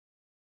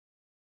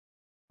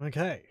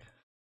Okay,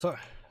 so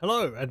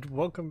hello and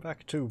welcome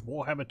back to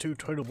Warhammer 2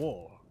 Total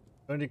War.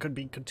 Only could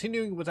be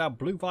continuing with our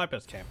Blue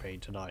Vipers campaign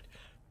tonight.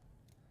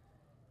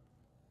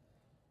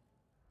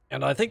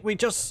 And I think we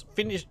just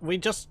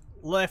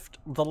left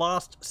the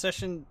last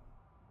session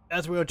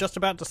as we were just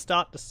about to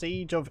start the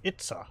siege of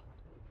Itza.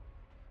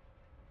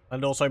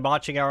 And also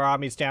marching our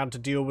armies down to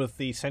deal with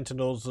the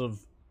Sentinels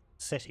of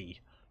Xeti.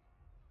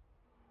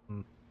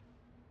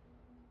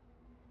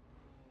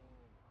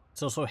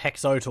 It's also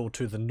Hexotal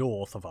to the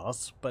north of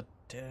us, but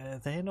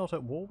they're not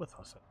at war with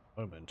us at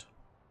the moment.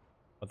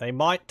 But they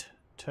might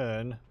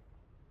turn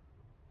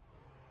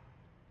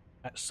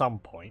at some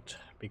point,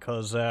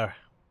 because I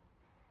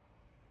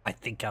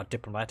think our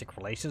diplomatic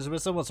relations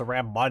with them was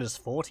around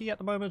 -40 at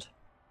the moment.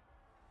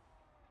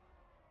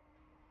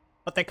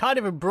 But they're kind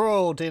of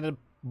embroiled in a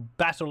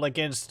battle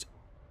against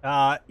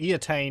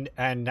Eotane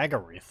and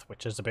Nagarith,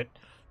 which is a bit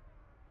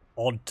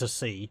odd to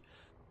see.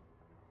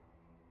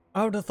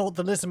 I would have thought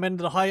the Lizardmen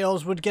and the High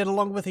Elves would get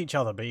along with each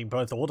other, being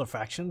both Order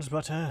factions,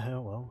 but oh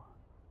well.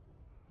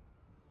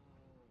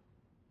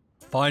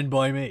 Fine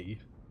by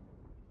me.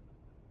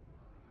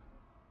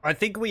 I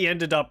think we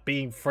ended up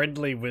being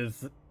friendly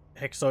with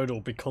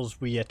Hexodal because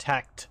we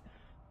attacked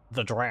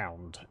the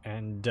Drowned,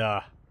 and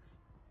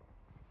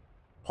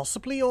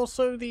possibly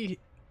also the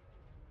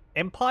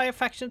Empire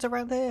factions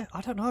around there?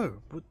 I don't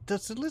know.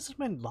 Does the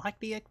Lizardmen like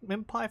the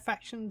Empire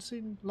factions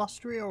in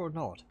Lustria or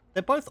not?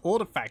 They're both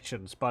Order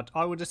factions, but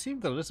I would assume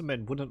the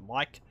Lizardmen wouldn't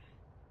like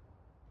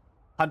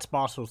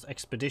Huntsmaster's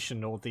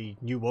expedition or the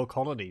New World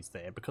colonies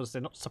there because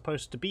they're not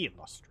supposed to be in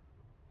Lustria.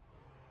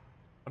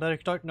 But I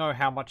don't know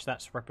how much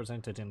that's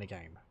represented in the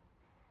game.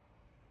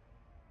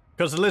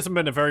 Because the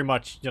Lizardmen are very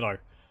much, you know,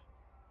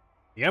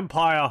 the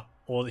Empire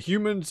or the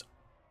humans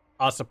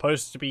are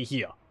supposed to be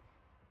here.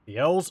 The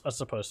elves are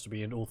supposed to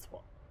be in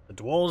Ulthwa. The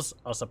dwarves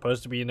are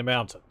supposed to be in the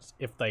mountains.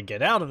 If they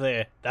get out of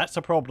there, that's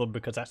a problem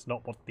because that's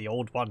not what the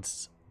old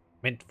ones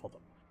meant for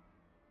them.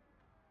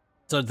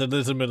 So the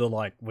Lizardmen are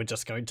like, we're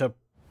just going to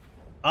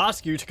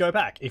ask you to go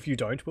back. If you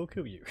don't, we'll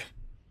kill you.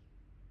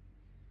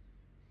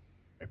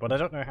 But I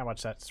don't know how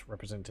much that's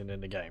represented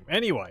in the game.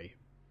 Anyway,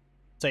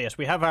 so yes,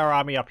 we have our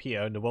army up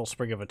here in the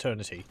Wellspring of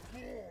Eternity,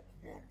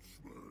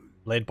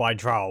 led by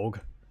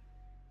WAAAGH.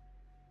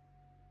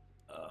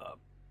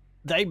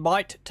 They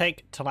might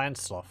take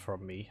Talansloth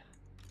from me.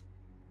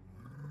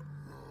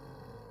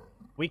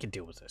 We can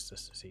deal with this.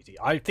 This is easy.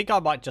 I think I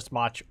might just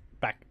march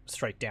back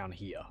straight down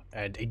here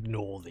and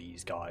ignore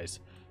these guys.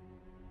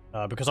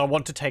 Because I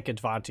want to take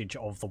advantage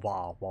of the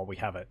WAAAGH while we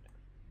have it.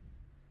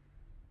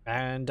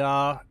 And,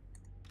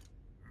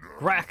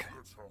 WAAAGH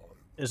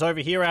is over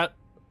here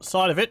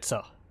outside of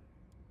Itza.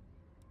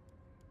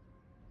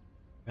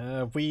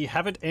 We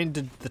haven't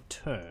ended the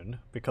turn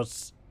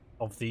because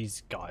of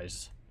these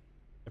guys,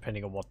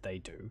 depending on what they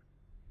do.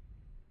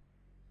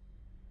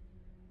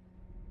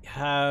 We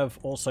have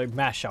also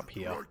Mash up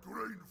here.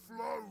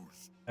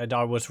 And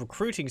I was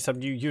recruiting some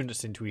new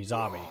units into his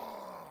army.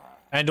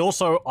 And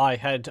also I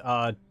had,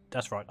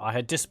 that's right, I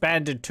had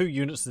disbanded 2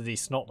 units of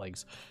these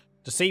Snotlings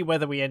to see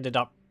whether we ended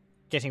up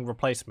getting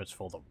replacements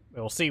for them.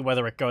 We'll see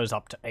whether it goes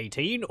up to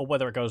 18 or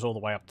whether it goes all the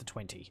way up to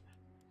 20.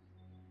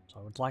 So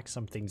I would like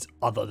some things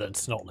other than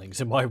Snotlings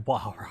in my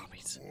WAAAGH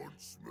armies.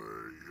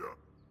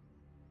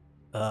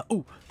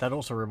 Oh, that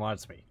also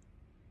reminds me.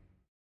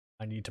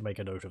 I need to make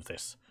a note of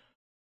this.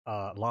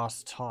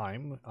 Last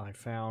time I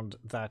found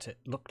that it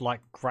looked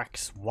like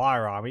WAAAGH's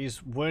wire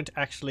armies weren't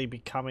actually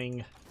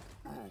being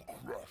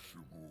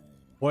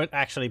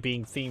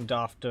themed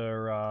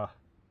after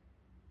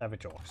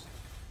Savage Orcs.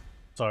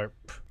 So,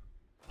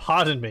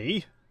 pardon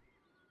me.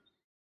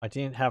 I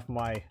didn't have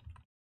my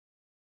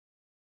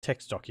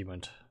text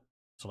document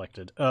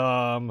selected.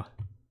 Blue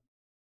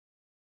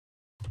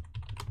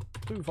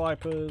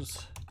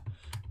Vipers,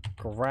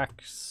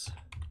 WAAAGH's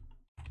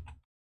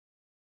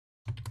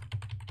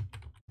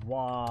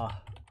WAAAGH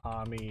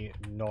army,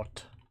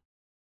 not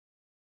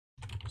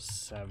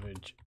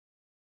Savage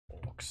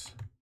Orcs.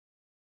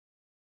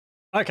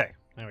 Okay,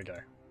 there we go.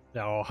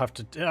 Now I'll have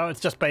to. It's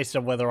just based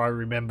on whether I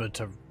remember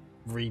to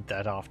read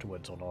that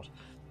afterwards or not.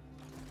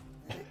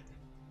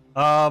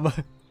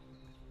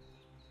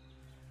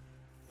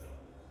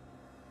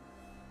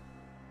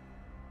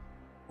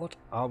 What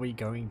are we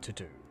going to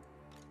do?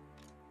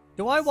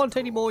 Do I want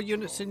any more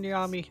units in the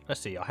army? Let's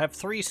see, I have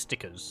 3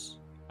 stickers.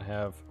 I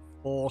have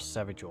 4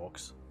 Savage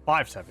Orcs.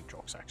 5 Savage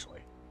Orcs,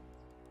 actually.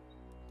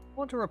 I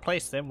want to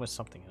replace them with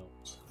something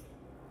else.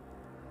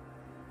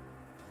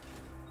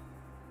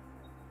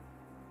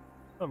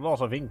 A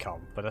lot of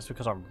income, but that's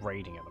because I'm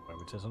raiding at the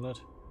moment, isn't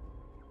it?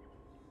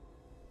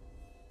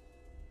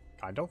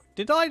 Kind of.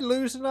 Did I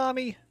lose an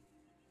army?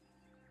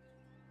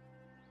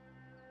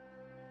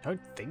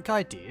 Don't think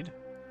I did.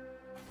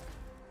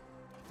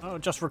 I'll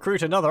just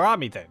recruit another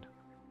army then.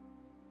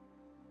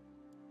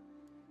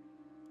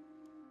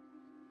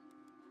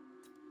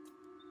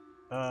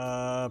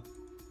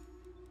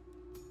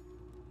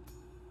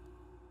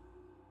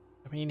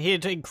 I mean,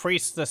 he'd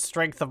increase the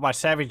strength of my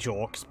Savage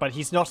Orcs, but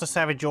he's not a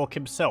Savage Orc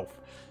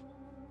himself.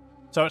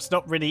 So it's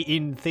not really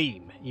in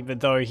theme, even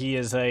though he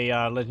is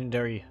a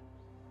legendary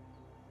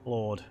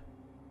lord.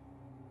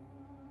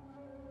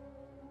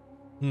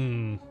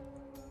 I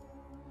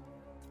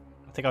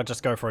think I'll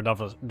just go for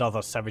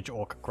another Savage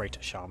Orc Great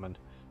Shaman.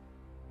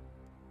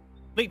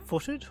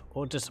 Fleet-footed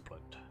or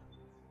disciplined?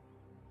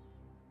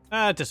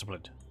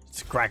 Disciplined.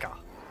 It's Gragger.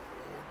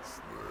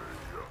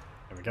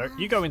 There we go.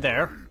 You go in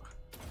there.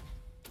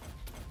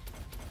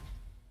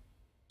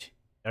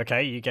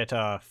 Okay, you get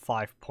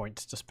 5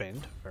 points to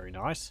spend. Very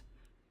nice.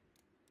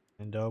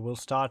 And we'll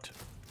start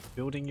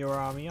building your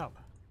army up.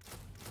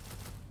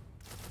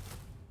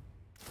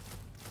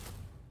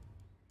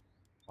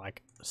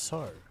 Like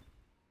so.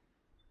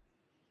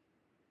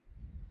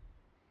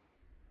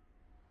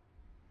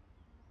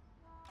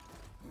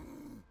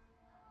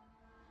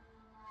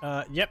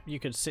 Yep, you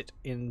can sit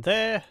in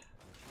there.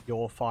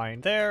 You're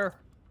fine there.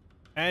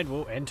 And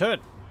we'll end turn.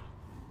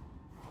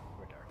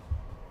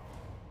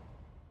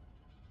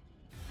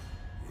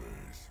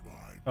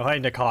 Oh, hey,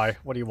 Nakai.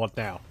 What do you want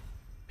now?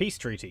 Peace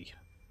treaty.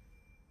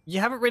 You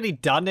haven't really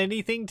done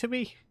anything to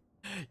me.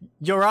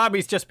 Your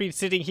army's just been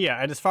sitting here,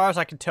 and as far as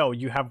I can tell,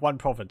 you have one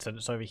province, and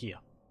it's over here.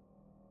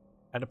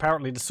 And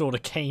apparently the Sword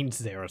of Cain's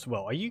there as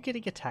well. Are you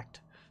getting attacked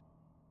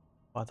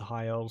by the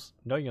High Elves?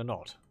 No, you're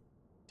not.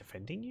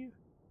 Defending you?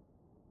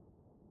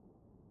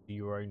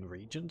 Your own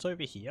regions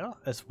over here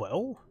as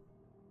well?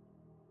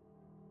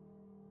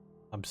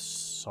 I'm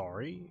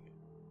sorry.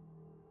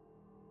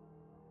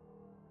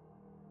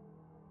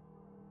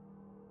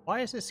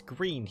 Why is this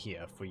green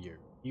here for you?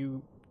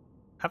 You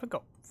haven't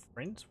got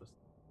friends with...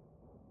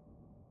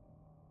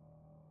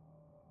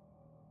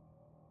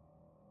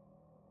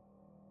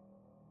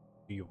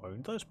 Do you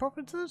own those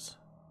provinces?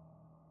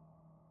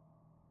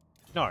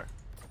 No.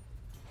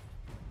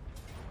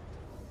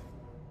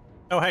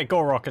 Oh hey,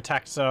 Gorok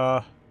attacks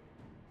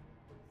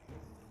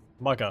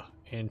Mugger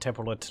in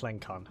Temple of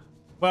Tlenkan.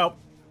 Well,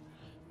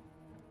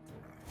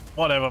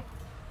 whatever.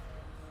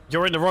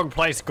 You're in the wrong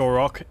place,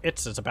 Gorok.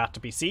 Itza's about to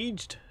be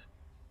sieged.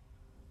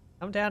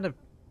 Come down and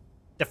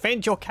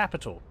defend your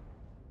capital.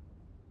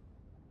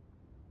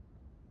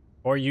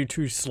 Or are you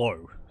too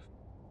slow?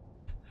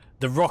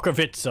 The Rock of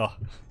Itza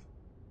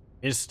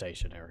is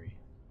stationary.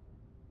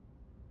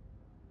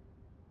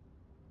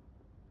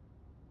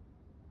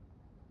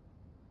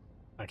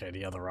 Okay,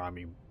 the other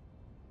army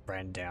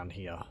ran down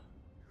here.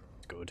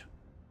 Good.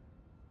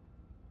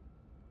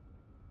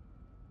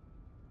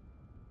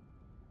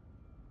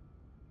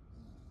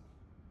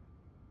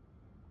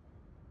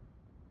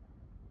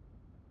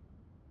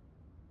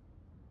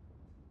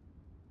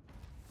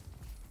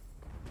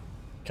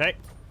 Okay,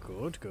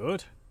 good,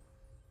 good.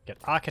 Get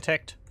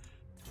Architect.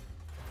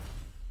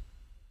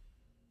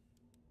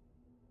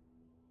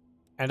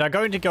 And I'm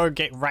going to go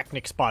get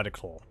Rachnik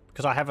Spiderclaw,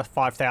 because I have a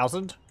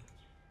 5,000.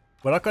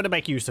 We're not going to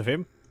make use of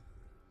him,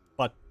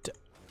 but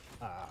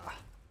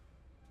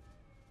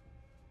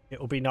it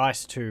will be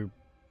nice to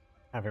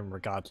have him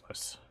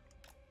regardless.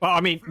 Well,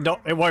 I mean, no,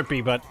 it won't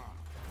be, but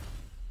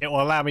it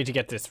will allow me to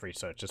get this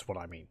research, is what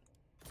I mean.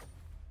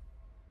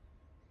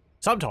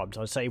 Sometimes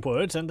I say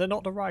words and they're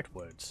not the right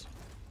words.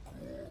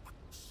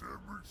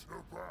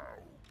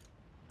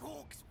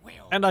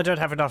 And I don't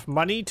have enough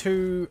money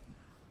to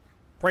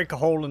break a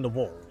hole in the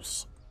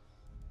walls.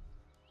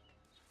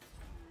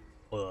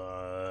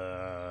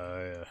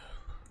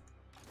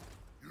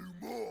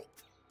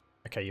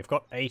 Okay, you've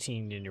got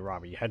 18 in your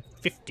army. You had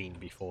 15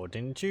 before,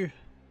 didn't you?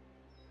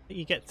 Did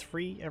you get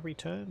 3 every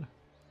turn?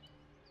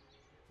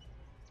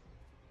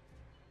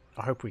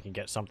 I hope we can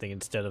get something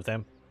instead of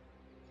them.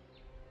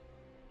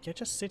 You're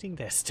just sitting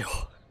there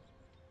still.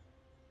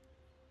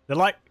 They're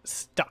like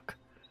stuck.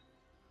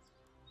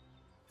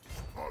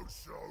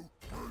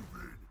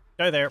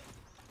 Go there.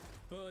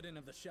 Burden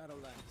of the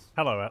Shadowlands.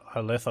 Hello,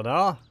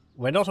 Alithana.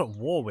 We're not at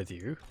war with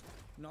you.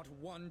 Not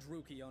one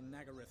Druki on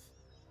Nagaroth.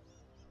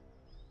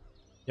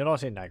 You're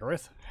not in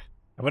Nagaroth.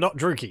 And we're not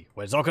Druki.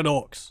 We're Zogan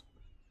Orcs.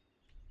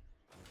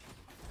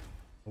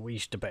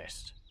 Wish the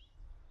best.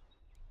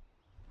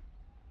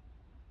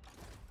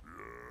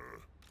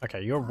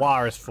 Okay, your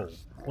wire is full.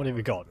 What have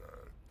you got?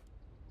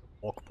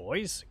 Orc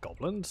boys,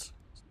 goblins,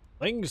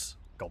 slings,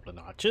 goblin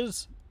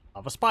archers,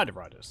 other spider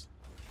riders.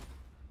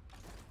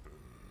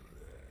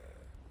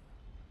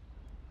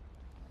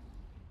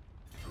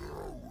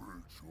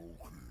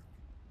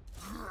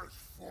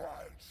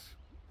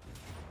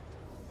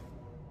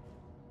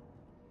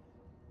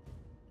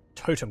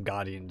 Totem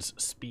Guardians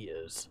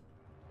spears.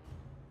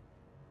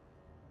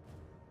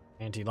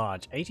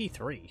 Anti-large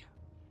 83.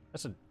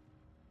 That's an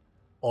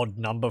odd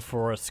number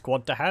for a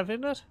squad to have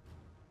in it.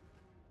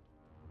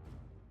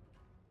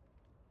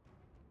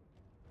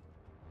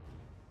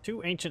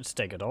 2 ancient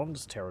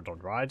stegodons,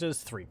 pterodon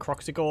riders, 3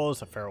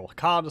 croxigors, a feral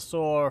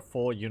carnosaur,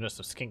 4 units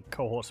of skink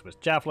cohorts with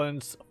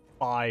javelins,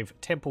 5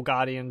 temple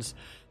guardians,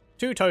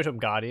 2 totem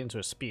guardians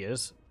with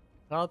spears.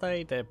 Are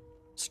they? They're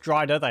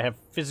Strider. They have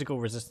physical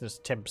resistance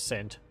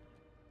 10%.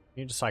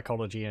 Immune to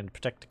psychology and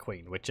protect the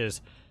queen, which is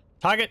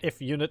target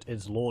if unit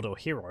is lord or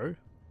hero.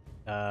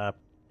 Oh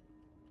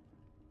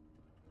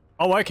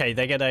Oh, okay,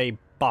 they get a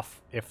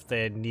buff if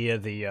they're near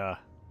the,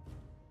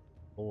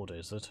 Lord,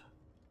 is it?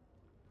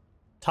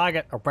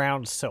 Target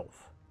around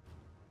self.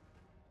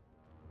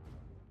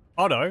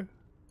 Oh no.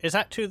 Is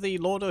that to the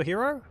Lord or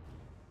Hero?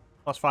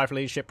 +5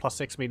 leadership,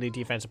 +6 melee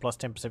defense, and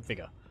 +10%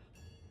 vigor.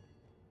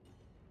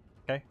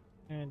 Okay.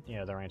 And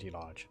yeah, they're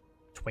anti-large.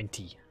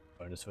 20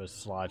 bonus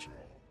versus large.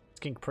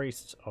 King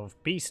Priests of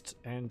Beast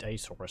and a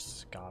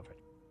Saurus Garvin.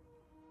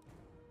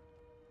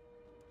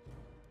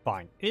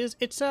 Fine.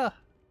 It's a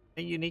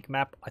unique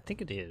map? I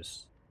think it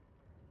is.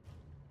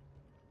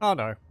 Oh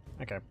no.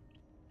 Okay.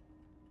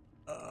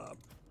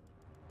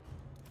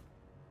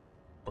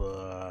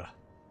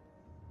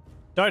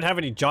 Don't have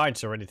any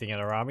giants or anything in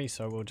our army,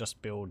 so we'll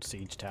just build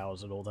siege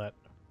towers and all that.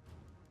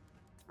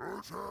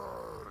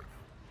 I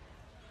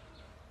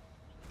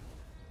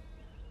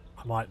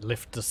might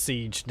lift the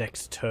siege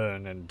next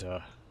turn and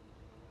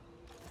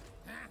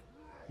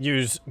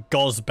use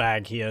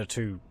WAAAGH here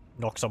to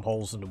knock some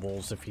holes in the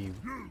walls if he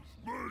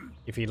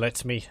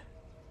lets me.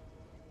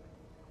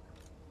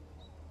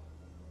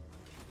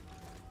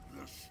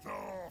 The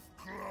staff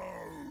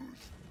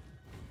closed.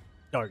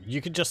 No, you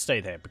can just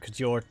stay there because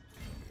you're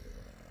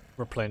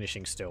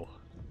replenishing still.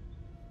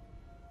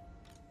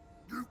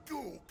 You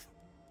gawk.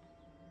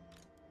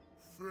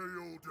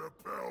 Feel the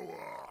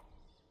power.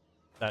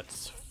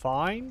 That's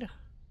fine.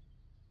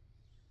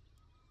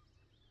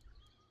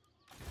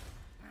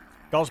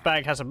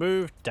 WAAAGH hasn't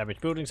moved,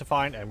 damaged buildings are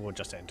fine, and we'll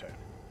just end turn.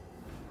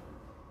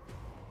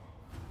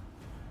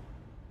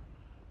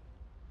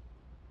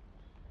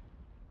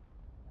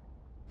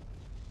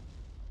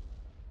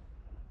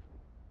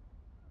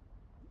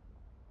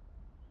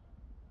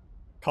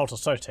 Cult of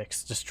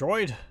Sotex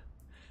destroyed.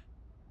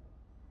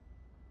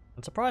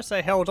 I'm surprised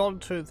they held on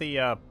to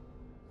the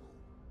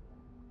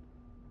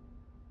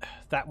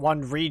that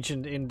one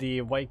region in the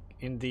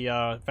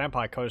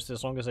Vampire Coast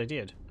as long as they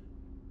did.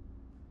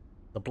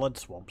 The Blood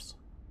Swamps.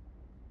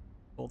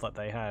 All that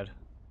they had.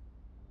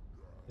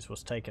 This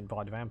was taken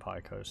by the Vampire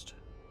Coast.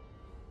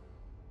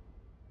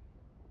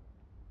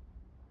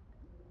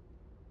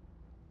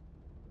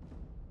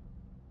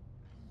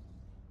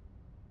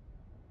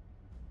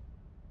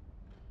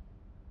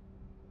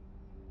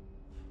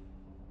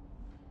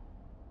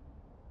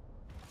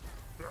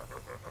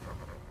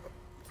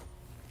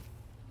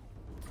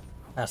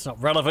 That's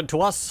not relevant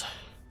to us.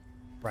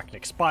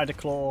 Arachnic Spider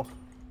Claw.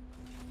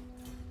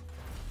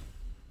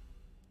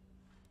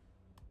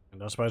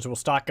 And I suppose we'll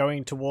start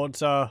going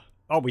towards, oh,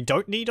 we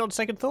don't need on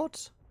second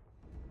thoughts?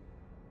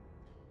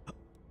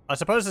 I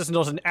suppose there's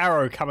not an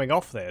arrow coming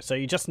off there, so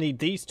you just need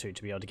these two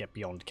to be able to get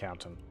beyond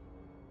Counton.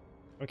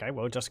 Okay,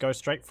 we'll just go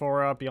straight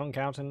for beyond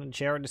Counton and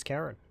Sharon is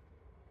Karen.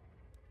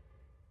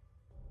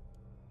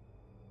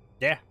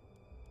 Yeah.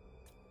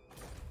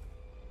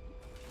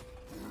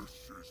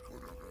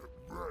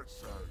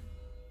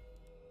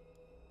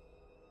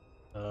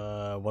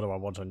 What do I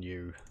want on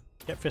you?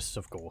 Get Fists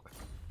of Gork.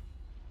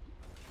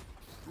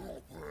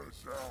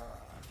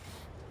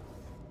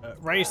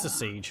 Raise the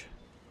siege.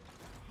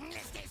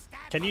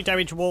 Can you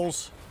damage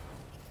walls?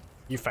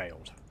 You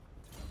failed.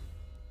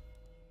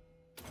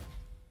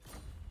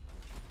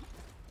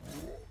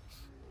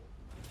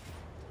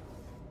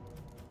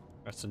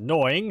 That's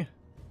annoying.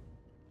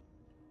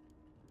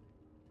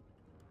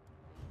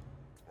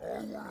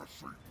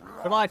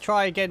 Will I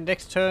try again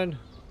next turn?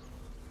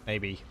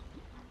 Maybe.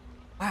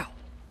 Wow.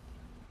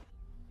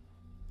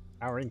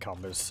 Our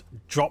income has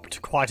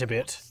dropped quite a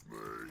bit.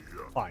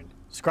 Fine.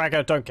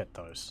 Scragger, don't get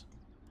those.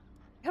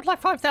 You had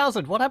like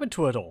 5,000. What happened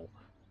to it all?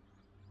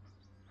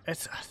 I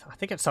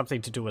think it's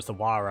something to do with the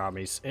wire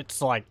armies.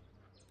 It's like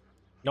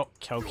not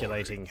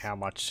calculating how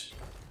much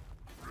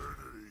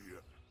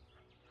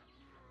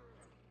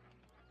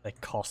they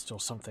cost or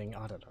something.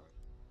 I don't know.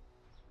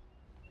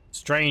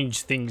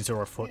 Strange things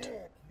are afoot.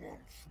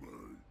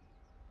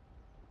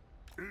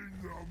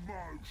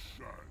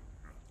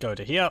 Go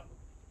to here.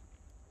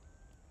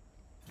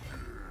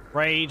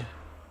 Raid.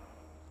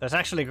 That's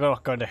actually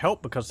not going to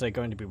help because they're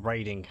going to be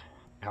raiding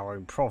our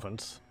own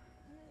province.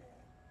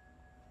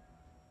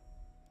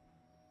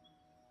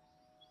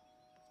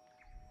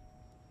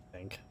 I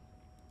think.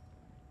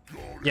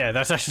 Yeah,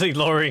 that's actually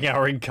lowering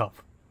our income.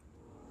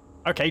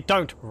 Okay,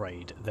 don't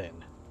raid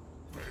then.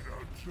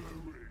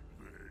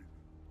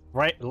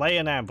 Lay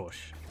an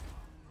ambush.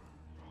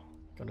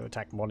 Going to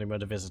attack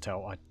Monument of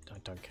Visitel. I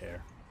don't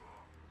care.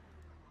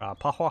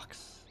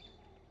 Pahwax.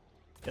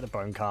 Get a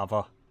Bone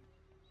Carver.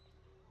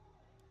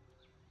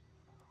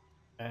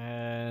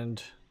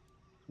 And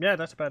yeah,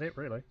 that's about it,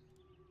 really.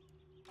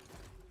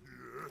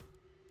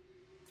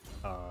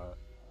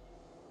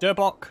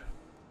 Durbok.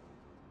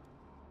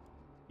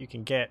 You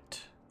can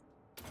get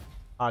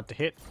hard to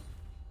hit.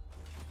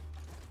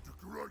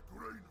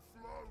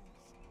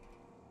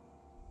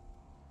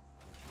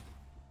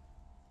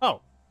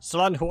 Oh,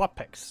 Salan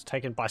Huapex,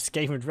 taken by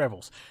Skaven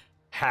rebels.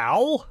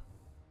 How?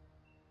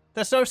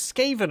 There's no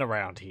Skaven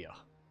around here.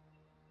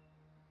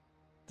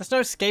 There's no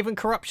Skaven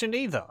corruption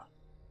either.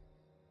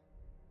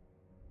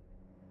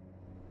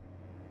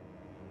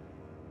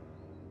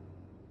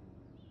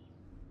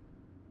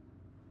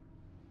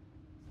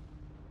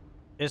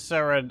 Is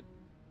there an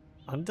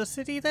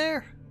Undercity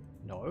there?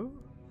 No.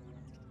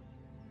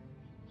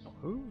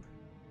 No.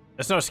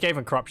 There's no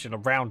Skaven corruption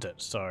around it,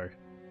 so...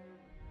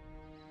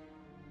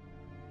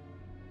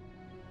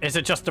 Is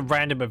it just a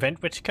random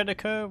event which can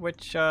occur,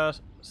 which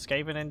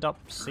Skaven end up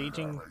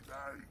sieging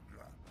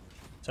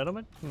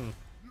settlement?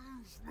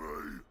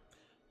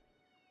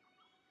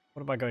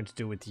 What am I going to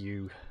do with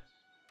you?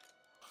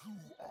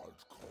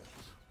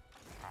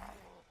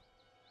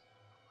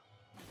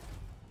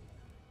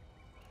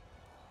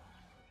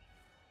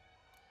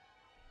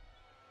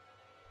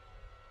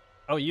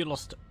 Oh, you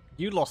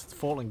lost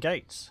Fallen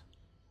Gates.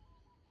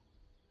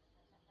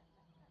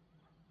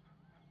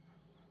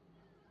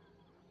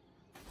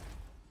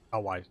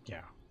 Oh,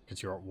 yeah,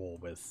 because you're at war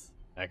with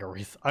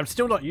Agarith. I'm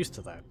still not used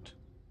to that.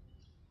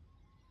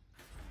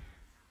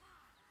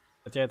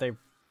 But yeah, they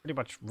pretty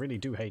much really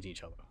do hate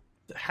each other.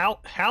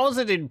 How is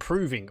it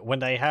improving when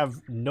they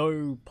have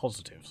no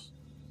positives?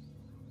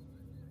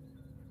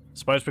 I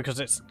suppose because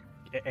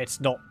it's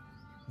not,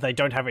 they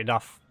don't have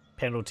enough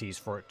penalties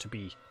for it to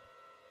be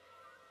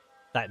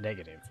that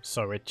negative,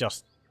 so it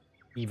just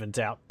evens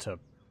out to...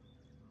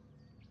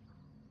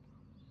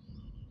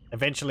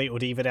 Eventually it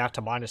would even out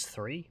to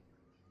 -3.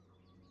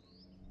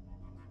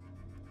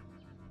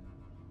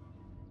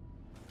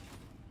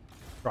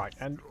 Right,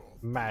 and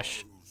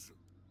Mash.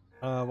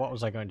 What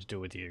was I going to do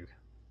with you?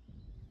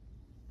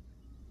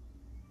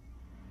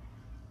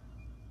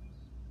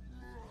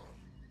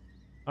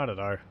 I don't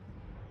know.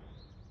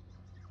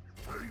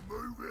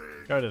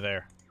 Go to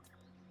there.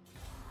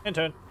 End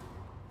turn.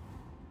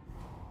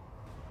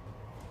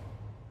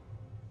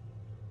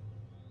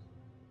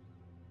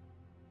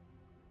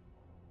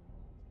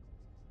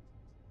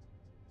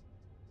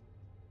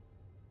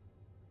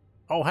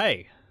 Oh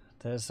hey,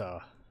 there's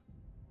not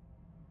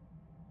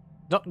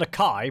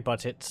Nakai,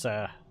 but it's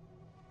a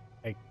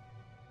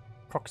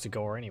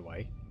Proxigor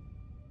anyway.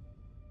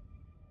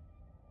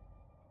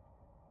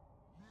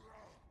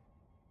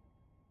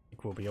 I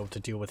think we'll be able to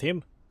deal with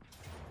him.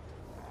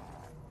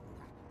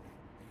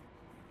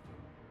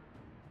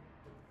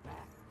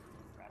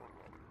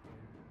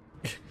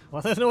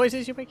 What are the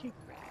noises you're making?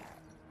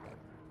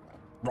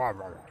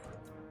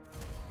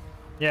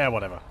 Yeah,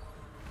 whatever.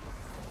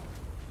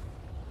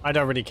 I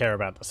don't really care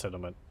about the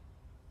settlement.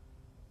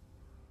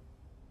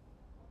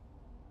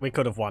 We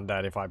could have won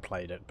that if I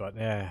played it, but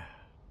yeah.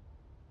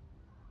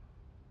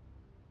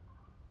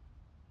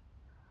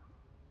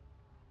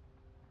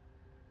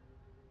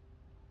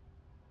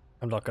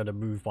 I'm not going to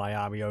move my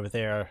army over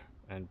there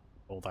and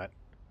all that.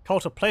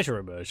 Cult of Pleasure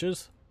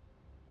emerges.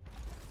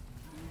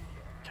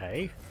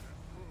 Okay.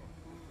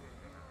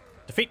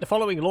 Defeat the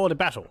following lord in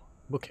battle.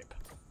 Mukip.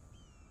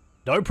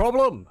 No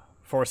problem!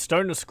 For a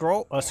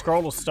scroll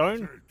of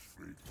stone.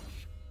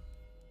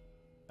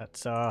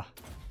 That's,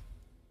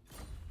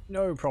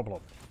 no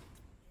problem.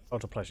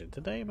 Cult of Pleasure.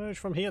 Did they emerge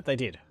from here? They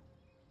did.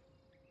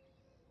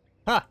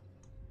 Ha!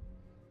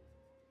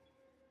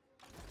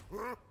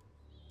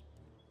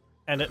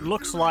 And it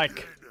looks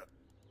like...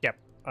 Yep,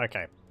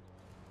 okay.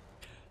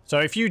 So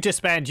if you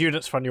disband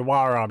units from your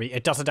War army,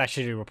 it doesn't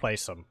actually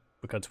replace them.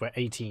 Because we're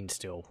 18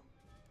 still.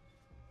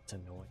 It's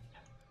annoying.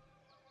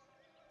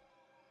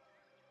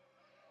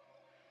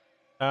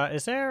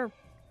 Is there...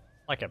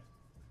 like a...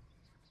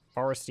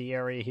 foresty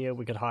area here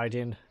we could hide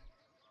in?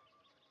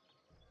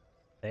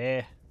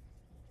 There.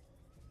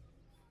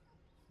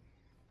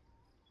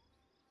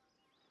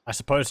 I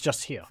suppose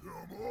just here.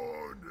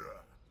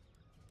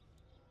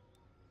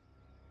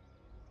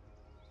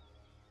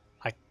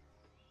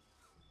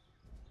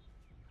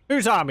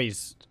 Whose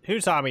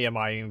army am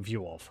I in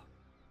view of?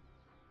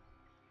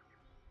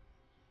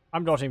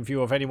 I'm not in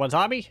view of anyone's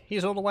army.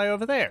 He's all the way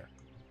over there.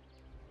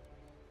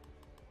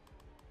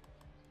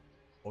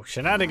 Oh,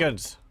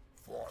 shenanigans.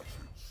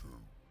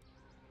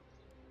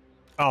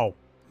 Oh.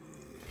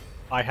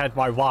 I had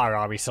my War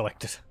army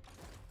selected.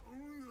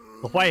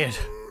 The way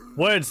it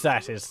words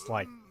that is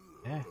like...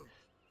 Yeah.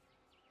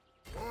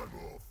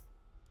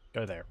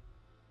 Go there.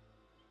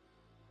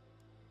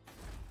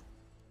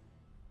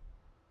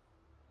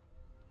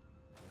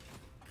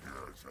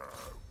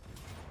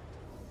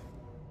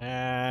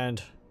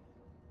 And...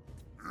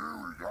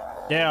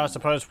 yeah, I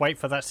suppose wait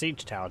for that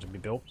siege tower to be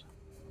built.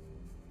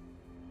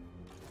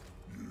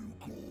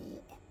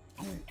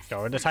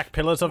 Go and attack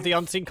pillars of the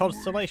unseen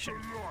constellation.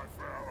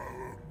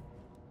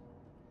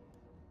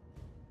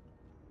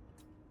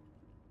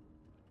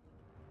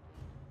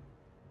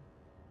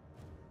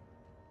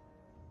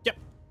 Yep.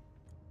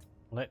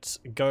 Let's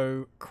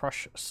go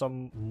crush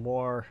some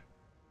more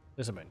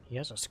lizardmen. He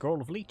has a scroll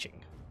of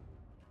leeching.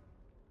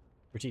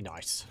 Pretty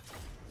nice.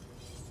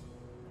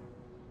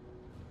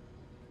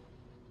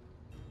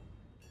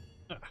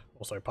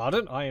 Also,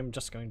 pardon, I am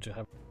just going to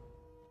have...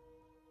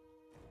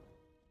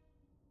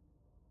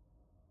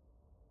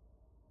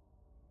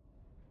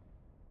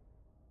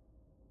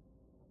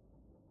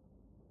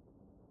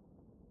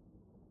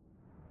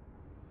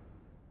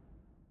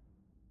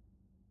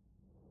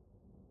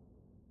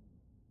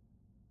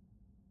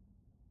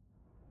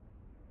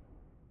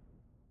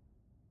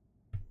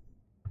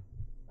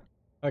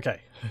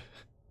 Okay.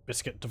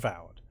 Biscuit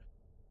devoured.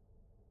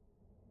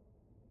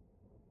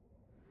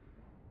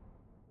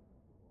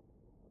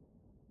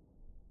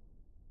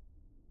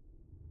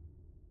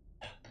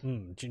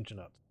 Ginger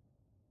nuts.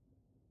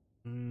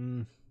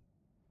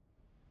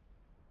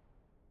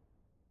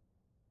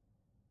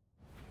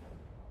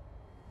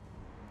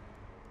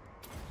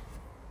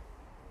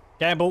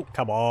 Gamble,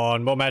 come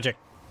on, more magic.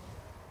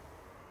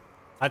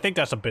 I think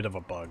that's a bit of a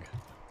bug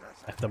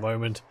at the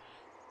moment.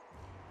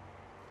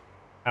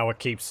 How it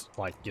keeps,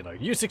 like, you know,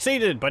 you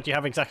succeeded, but you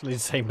have exactly the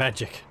same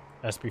magic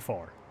as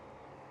before.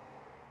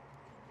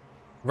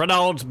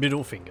 Renald's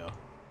middle finger.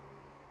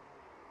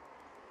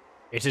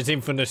 It is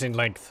infinite in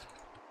length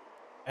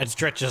and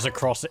stretches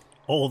across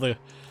all the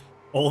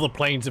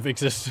planes of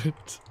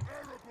existence.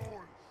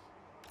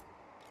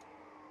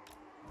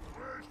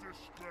 Where's the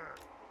scrap?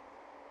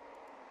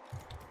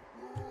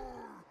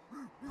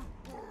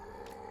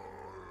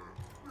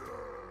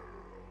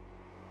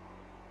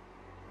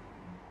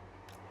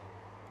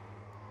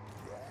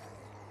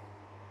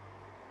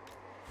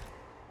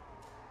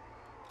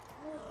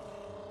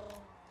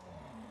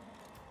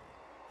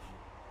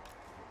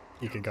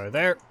 You can go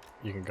there.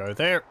 You can go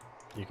there.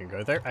 You can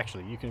go there.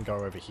 Actually, you can go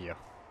over here.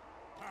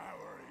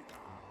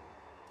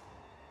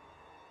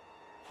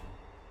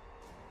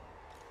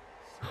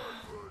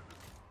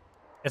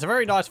 It's a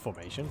very nice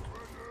formation.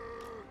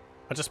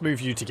 I'll just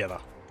move you together.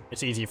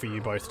 It's easier for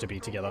you both to be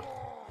together.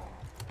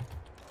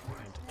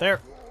 And there.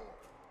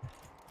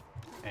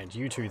 And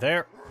you two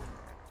there.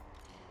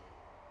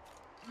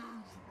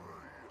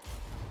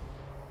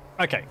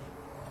 Okay.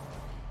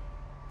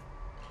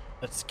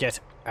 Let's get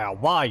our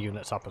Y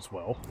units up as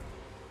well.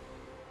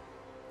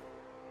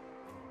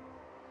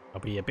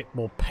 I'll be a bit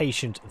more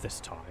patient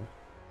this time.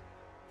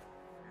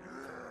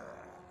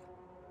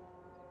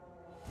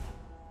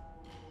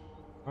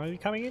 Are you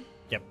coming in?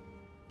 Yep.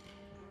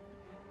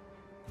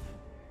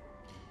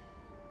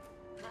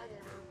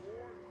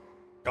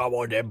 Come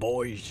on then,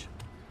 boys.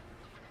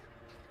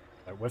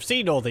 We've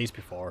seen all these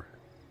before.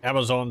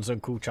 Amazons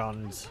and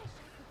Kuchans.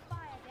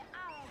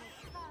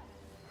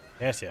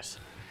 Yes, yes.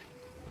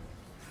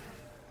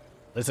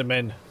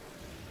 Lizardmen.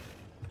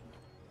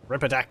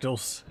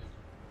 Ripidactyls.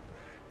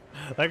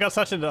 They got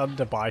such an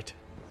underbite.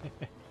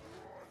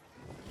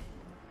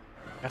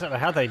 I don't know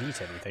how they'd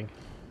eat anything.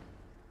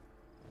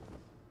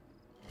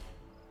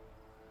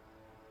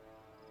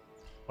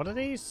 What are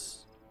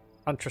these?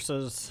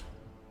 Huntresses.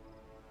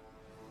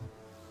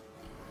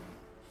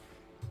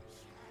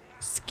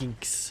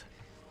 Skinks.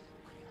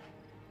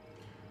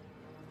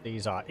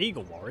 These are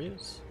eagle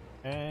warriors.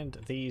 And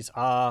these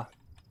are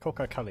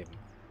Kokakalim.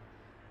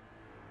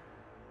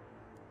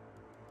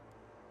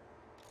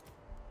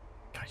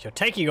 God, you're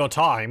taking your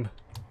time.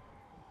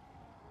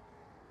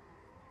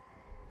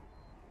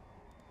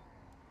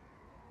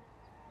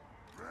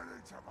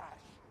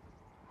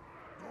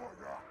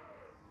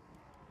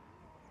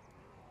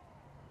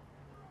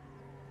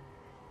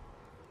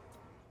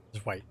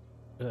 Just wait.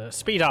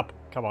 Speed up.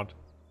 Come on.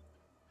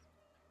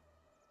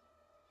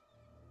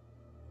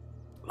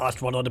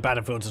 Last one on the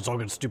battlefield is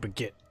a stupid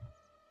git.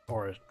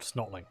 Or a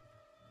snotling.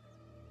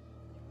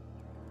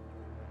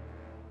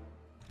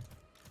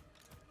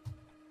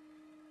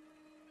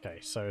 Okay,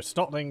 so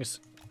snotlings,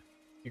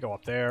 you go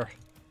up there.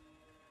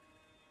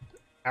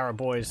 Arrow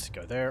boys,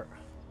 go there.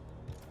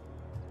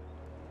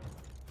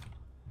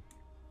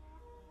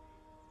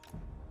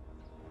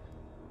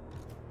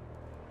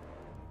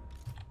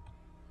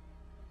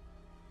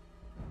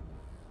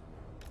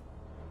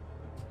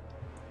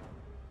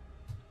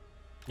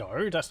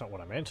 No, that's not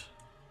what I meant.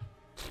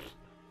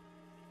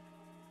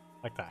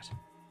 Like that.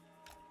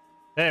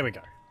 There we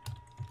go.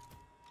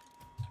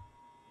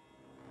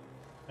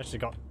 Actually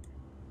got a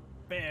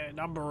fair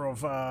number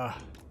of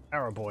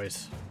arrow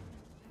boys.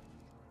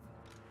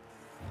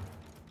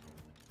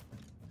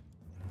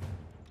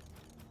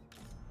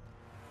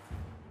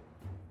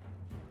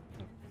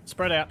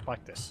 Spread out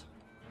like this.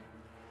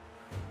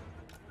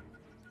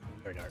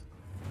 There we go.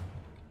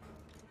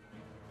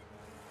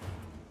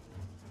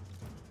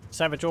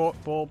 Savage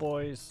Orc, Ball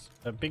Boys,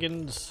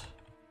 Biggins.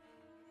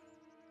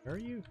 Where are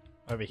you?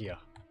 Over here.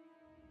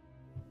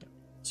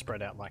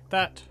 Spread out like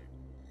that.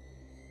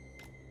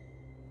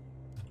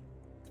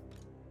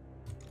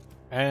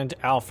 And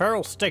our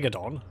Feral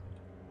Stegodon.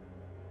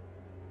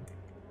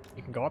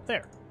 You can go up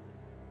there.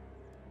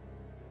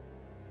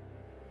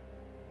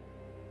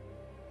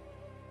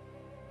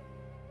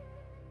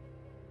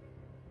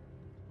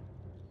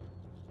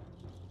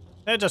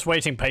 They're just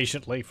waiting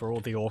patiently for all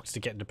the orcs to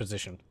get into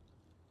position.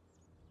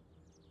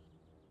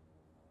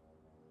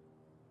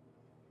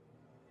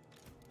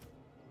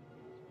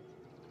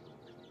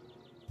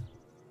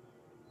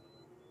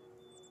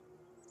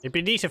 It'd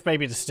be neat if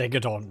maybe the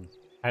Stegodon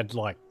had,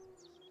 like,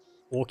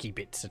 orky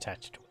bits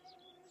attached to it.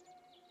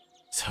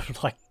 So,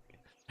 like,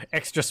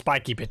 extra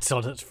spiky bits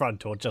on its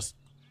front, or just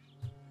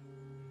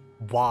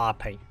WAAAGH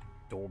paint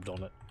daubed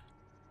on it.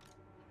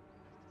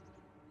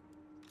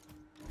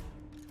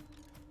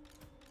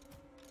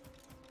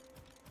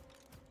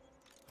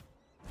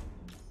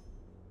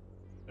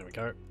 There we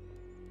go.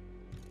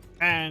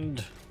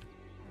 And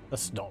The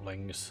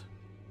snotlings.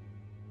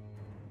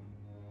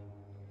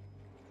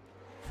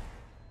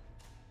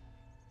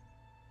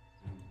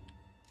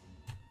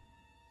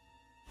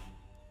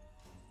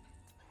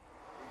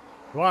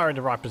 You are in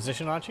the right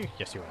position, aren't you?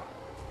 Yes, you are.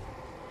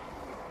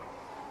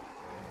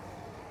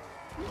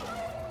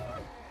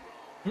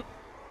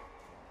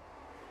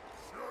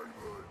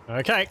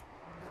 Okay.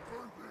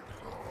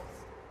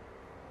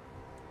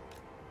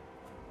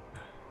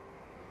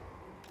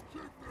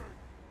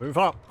 Move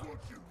up.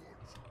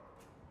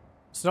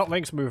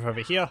 Snotlings, move over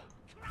here.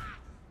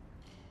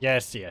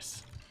 Yes,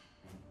 yes.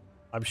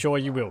 I'm sure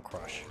you will,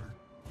 Crush.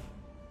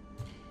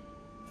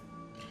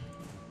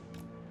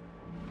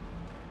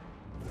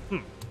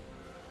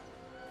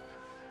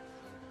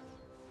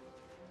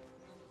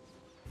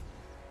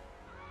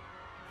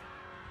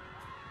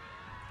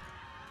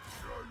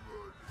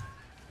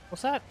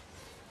 What's that?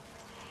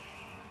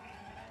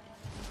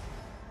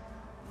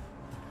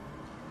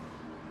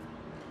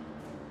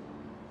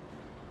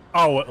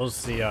 Oh, it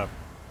was the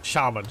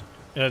shaman,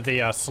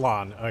 the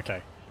slan.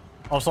 Okay,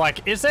 I was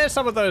like, is there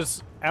some of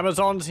those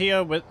Amazons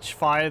here which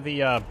fire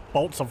the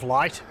bolts of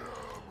light?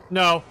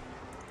 No.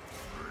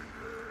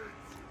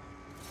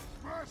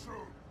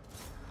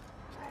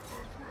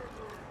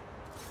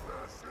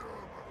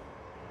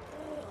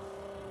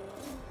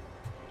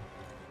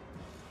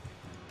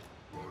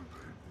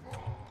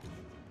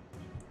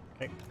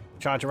 Okay,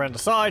 charge around the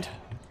side.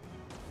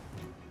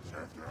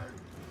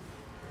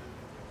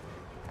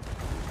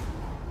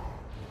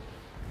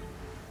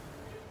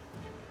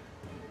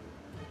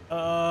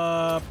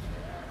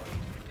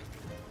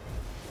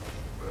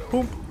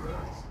 Boom.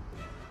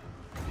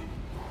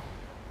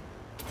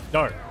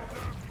 No.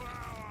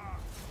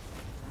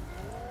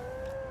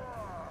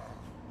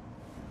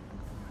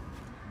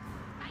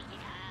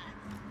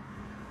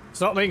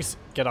 Snotlings,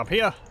 get up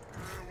here.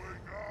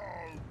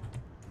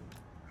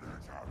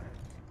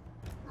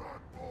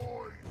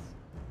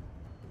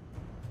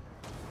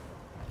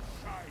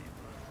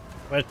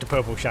 Where's the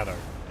purple shadow?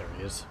 There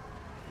he is.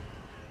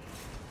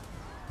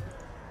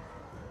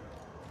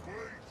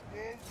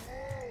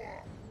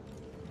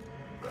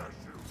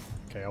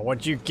 Okay, I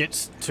want you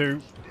gets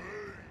to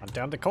hunt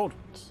down the cold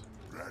ones.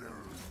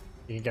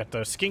 You can get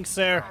those skinks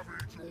there.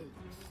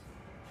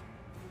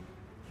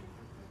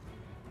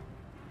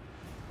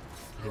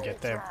 You can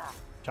get them.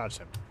 Charge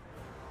them.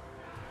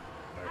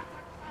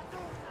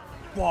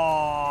 No.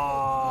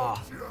 Wah!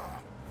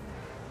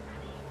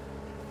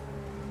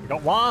 We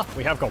got Wah?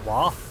 We have got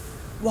Wah.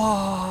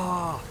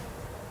 Wah!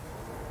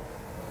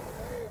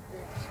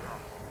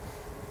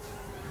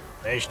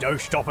 There's no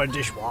stopping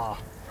this Wah.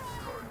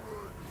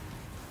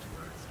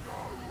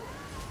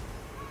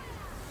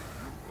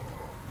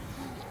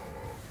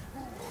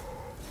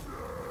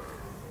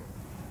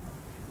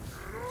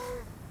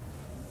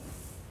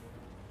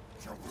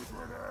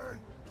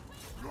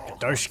 Get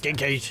those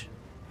skinkies.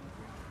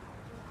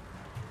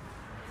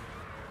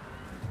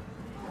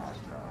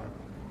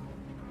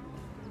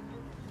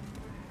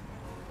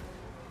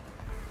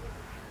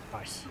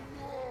 Nice.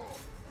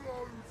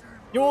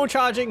 You're all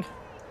charging.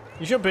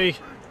 You should be.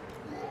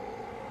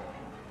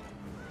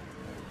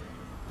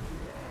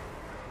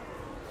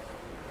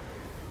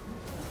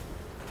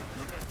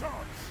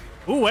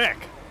 Ooh, heck.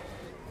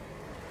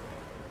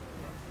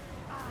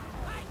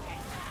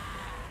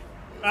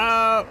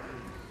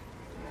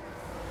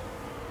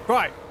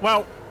 Right,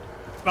 well,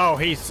 oh,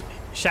 he's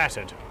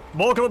shattered.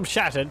 Morgulum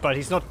shattered, but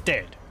he's not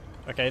dead.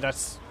 Okay,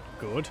 that's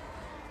good.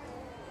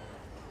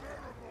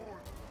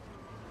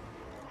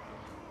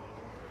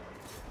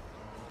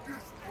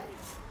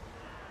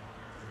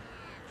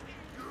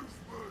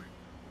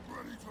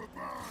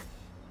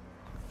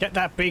 Get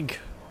that big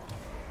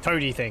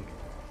toady thing.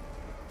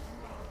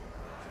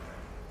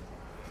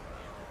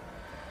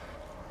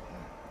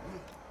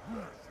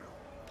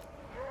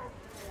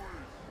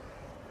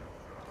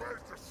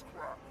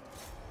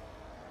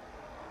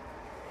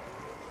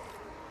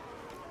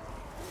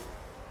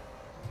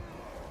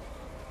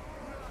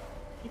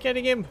 You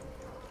getting him?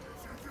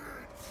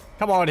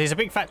 Come on, he's a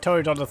big fat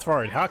toad on the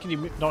throne. How can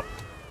you not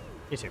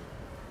hit him?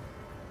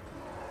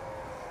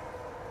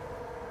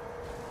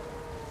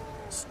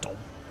 Stomp.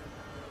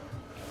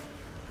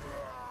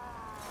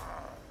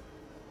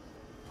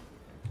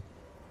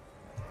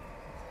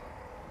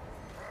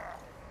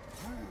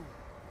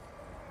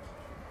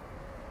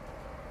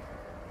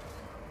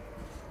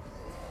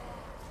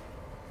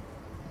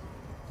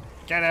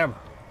 Get him!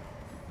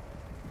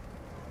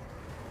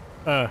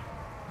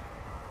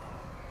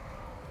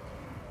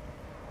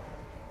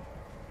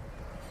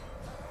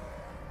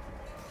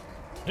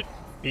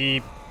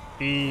 Beep,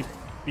 beep,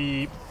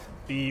 beep,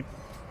 beep.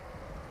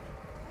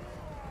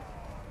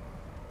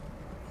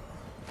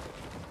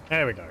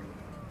 There we go.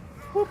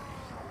 Whoop.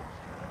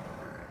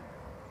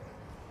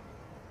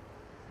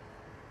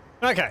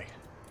 Okay.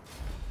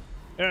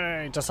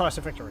 Yay,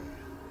 decisive victory.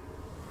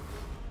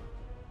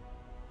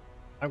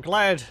 I'm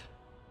glad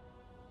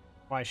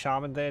my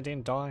shaman there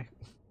didn't die.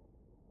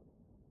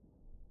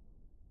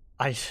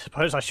 I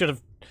suppose I should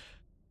have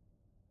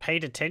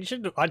paid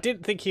attention. I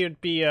didn't think he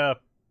would be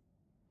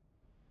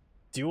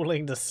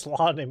dueling the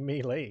Slan in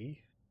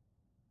melee,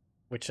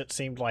 which it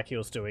seemed like he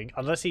was doing,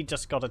 unless he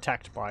just got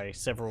attacked by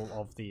several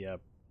of the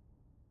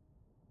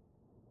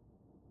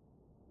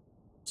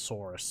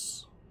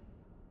Saurus.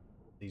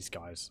 These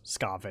guys,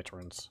 Scar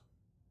veterans.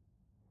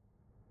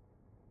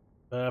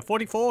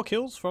 44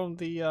 kills from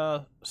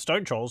the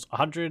Stone Trolls,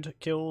 100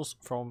 kills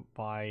from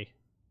my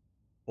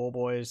Four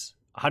Boys,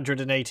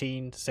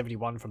 118,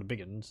 71 from the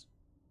big uns.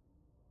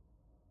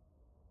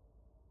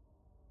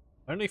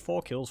 Only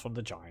 4 kills from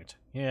the Giant.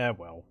 Yeah,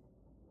 well.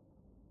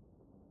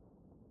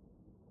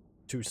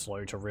 Too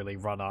slow to really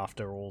run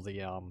after all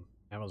the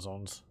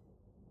Amazons.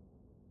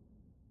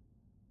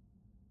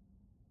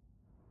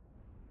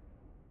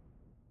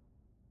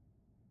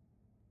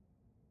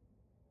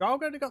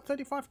 Draug only got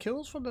 35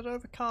 kills from that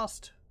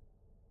overcast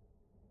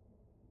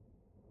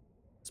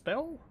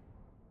spell?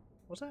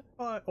 Was that?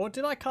 Or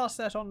did I cast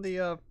that on the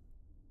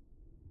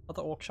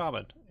other Orc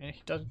Shaman and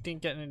he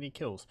didn't get any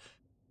kills?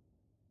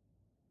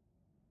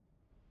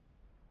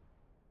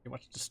 Pretty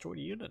much destroyed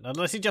the unit.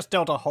 Unless he just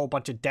dealt a whole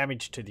bunch of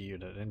damage to the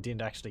unit and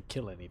didn't actually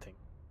kill anything.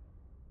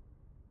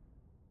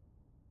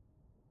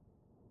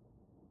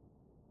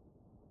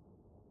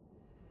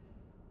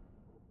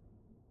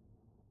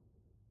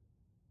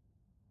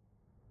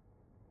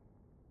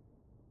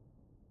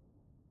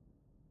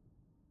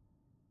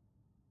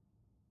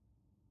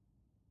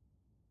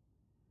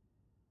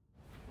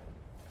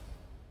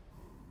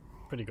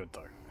 Pretty good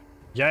though.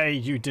 Yay,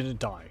 you didn't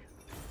die.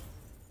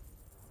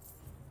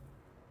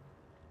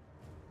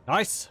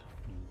 Nice.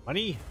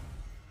 Money.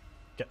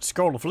 Get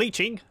Scroll of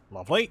Leeching.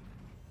 Lovely.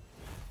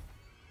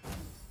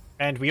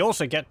 And we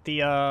also get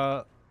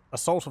the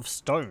Assault of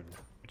Stone,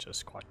 which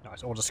is quite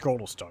nice. Or the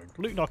Scroll of Stone.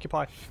 Loot and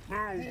Occupy.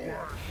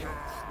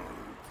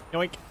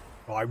 Yoink.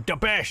 Oh, I'm the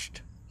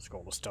best.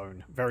 Scroll of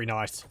Stone. Very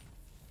nice.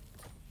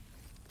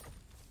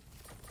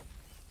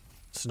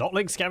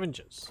 Snotling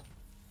Scavengers.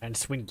 And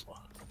Swindler.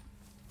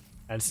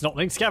 And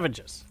Snotling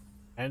Scavengers.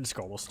 And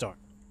Scroll of Stone.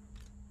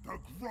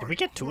 Did we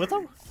get 2 of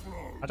them?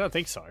 I don't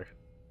think so.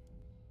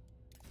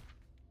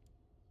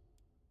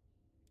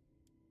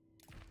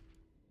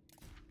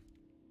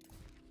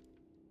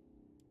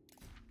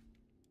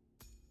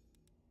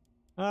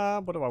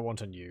 What do I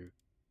want on you?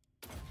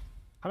 I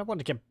kind of want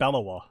to get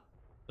Bellower,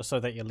 just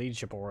so that your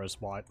leadership aura is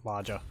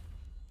larger.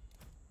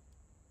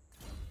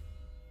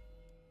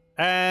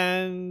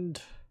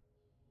 And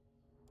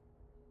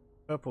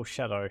Purple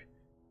Shadow.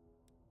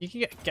 You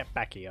can get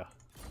back here.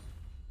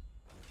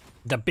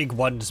 The big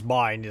one's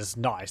mine is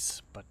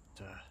nice, but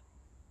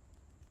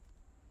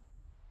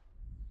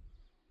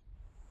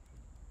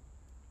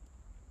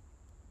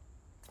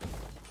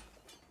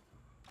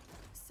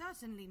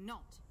certainly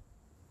not.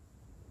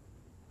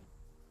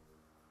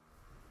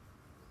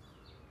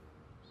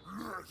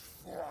 Let's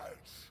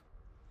fight.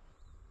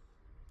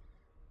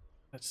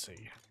 Let's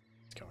see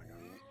what's going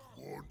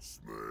on. Wants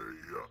me.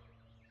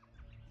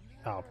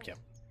 Oh, yep.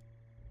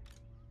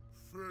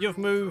 You've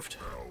moved.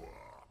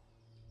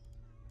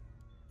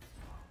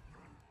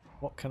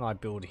 What can I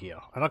build here?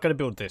 I'm not going to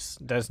build this.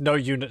 There's no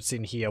units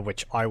in here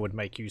which I would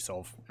make use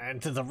of. And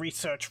the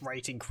research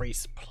rate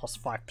increase plus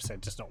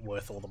 5% is not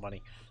worth all the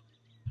money.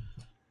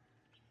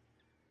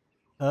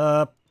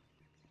 Yeah,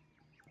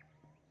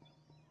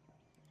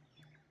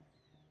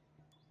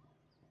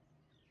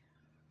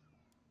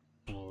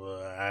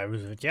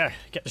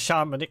 get the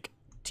Shamanic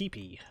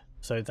TP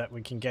so that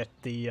we can get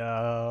the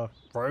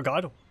Rogue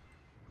Idol.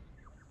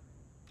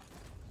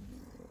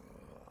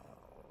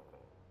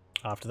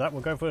 After that,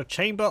 we'll go for a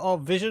Chamber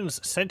of Visions,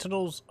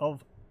 Sentinels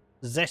of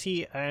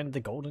Xeti, and the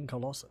Golden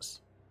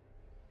Colossus.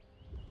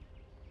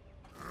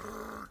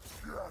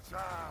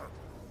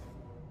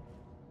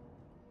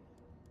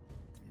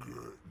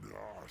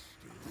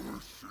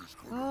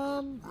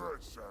 I'm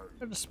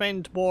gonna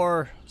spend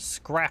more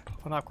scrap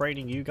on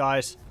upgrading you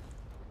guys.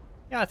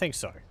 Yeah, I think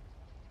so.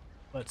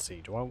 Let's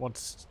see, do I want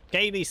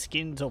scaly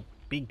skins or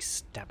big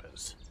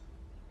stabbers?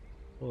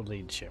 Or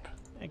leadership?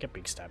 Yeah, get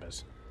big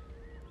stabbers.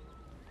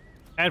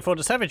 And for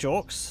the Savage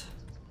Orcs,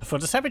 for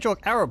the Savage Orc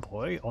Arrow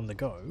Boy on the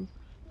go,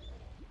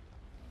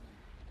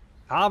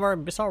 armor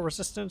and missile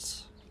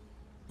resistance,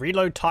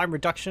 reload time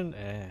reduction,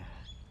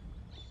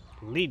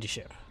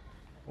 leadership,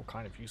 all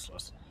kind of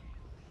useless.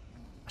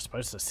 I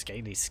suppose the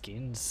scaly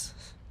skins,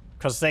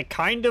 because they're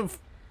kind of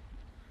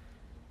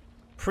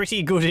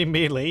pretty good in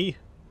melee.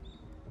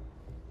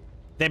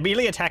 Their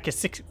melee attack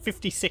is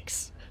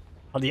 56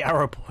 on the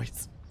Arrow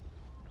Boys.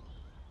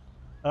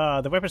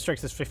 The weapon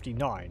strength is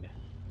 59.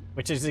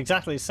 Which is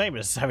exactly the same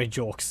as Savage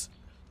Orcs.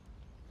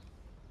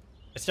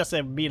 It's just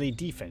their melee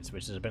defense,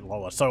 which is a bit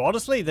lower. So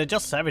honestly, they're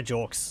just Savage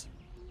Orcs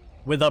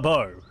with a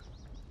bow.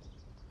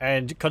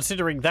 And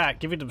considering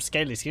that, giving them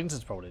scaly skins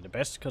is probably the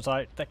best, because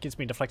that gives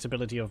me the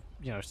flexibility of,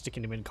 you know,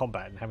 sticking them in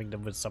combat and having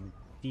them with some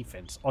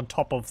defense on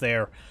top of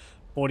their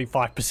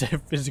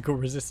 45% physical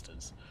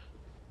resistance.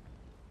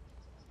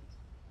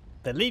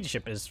 Their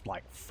leadership is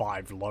like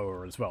 5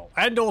 lower as well.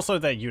 And also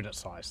their unit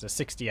size. They're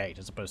 68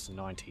 as opposed to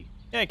 90.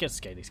 Yeah, get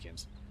scaly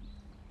skins.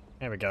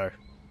 There we go.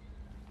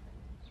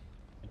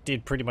 I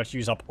did pretty much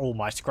use up all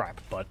my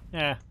scrap, but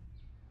yeah,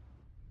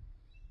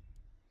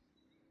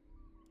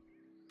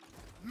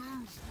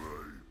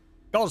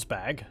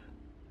 WAAAGH.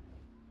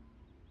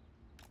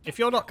 If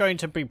you're not going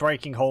to be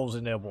breaking holes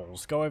in their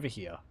walls, go over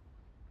here.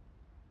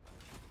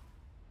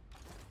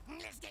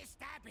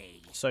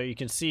 So you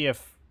can see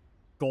if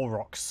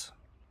Gorok's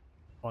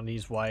on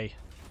his way.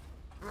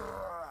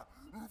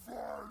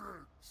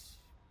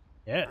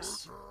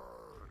 Yes.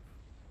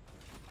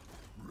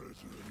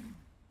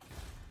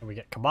 And we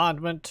get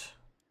commandment.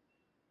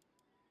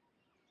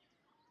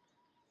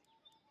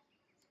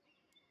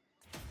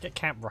 Get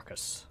Camp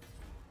Ruckus.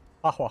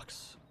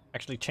 Ahwaks.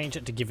 Actually change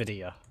it to Give It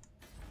Ear.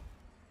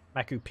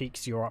 Maku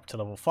Peaks, you're up to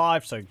level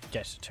 5, so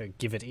get to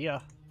Give It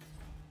Ear.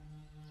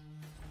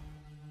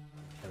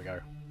 There we go.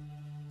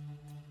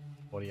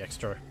 40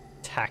 extra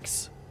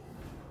tax.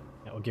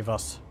 That will give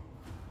us.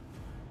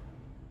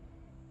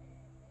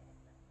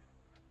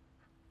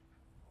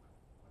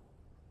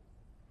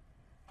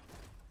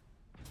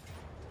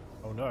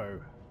 Oh no.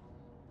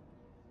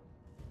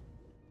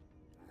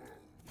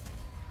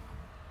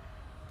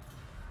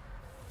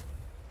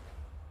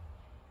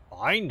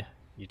 Fine.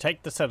 You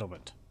take the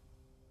settlement.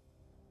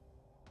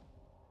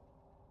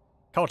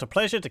 Cult of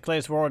Pleasure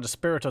declares war on the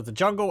spirit of the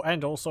jungle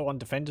and also on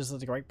defenders of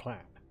the Great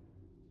Plan.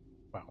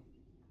 Well.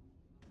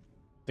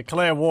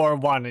 Declare war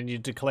on one and you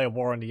declare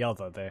war on the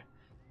other. They're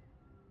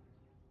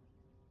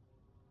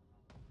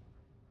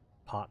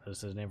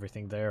partners and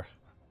everything there.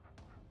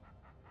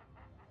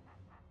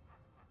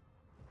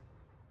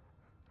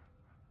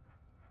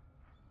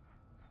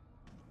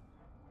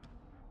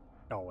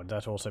 Oh, and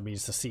that also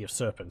means the Sea of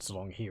Serpents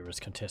along here is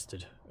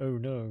contested. Oh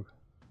no.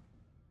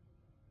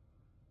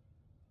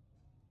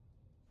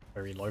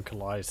 Very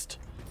localized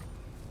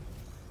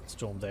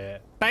storm there.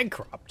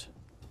 Bankrupt!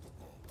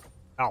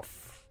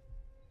 Alf.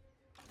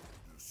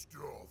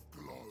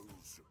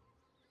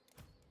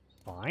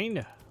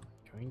 Fine.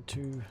 Going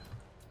to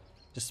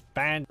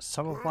disband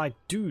some of my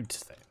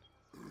dudes then.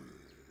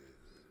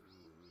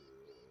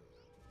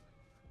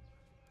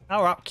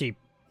 Our upkeep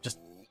just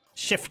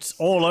shifts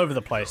all over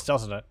the place,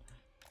 doesn't it?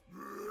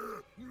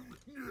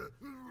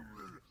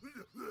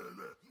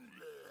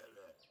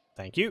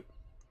 Thank you.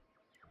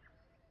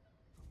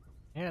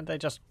 And they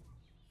just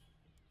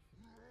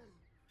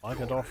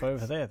buggered off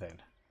over there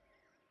then.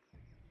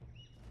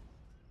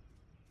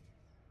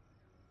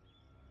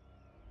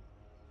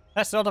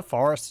 That's not a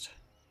forest.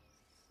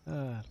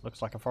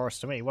 Looks like a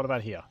forest to me. What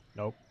about here?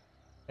 Nope.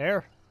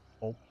 There?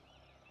 Oh.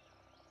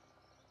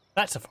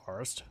 That's a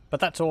forest, but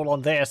that's all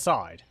on their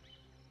side.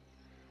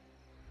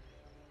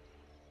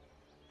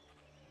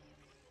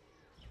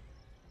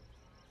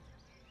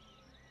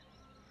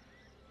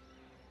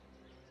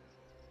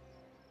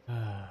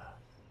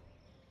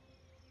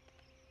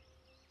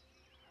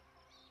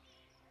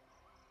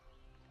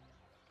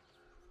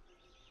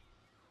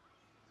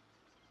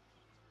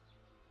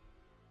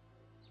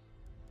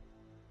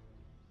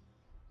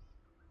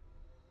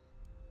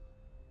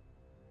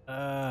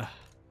 The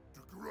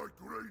great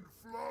green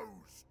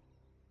flows.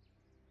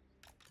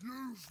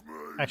 Use me.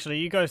 Actually,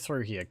 you go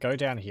through here. Go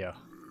down here.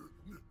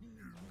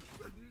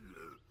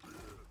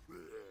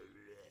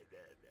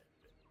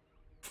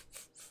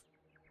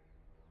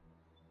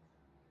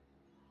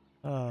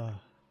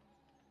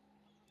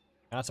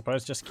 I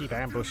suppose just keep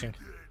ambushing.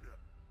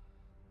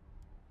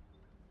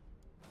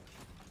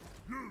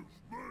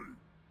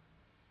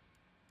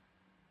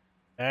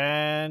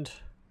 And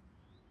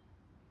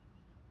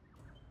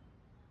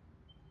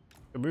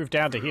we move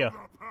down to here.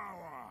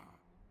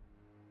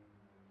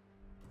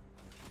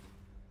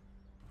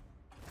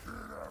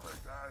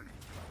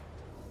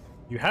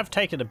 You have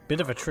taken a bit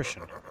of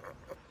attrition.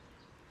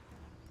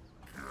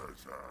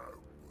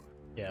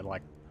 Yeah,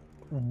 like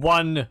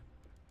one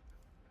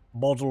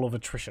model of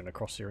attrition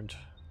across your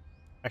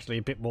actually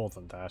a bit more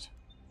than that.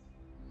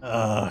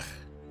 Ugh,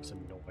 it's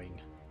annoying.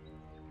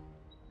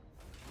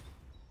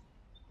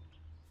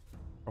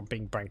 From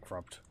being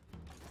bankrupt.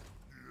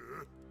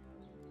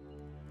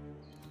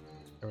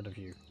 Get rid of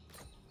you.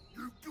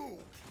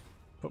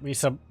 Put me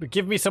some.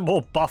 Give me some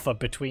more buffer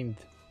between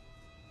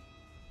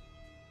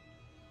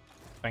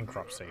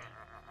bankruptcy.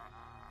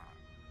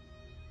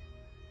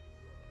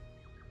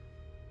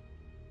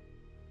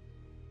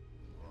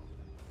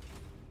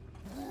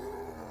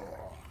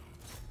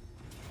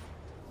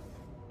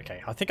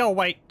 Okay, I think I'll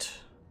wait.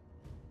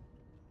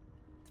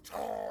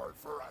 Time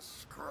for a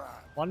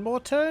scrap. One more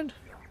turn,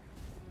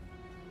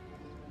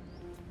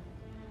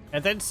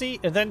 and then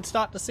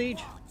start the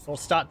siege or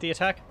start the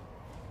attack.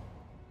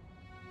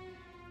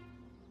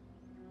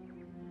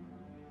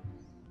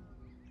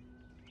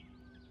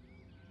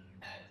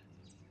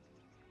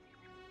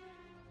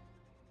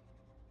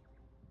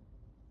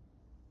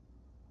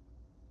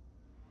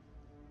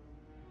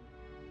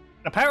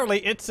 Apparently,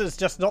 Itza's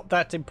just not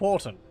that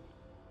important.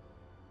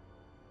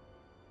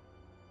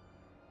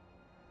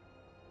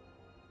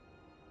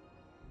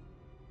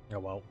 Oh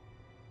well,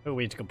 who are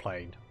we to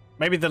complain?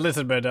 Maybe the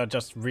lizardmen are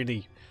just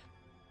really...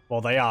 Well,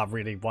 they are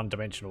really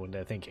one-dimensional in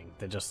their thinking.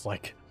 They're just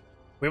like...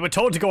 We were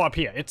told to go up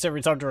here. Itza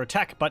is under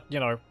attack, but, you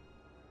know...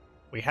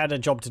 We had a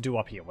job to do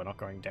up here. We're not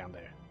going down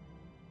there.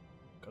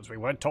 Because we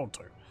weren't told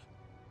to.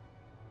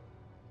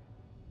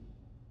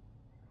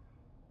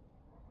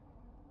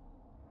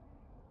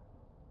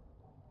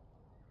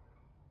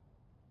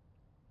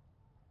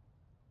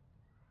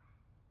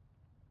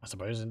 I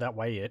suppose in that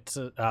way it's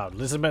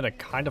lizardmen are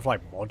kind of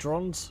like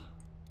modrons.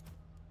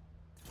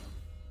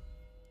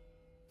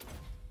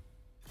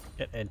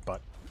 Get Ed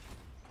butt.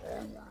 I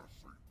wanna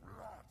see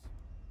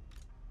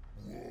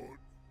blood.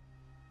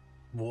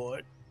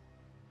 What?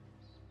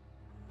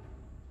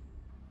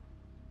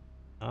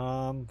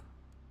 Got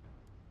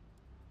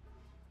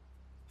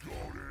it.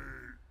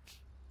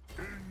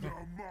 In the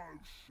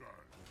motion.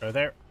 Go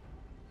there.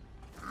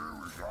 Here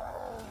we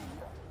go.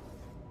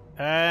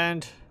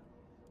 And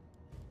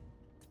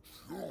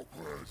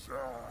Chopper's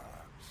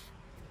axe.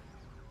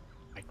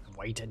 like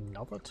wait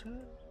another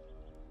turn?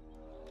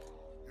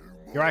 You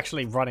You're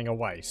actually running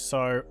away,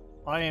 so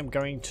I am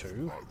going to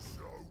must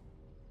so.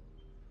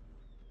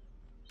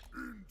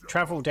 Into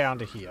travel down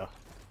to here.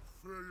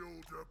 feel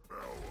the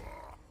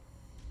power.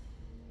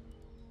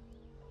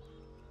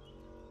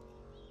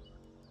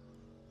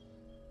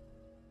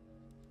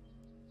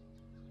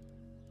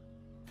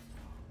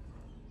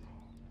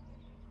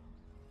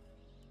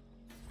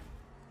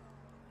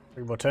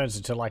 Three more turns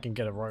until I can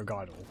get a rogue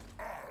idol.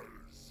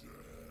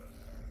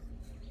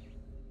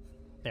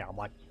 Yeah, I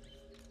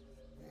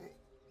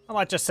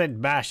might just send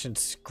Mash and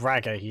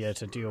Scragger here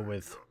to deal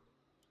with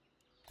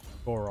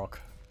Gorok.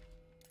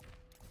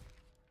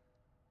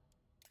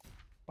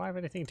 If I have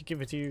anything to give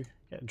with you,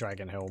 get a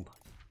Dragon Helm.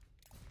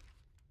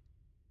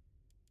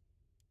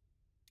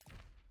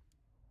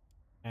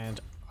 And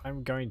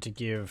I'm going to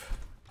give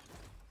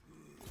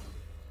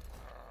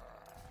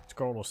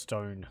Scroll of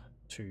Stone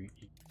to you.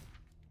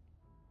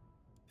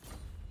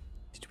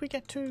 Did we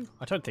get two?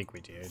 I don't think we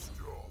did. Stuff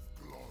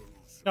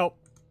glows. Nope.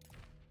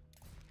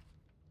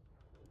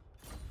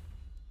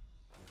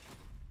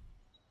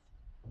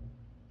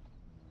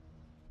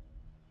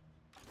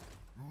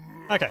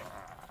 Okay.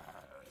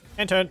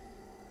 End turn.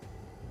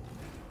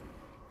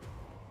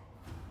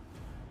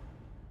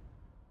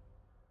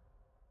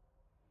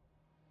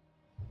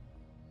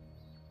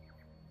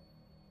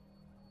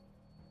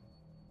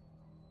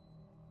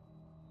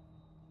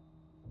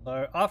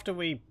 So after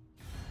we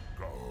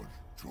God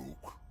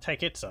took.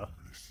 take Itza,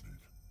 Listening.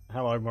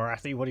 hello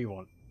Marathi, what do you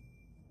want?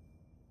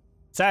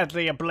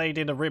 Sadly, a blade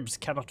in the ribs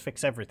cannot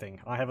fix everything.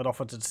 I have an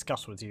offer to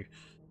discuss with you.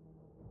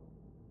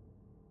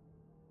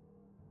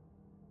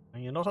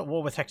 And you're not at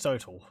war with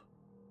Hexotal.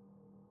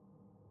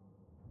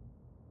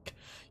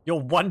 You're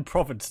one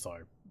province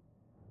though.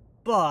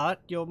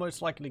 But you're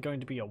most likely going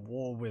to be at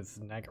war with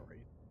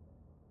Nagari.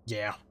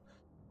 Yeah.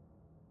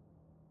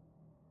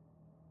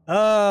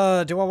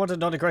 Do I want a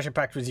non-aggression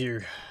pact with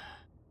you?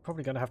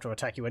 Probably going to have to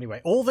attack you anyway.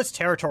 All this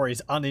territory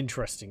is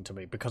uninteresting to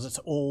me because it's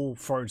all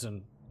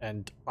frozen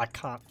and I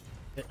can't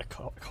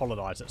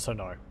colonize it, so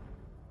no.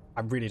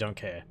 I really don't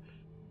care.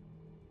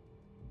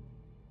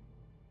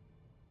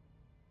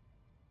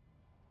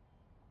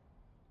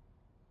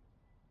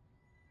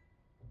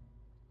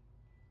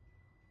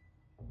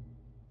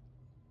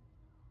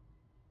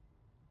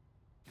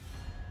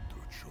 The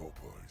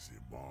chopper is in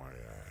my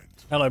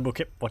hand. Hello,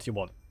 Bookip. What do you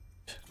want?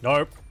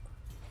 Nope.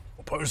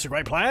 Oppose a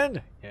great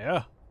plan?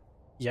 Yeah.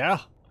 Yeah.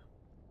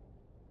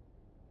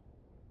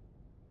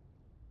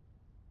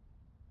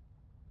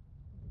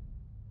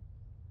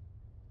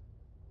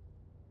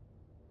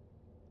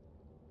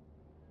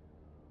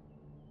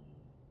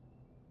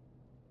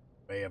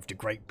 We have the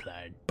great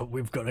plan, but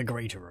we've got a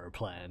greater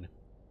plan.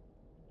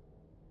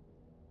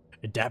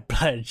 And that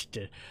plan's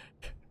to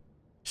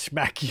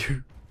smack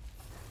you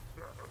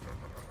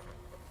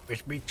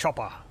with me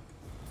chopper.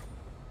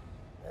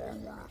 I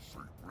wanna see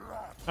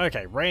blood.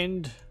 Okay,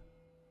 Rend.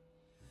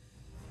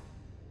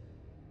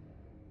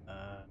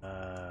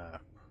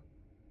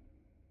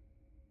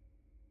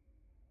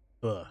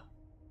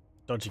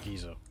 Dodgy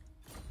geezer.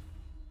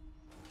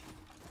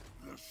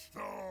 The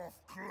staff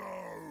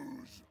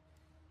glows.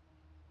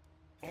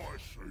 I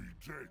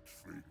see dead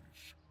things.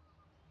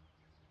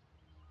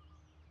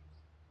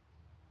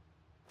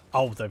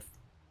 Oh, they've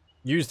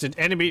used an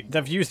enemy.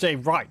 They've used a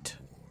right.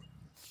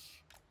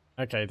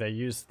 Okay, they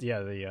used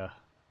the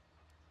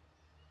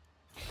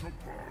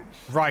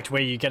right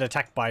where you get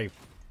attacked by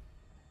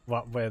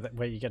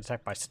where you get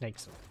attacked by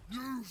snakes.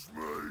 Use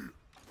me.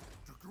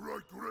 The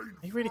great green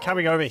Are you really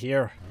coming over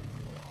here?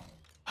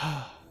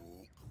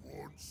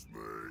 wants me.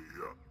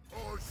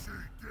 I see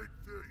dead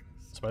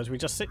things. Suppose we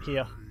just sit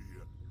here.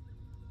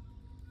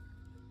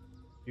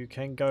 You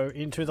can go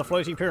into the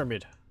floating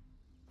pyramid.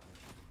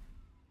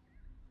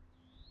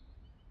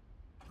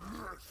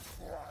 Let's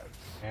fight.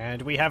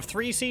 And we have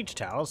 3 siege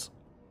towers.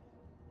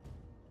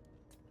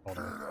 Hold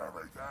Kill on.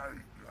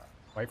 everything.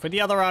 Wait for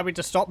the other army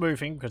to stop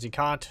moving because he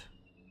can't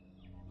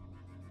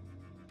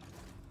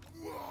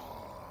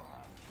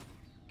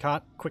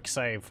quick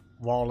save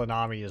while an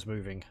army is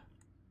moving.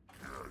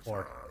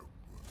 Or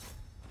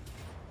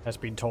has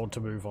been told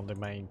to move on the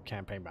main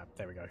campaign map.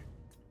 There we go.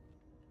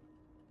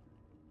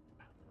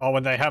 Oh,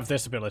 and they have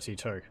this ability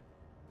too.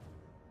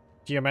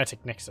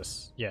 Geomatic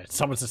Nexus. Yeah, it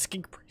summons a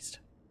skink priest.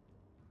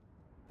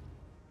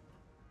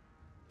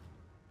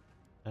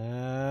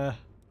 Yeah,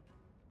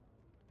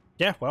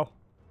 well.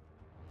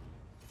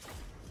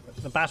 Let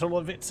the Battle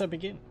of Itza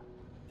begin.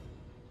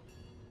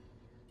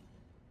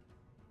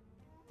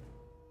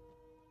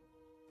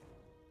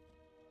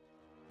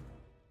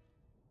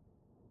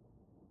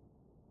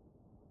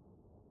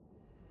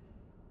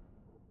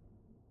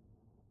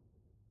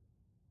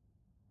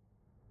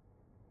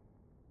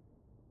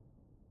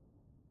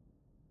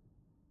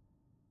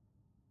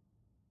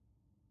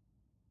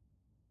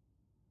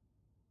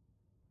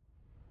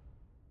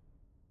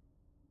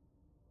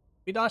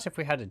 Be nice if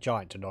we had a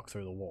giant to knock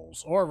through the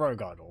walls, or a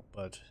rogue idol,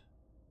 but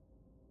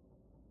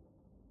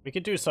we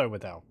could do so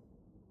with our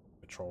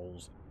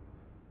patrols.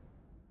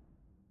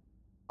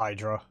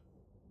 Hydra.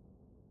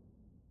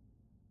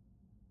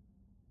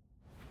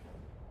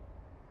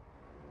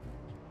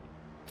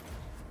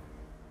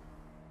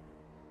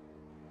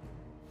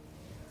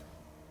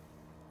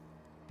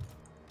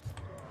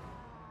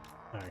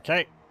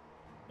 Okay.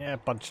 Yeah,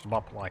 bunch them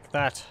up like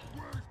that.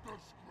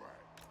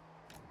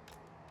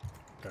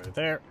 Go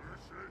there.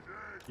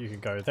 You can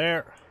go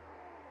there.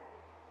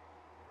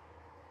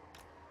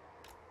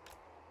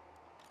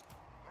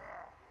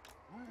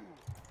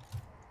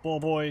 Four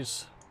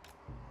boys.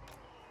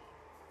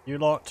 You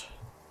lot.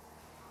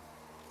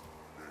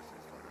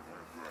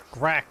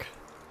 Grack.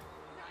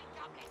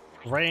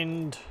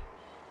 Rend.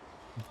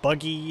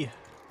 Buggy.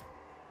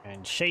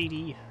 And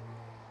Shady.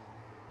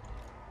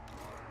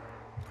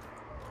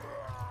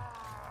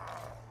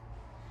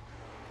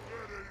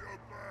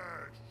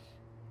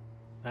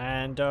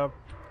 And,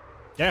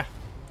 yeah.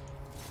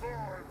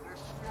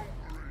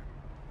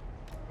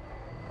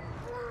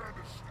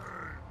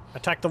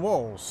 Attack the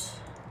walls.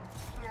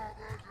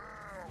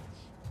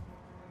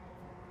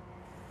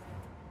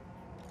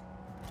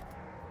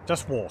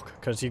 Just walk,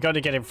 because you got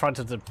to get in front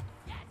of the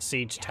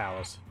siege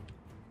towers.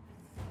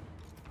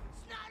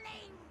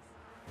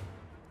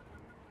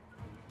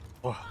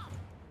 Oh,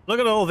 look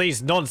at all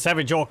these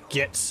non-savage orc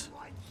gits.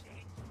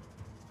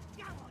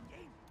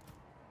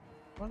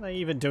 What are they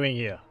even doing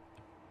here?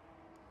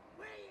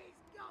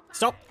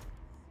 Stop!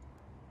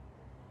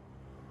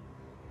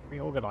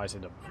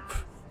 Reorganizing them.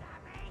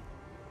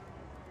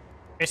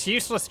 It's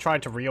useless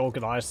trying to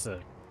reorganize the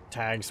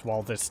tags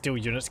while there's still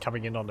units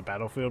coming in on the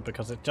battlefield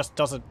because it just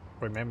doesn't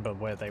remember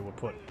where they were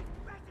put.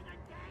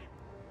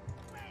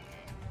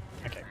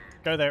 Okay,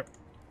 go there.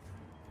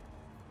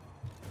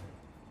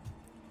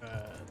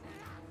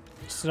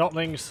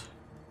 Snotlings.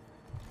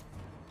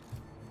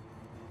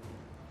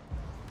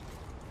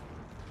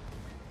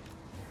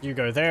 You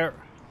go there.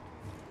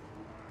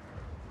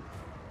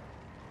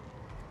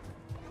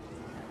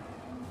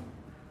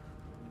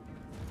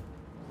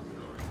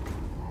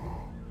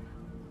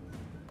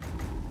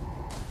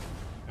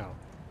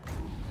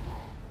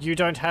 You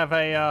don't have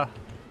a,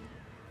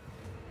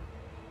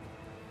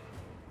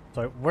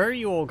 So, where are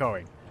you all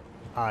going?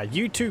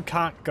 You two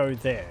can't go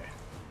there.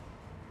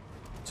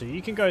 So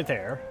you can go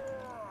there.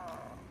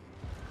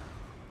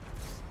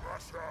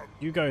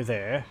 You go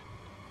there.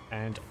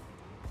 And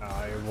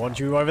I want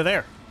you over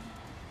there.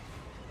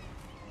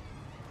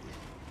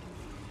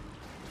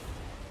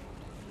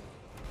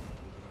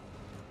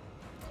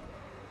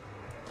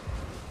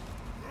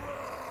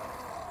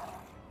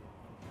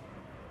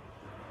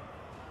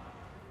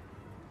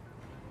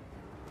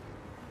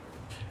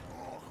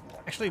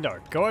 Actually, no.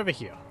 Go over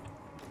here.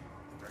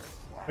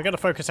 We're going to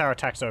focus our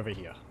attacks over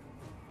here.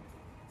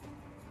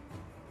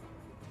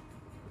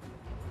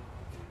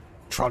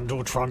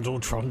 Trundle, trundle,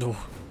 trundle.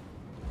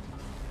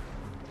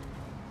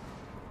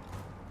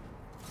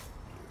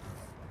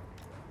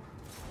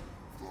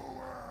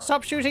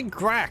 Stop shooting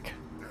Grack!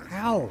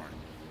 Ow!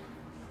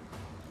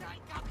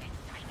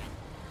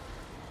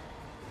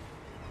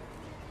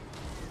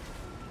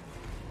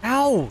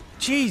 Ow!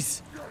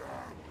 Jeez!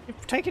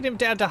 You've taken him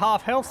down to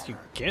half health, you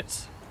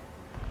gits.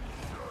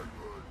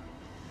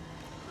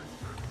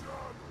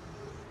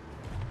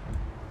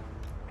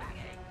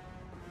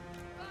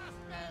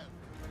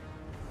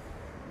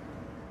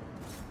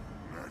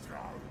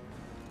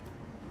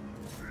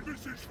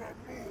 This is for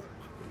Mork.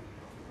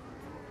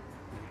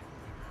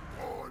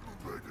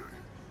 I'm ready.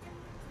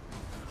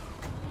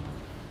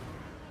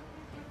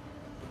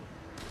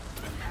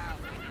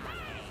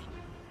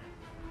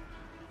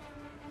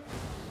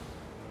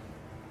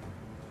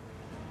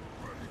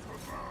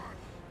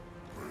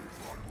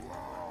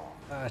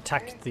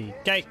 Attack the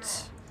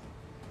gates.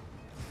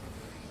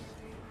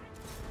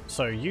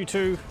 So you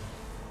two.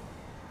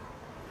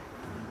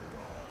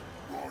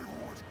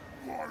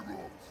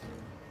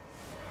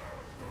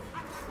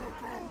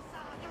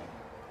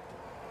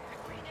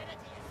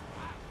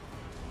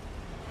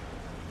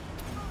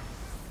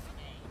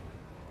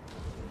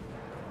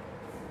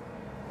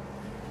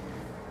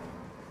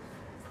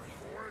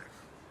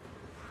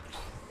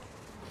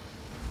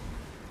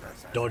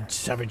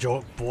 Non-savage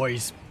orc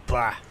boys,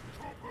 bah.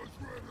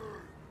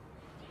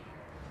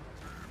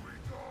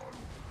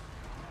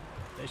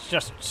 It's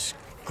just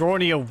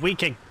scrawny and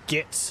weaker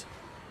gits.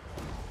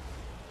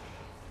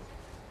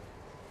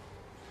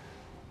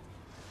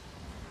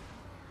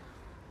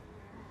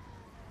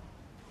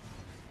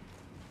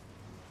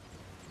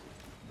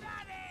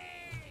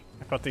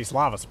 I've got these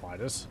lava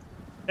spiders.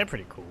 They're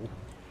pretty cool.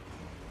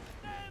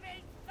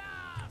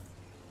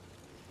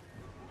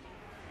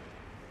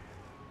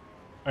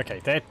 Okay,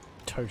 they're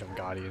totem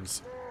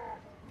guardians.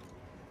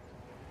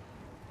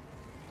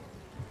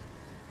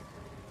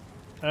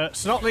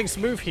 Snotlings,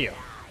 move here.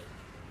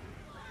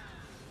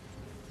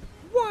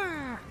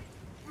 Wah!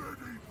 Ready,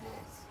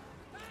 boss.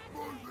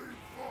 Moving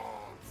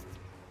fast.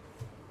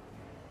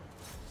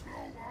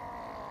 Slower.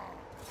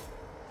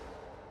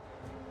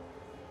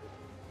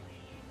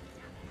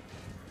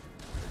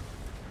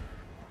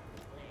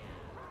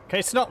 Okay,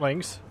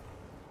 snotlings.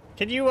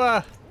 Can you,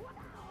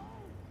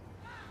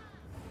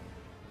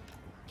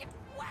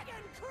 Wagon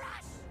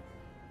crush!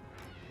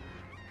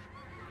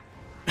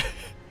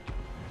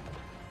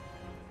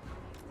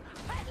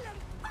 Bedlam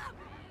bump!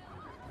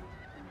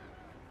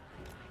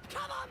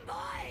 Come on,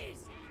 boys!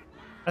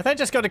 are they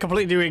just going to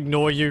completely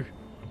ignore you?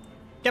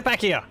 Get back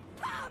here!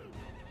 Bump!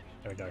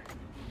 There we go.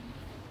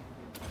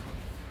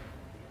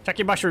 Chuck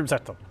your mushrooms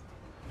at them.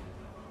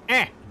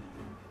 Eh!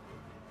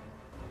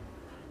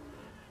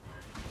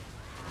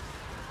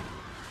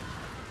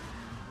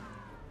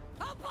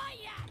 I'll bite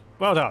ya!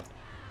 Well done.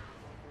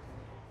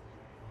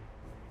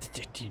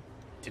 You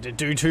didn't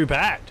do too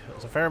bad. There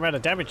was a fair amount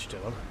of damage to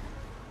them.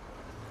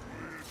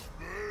 It's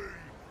me.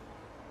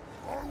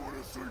 I want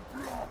to see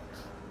blood.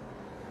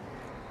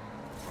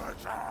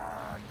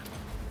 Attack.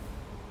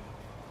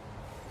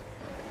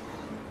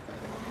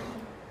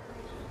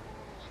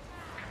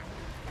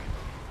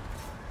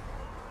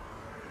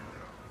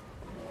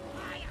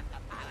 I am the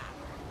power!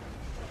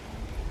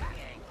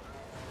 Banging!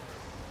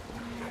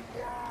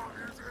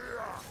 WAAAGH is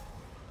here.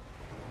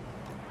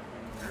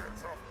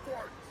 It's a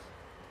fight.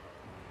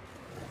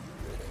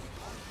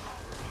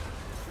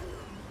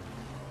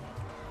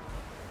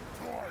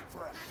 Time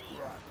for a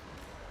scrap.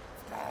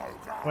 Go,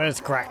 go, Where's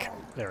go. Crack?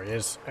 There he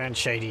is. And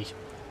Shady.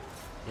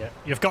 Yeah,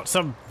 you've got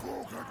some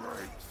Vulcan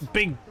race.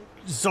 big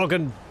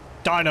Zoggen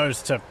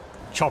dinos to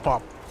chop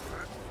up.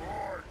 Fight.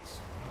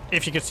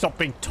 If you could stop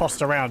being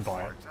tossed around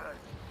by it. Attack.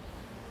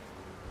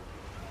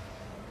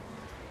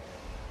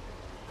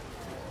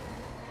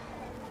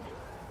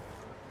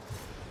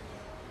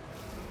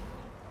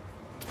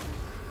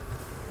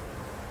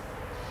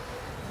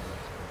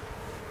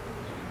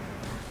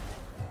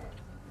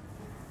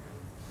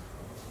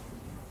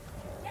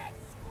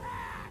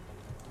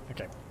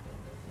 Okay.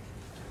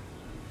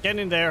 Get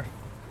in there.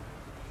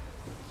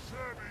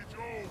 Savage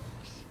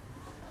oaks.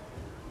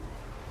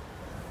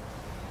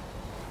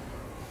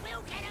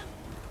 We'll get him!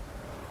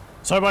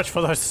 So much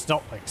for those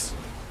snotlings.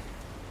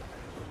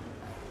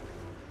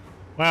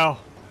 Well,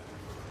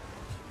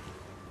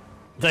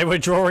 they were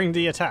drawing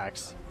the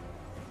attacks.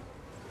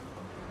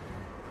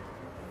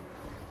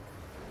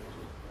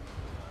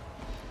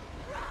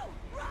 Row!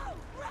 Row!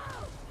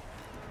 Row!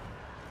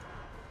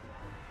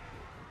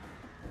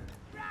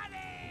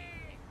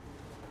 Ready!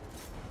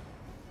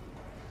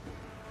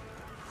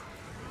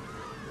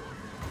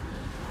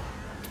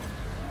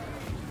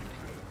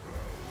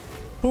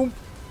 Boom.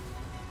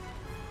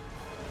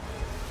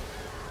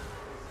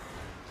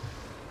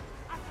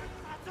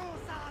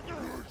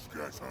 Let's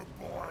get some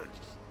boys.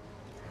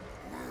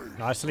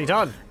 Nicely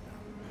done.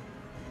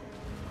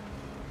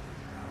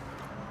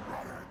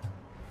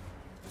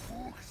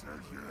 Book says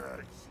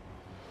yes.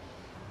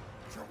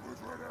 Chocolate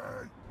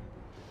ready.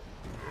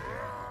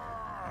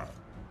 Ah!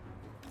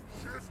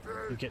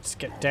 You Shifty.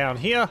 get down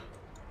here.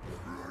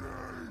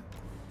 Ready.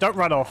 Don't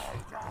run off.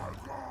 Go,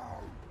 go.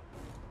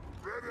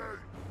 Ready.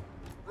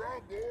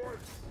 Run, boys.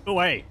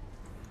 Away.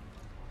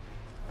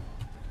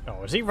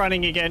 Oh, is he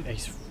running again?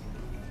 He's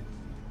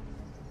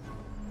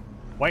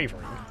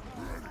wavering.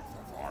 Ready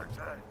for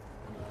fighting.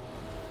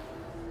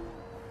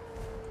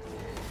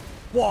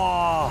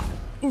 Whoa!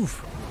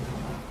 Oof.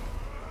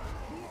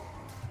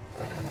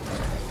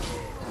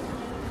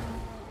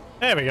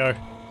 There we go.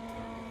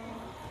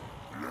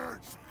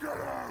 Let's get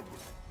him.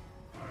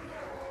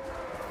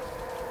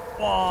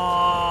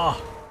 Whoa!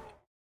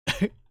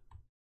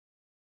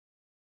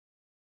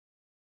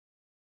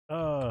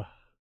 uh.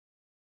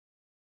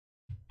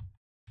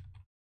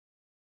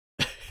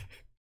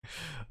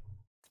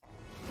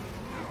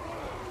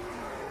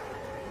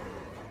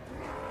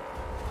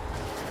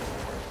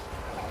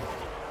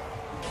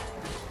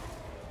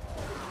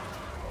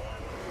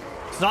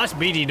 It's nice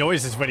meaty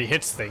noises when he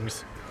hits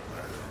things.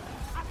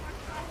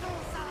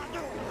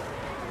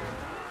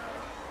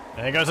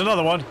 There goes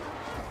another one.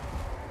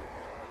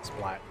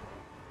 Splat.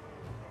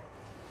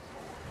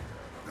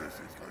 This is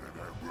gonna be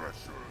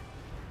wrestling.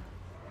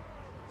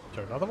 Is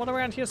there another one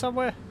around here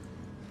somewhere?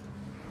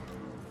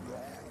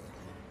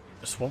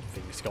 The swamp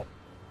thing's got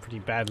pretty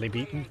badly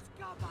beaten.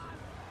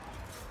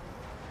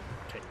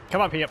 Okay,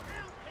 come up here.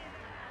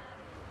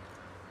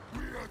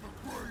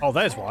 Oh,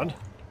 there's one.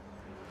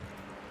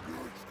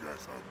 Let's get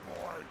some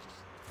boys.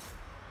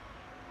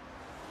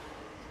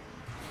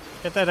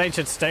 Get that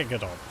ancient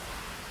steggard on.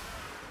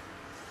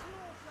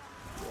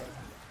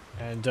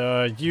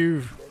 And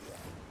you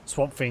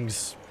swamp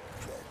things,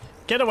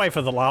 get away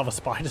from the lava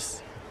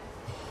spiders.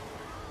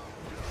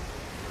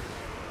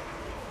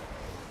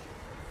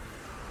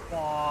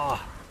 Wah.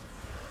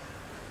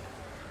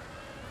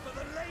 For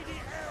the Lady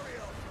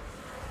Ariel!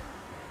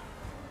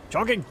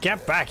 Jogging,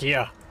 get back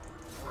here.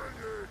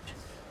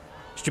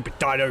 Stupid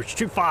dino, it's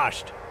too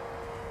fast.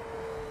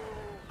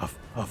 Huff,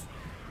 huff.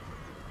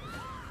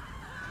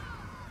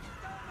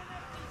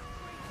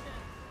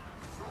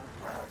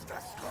 Where's the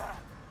scrap?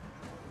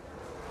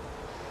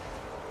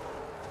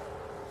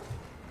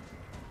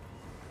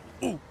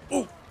 Ooh,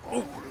 ooh, I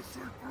wanna see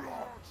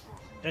blood.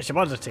 there's some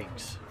other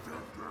things.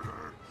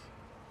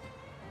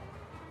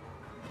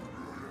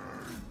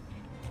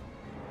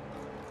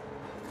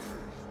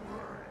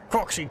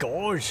 Croxy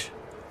Gorge.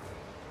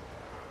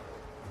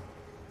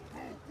 Who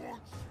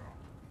wants ya?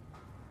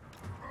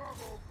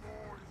 Come on,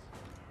 boys.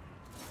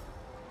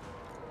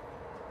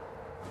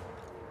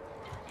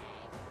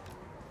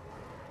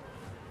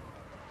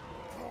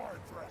 Try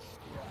fresh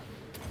scrap.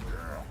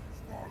 Yeah,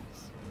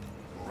 smokes.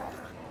 Run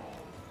it.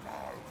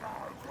 Go, go,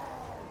 go.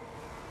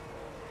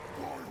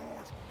 Fly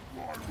horse,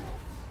 fly rock.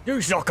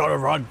 You's not gonna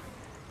run.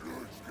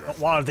 Not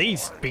while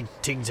these big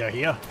things are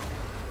here.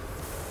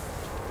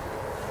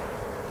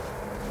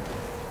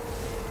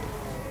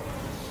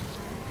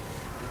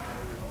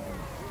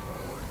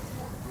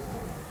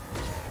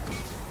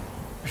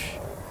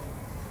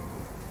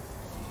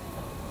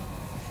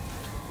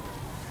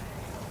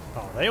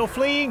 Oh, they all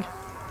fleeing? Here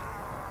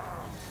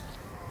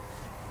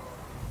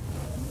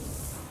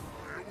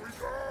we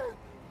go.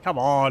 Come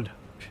on.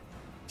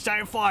 Stay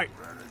and fight.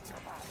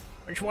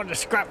 I just wanted to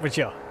scrap with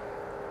you.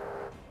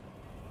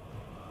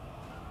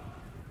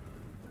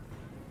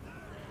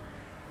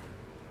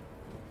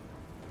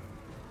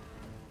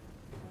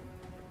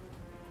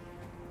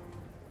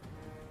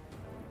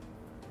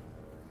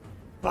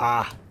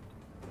 Bah.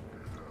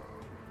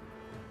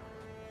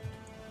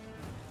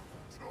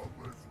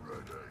 Chopper's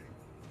ready.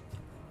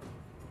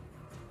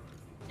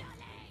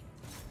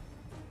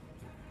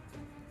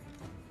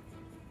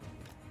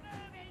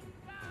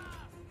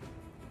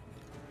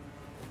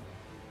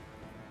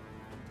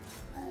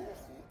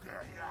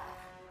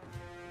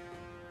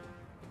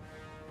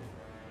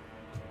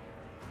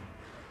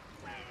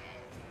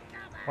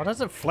 What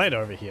hasn't fled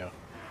over here?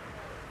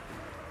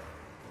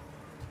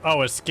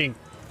 Oh, a skink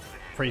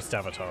priest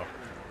avatar.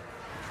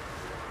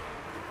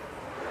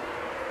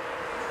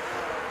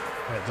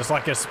 Yeah, just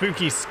like a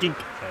spooky skink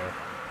there.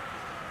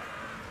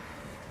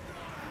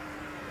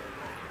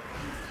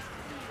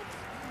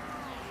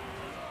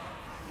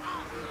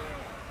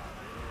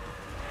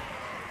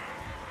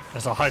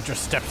 As a Hydra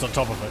steps on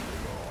top of it.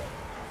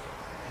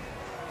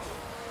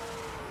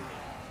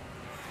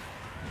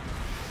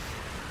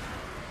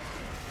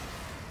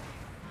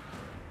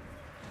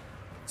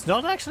 It's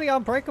not actually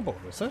unbreakable,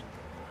 is it?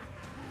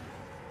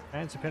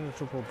 Hands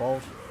impenetrable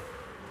bolt.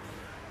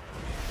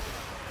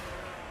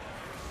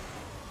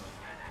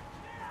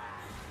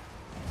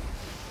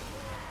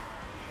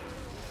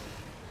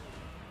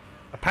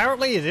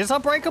 Apparently it is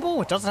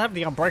unbreakable. It doesn't have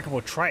the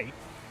unbreakable trait.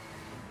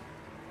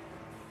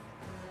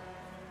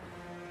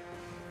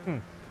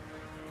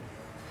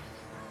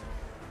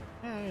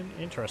 Yeah,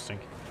 interesting.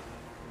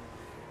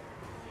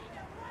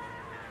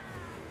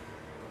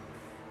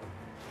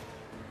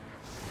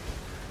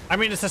 I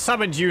mean, it's a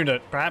summoned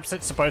unit. Perhaps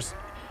it's supposed,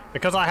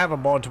 because I have a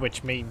mod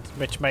which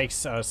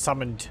makes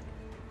summoned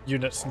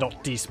units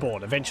not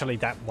despawn. Eventually,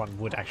 that one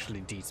would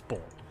actually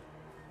despawn.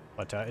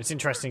 But it's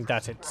interesting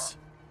that it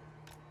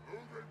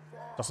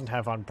doesn't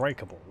have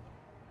unbreakable.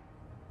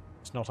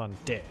 It's not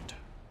undead.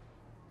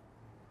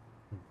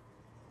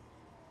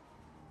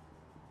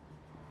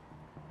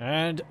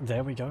 And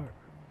there we go.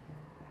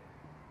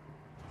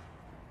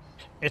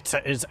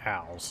 Itza is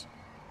owls,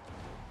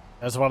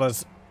 as well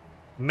as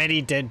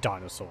many dead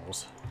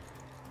dinosaurs.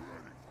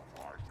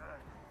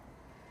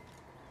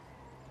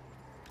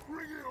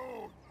 Bring it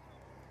on.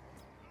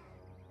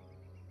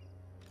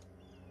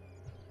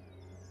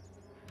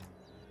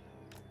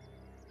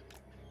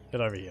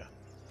 Get over here.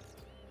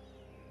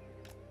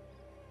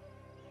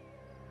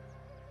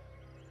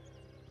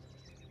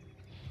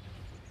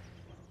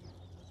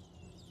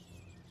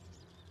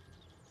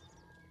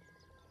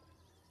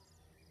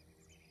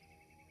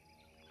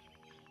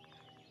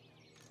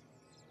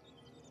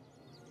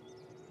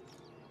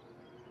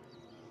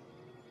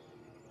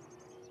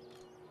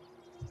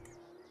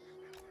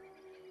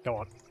 Go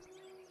on.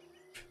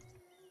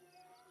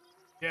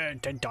 Yeah,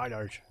 dead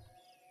dinos.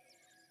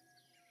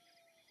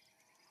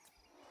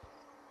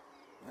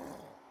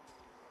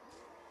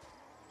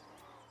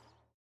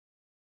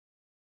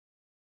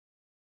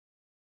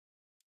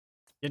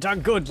 You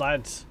done good,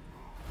 lads.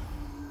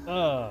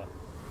 Feral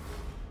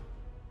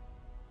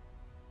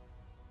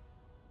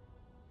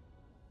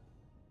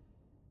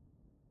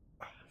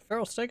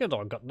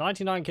Stegodon got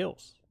 99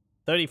 kills.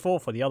 34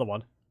 for the other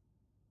one.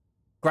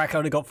 Grak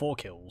only got 4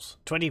 kills.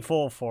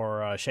 24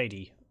 for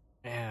Shady.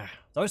 Yeah,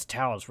 those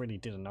towers really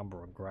did a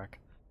number on Grak.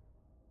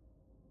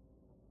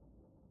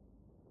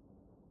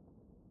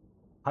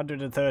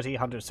 130,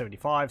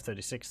 175,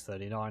 36,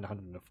 39,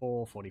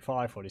 104,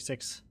 45,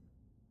 46.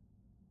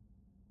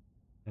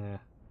 Yeah.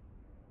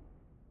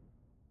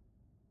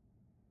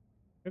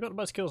 Who got the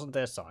most kills on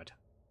their side?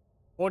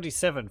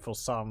 47 for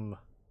some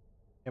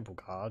Temple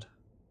Guard.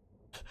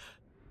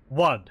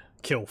 1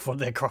 kill from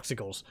their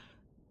Croxicles.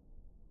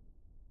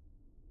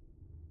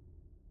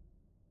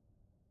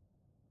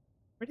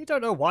 Really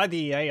don't know why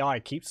the AI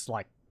keeps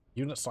like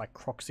units like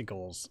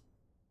Croxicles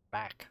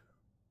back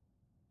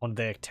on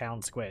their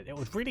town square. It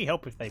would really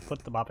help if they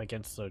put them up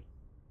against the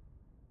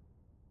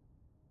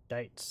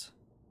gates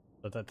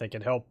so that they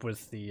can help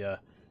with the you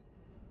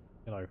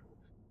know,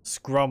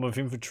 scrum of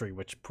infantry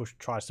which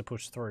tries to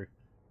push through.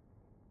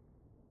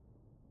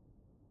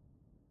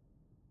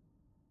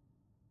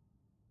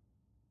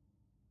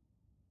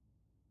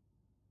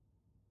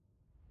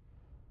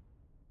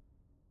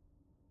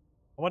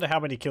 I wonder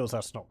how many kills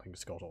our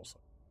Snotlings got also.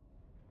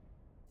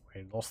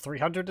 We lost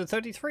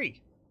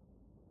 333.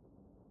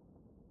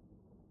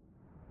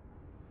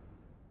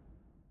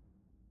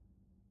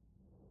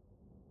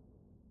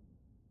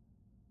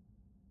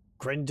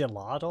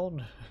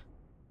 Grendilardon?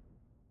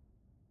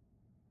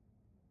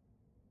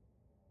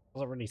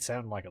 Doesn't really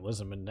sound like a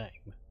lizardman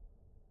name.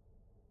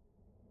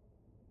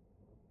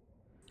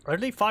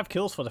 Only 5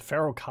 kills for the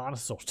Feral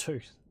Carnosaur too.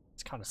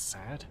 It's kind of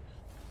sad.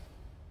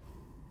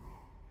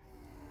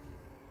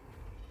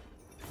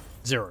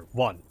 0,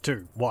 1,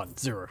 2, 1,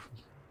 0.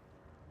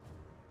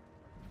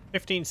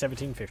 15,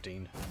 17,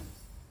 15.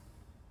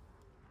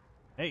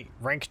 Hey,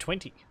 rank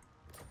 20.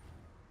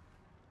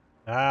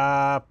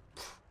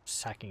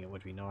 Sacking it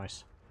would be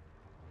nice.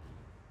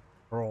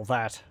 For all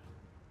that.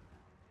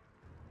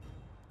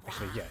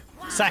 Actually,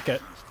 yeah. Sack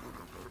it.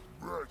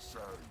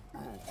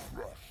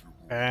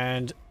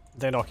 And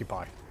then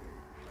occupy.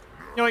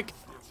 Yoink!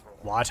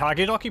 Wire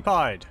target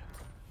occupied!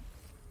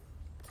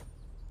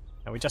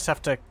 And we just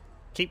have to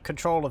keep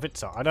control of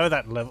Itza. I know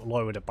that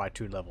lowered it by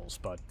 2 levels,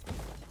 but...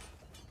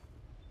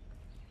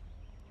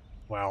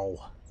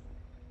 well...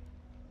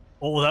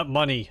 all that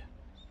money!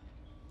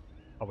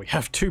 Oh, we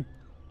have 2...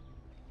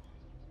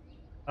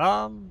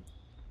 let's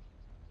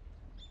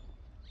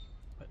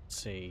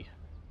see.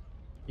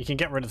 You can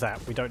get rid of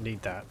that. We don't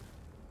need that.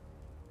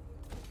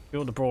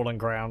 Build the brawling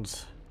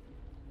grounds.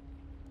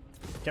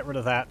 Get rid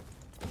of that.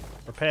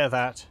 Repair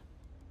that.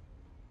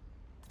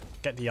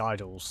 Get the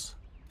idols.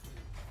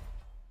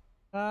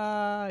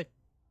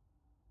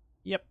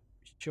 Yep,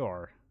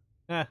 sure.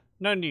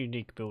 No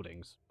unique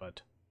buildings,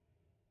 but...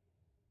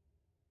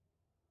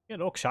 yeah,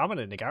 an Orc Shaman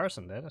in the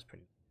garrison there, that's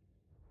pretty...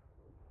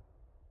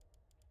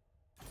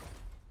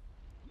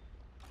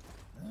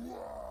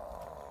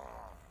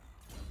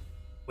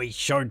 we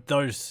showed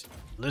those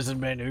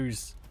lizardmen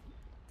who's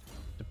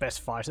the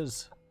best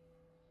fighters.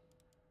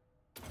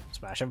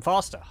 Smash them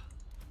faster.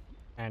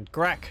 And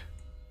Grak.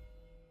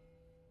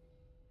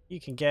 You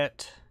can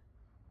get...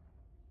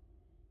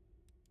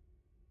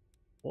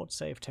 ward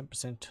save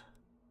 10%.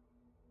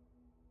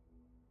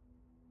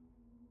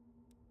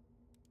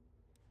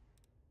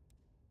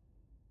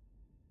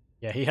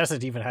 Yeah, he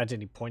hasn't even had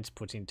any points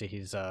put into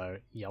his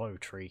yellow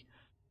tree.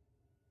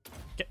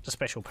 Get the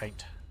special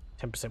paint.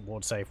 10%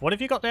 ward save. What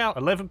have you got now?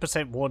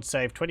 11% ward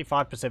save,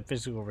 25%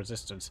 physical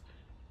resistance.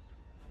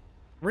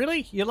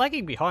 Really? You're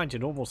lagging behind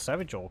your normal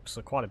Savage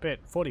Orcs quite a bit.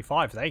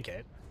 45 they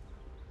get.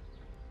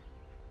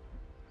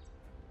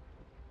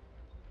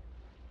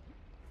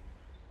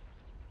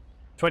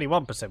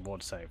 %21%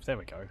 ward save. There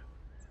we go.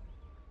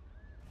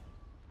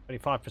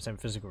 25%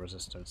 physical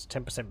resistance.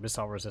 10%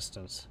 missile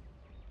resistance.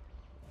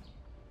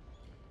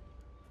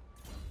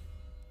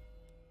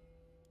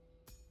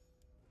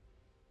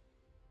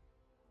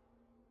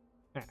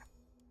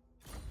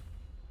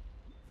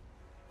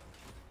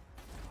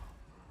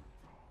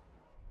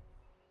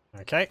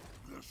 Okay.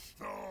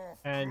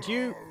 And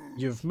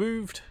you've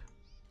moved.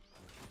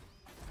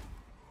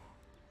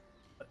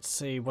 Let's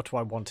see, what do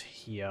I want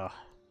here?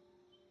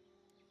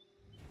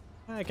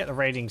 Get the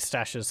raiding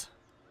stashes.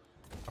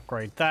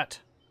 Upgrade that.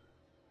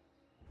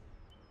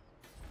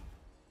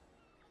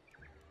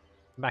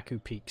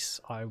 Maku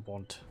Peaks, I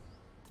want.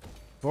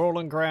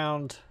 Brawling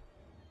Ground.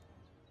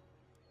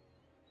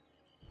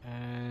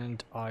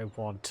 And I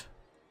want...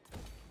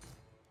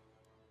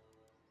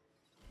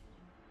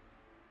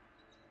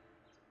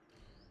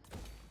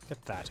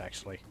 get that,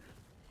 actually.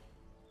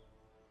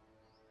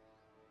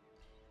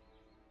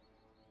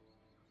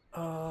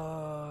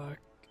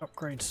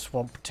 Upgrade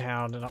Swamp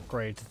Town and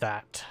upgrade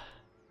that.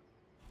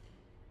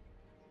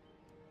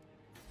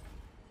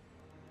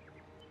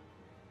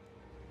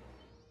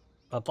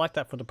 I'd like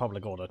that for the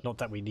public order, not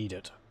that we need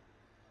it.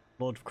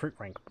 Lord of Crit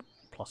rank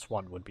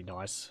 +1 would be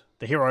nice.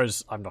 The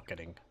heroes, I'm not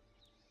getting.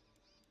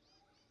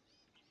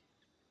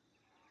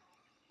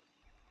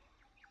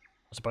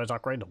 I suppose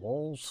upgrade the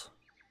walls.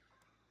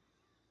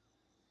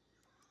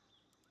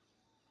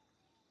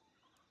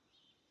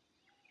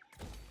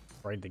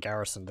 Raid the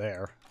garrison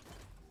there.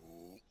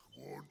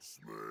 Wants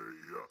me.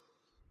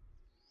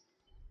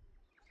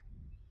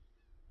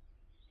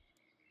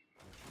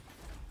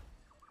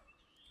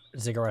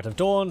 Ziggurat of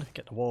Dawn,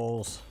 get the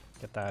walls,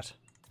 get that,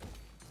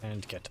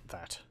 and get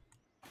that.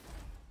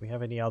 We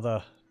have any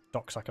other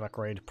docks I can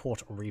upgrade?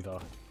 Port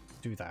Riva,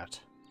 do that.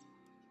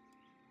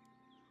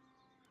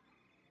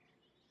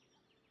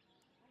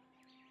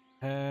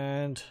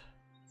 And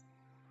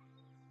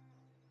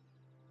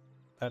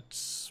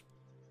that's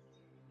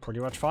pretty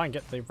much fine.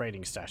 Get the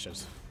raiding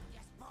stashes.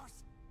 Yes,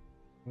 boss.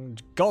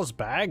 And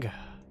Gozbag.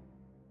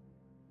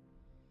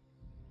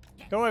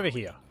 Go over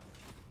here.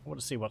 I want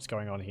to see what's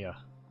going on here.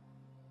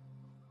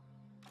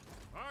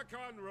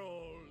 Hakon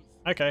rolls.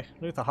 Okay,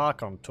 Luther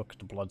Harkon took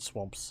the Blood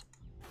Swamps.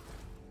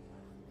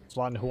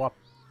 Slan Huap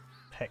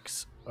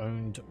Pex,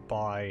 owned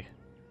by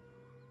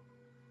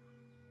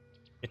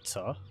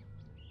Itza.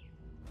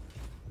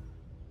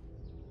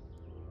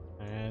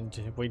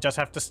 And we just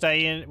have to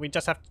stay in, we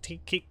just have to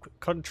keep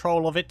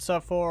control of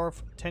Itza for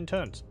 10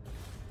 turns.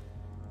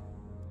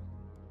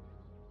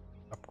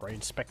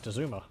 upgrade Spectre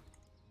Zuma.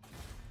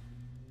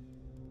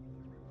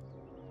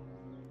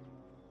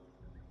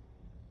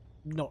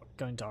 Not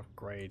going to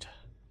upgrade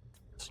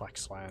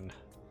Slackslan.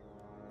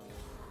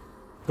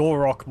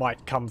 Gorok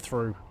might come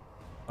through,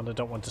 and I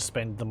don't want to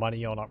spend the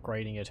money on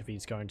upgrading it if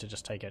he's going to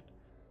just take it.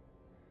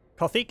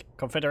 Kothic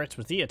confederates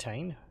with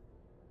Theatane.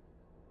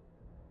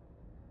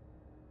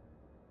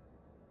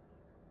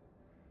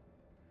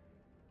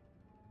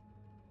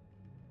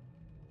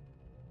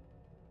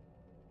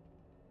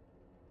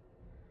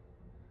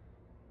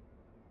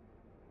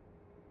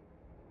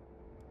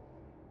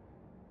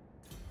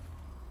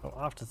 Well,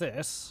 after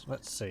this,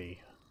 let's see.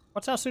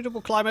 What's our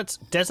suitable climates?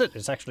 Desert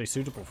is actually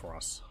suitable for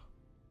us.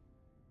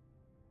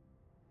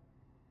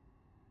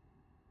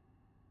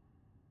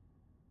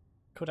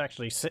 Could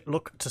actually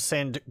look to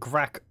send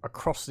Grak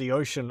across the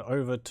ocean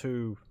over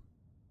to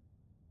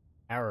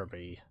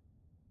Araby.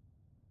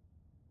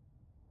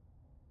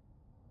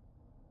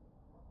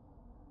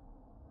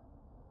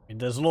 I mean,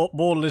 there's a lot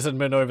more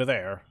lizardmen over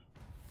there.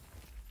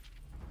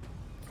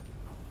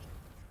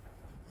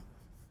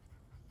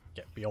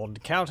 Get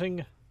beyond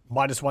counting.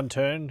 -1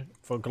 turn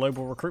for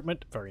global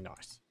recruitment. Very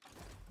nice.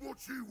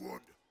 What you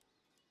want?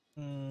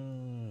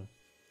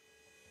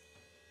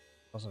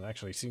 Doesn't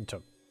actually seem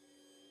to...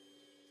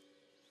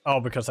 Oh,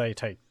 because they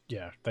take...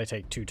 Yeah, they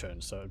take 2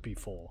 turns, so it'd be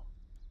 4.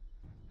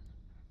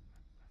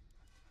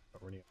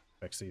 That really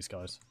affects these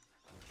guys.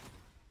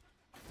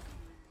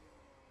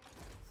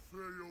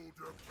 Feel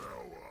the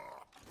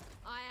power.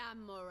 I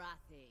am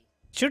Morathi.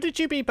 Shouldn't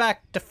you be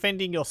back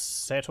defending your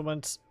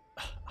settlements?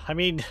 I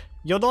mean,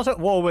 you're not at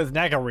war with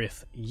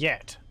Nagarith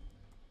yet.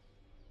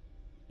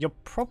 You're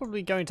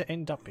probably going to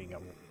end up being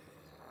at war.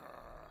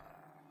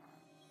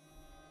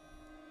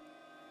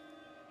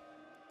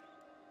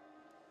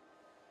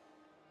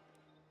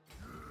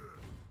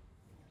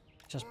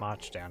 Just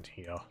march down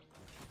here.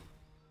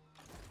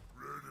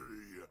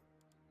 Ready.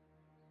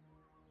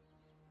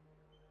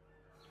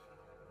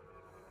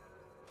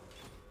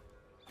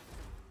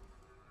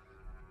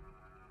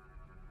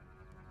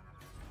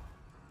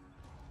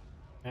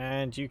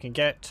 And you can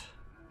get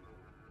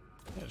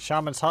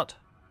Shaman's Hut.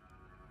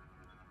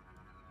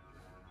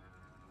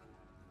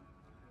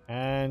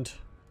 And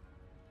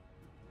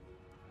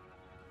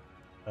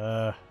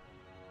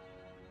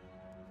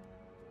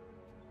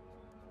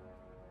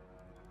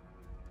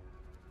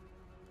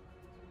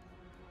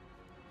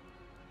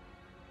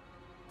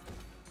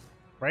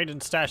Raiden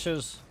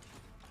stashes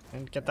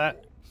and get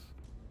that.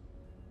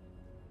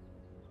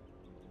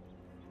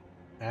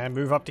 And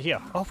move up to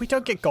here. Oh, we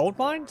don't get gold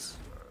mines?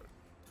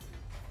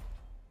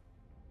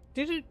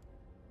 Did it?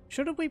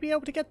 Shouldn't we be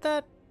able to get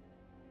that?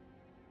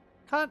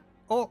 Can't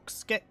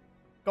orcs get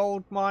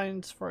gold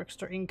mines for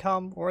extra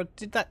income? Or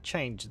did that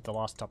change at the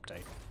last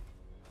update?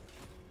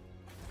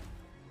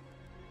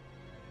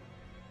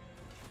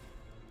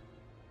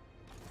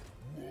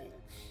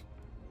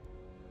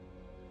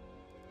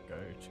 Go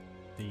to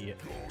the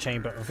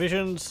Chamber of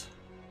Visions.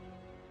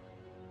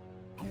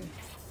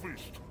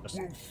 Fist will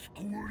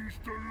squeeze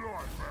the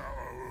life out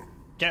of him.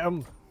 Get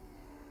him!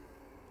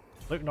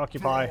 Loot and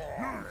occupy.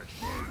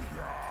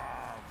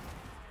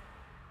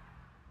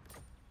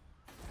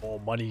 More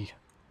money.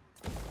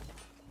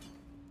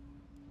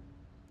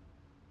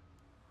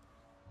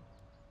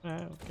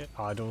 Get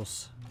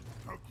idols.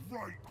 A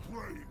great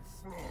flame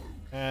flow.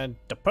 And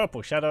the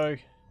purple shadow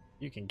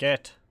you can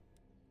get.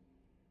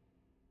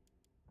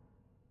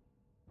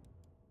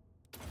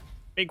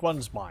 Big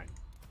one's mine.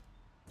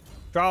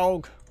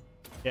 Draug,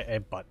 get a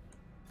butt.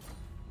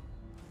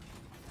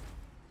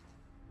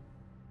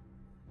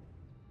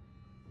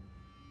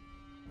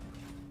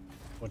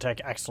 We'll take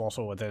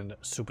Axolotl and then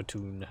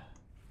Supertoon.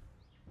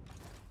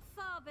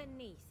 Far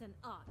beneath an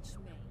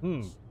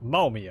archmage.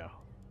 Malmia.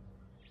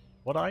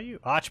 What are you?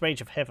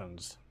 Archmage of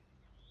Heavens.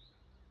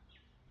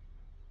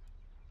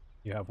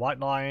 You have White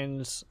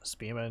Lions,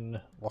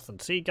 Spearmen,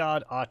 Lothan Sea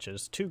Guard,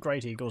 Archers, 2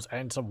 Great Eagles,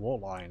 and some War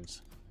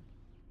Lions.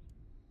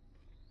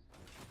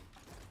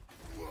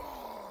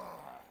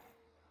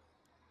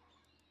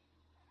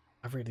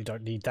 I really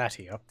don't need that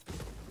here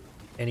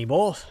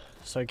anymore,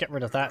 so get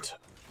rid of that.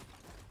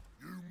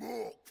 You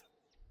mocked.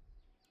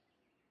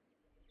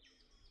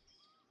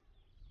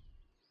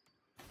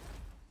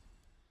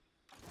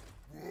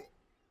 What?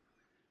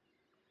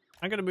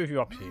 I'm going to move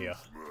you up to here.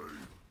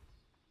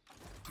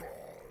 God,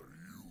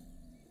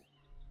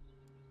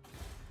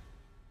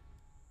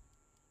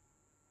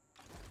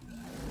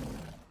 you.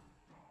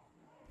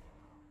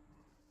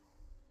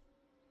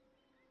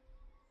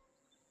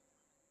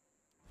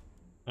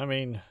 I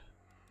mean,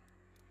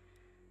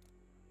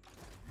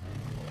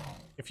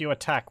 if you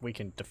attack, we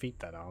can defeat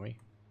that army.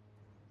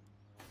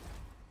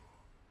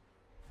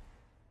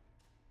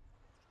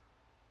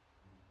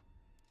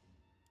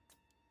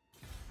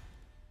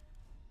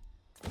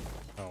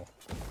 Oh.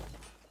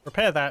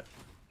 Repair that.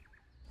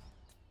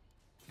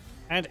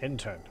 And end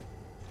turn.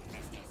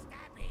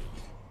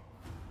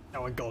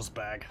 Oh, and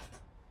Gozbag.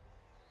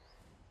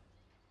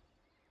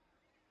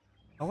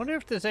 I wonder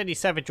if there's any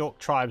Savage Orc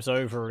tribes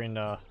over in,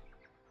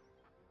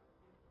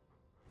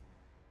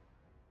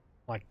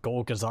 like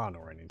Gorgazan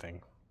or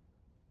anything.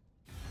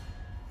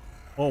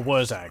 Or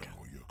WAAAGH.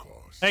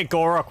 Hey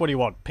Gorok, what do you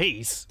want?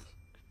 Peace?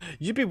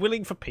 You'd be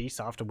willing for peace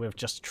after we've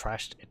just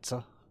trashed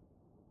Itza?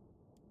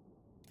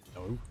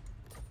 No.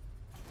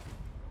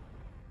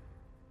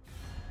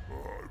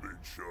 I'm in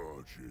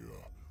charge here.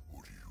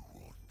 What do you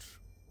want?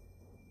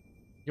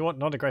 You want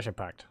non-aggression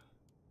pact?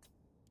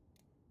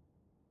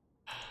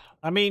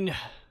 I mean...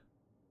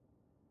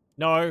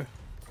 No.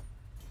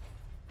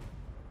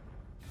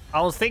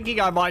 I was thinking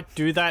I might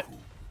do that.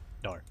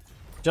 No.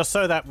 Just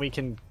so that we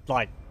can,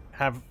 like,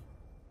 have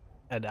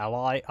an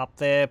ally up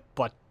there,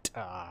 but,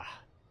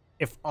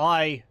 if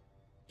I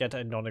get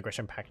a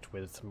non-aggression pact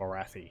with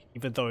Morathi,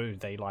 even though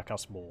they like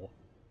us more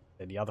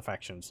than the other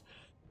factions,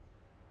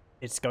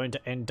 it's going to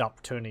end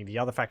up turning the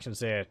other factions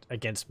there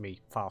against me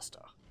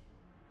faster.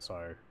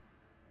 So,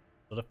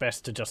 sort of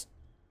best to just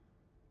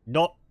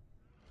not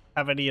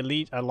have any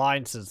elite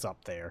alliances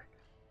up there.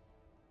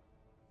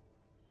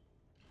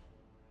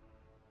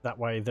 That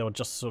way they'll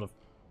just sort of...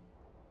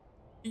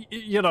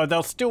 you know,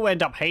 they'll still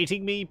end up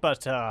hating me,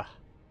 but,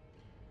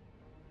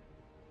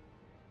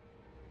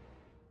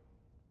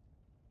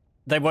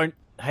 they won't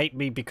hate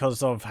me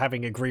because of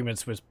having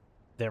agreements with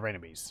their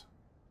enemies.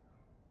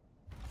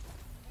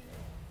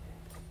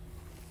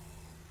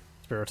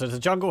 Spirit of the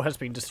Jungle has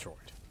been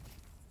destroyed.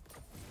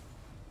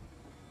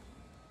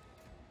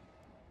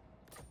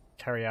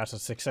 Carry out a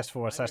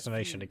successful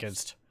assassination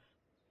against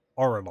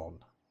Oromon,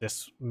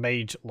 this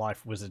mage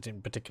life wizard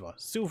in particular.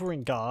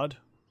 Silvering Guard,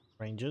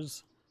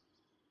 Rangers.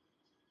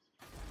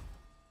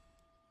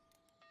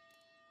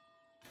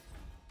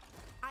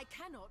 I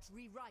cannot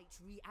rewrite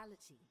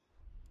reality.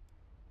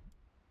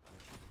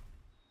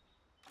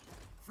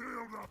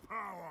 Feel the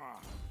power!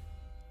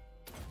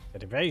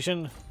 Get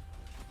evasion.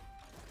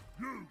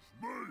 Use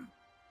me!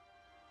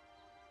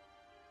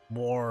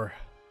 More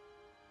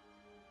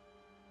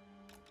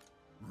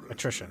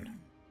attrition.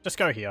 Just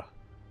go here.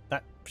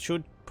 That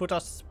should put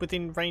us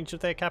within range of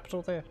their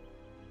capital there.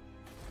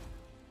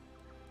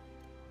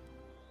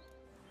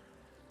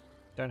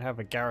 Don't have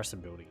a garrison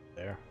building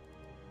there.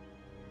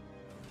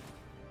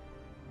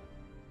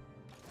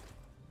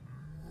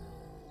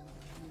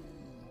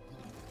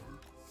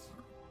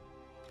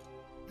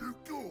 You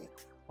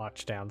talk!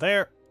 March down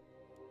there.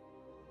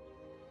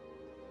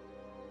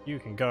 You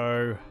can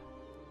go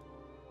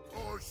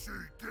I see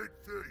dead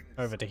things!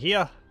 over to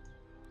here.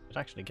 Could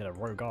actually get a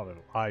rogue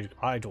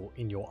idol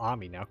in your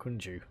army now,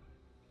 couldn't you?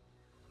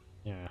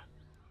 Yeah.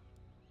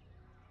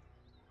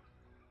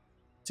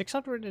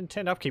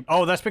 610 upkeep.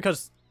 Oh, that's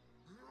because...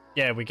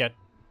 yeah, we get...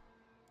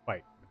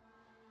 wait.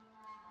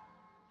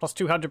 Plus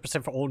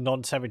 200% for all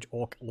non-savage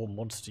orc or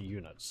monster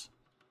units.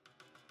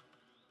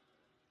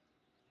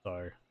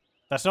 So,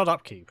 that's not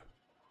upkeep.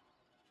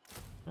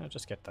 I'll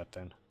just get that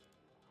then.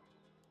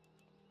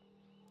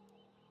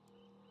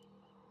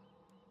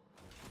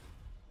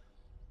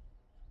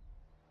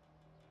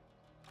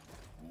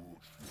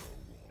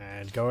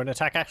 And go and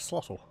attack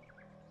Axolotl.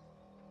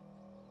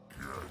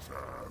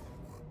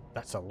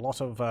 That's a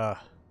lot of,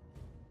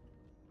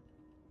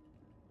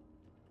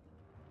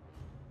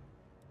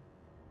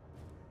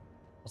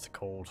 what's it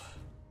called?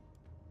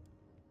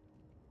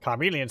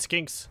 Carmelian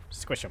skinks.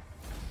 Squish them.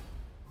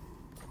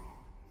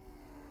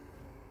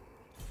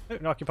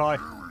 Don't occupy.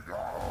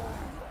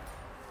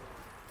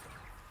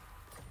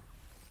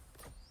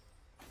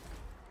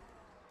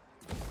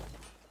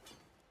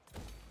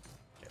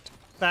 Get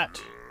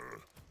that.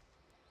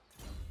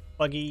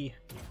 Buggy.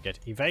 Get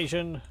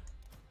evasion.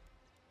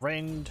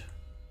 Rend.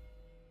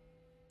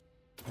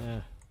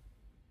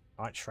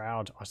 Night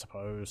Shroud, I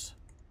suppose.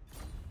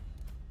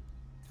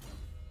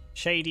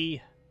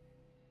 Shady.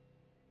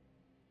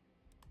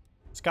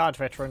 Scarred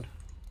Veteran.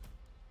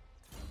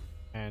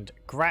 And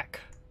Grack.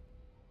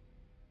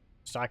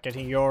 Start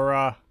getting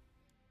your,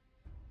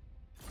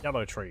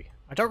 yellow tree.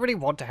 I don't really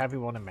want to have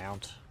you on a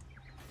mount.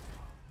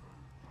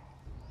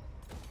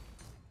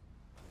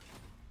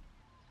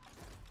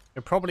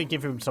 It'll probably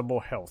give him some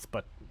more health,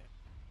 but...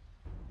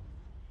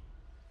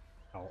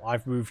 oh,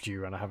 I've moved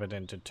you and I haven't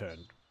entered turn.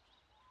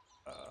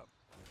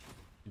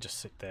 Just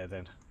sit there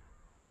then.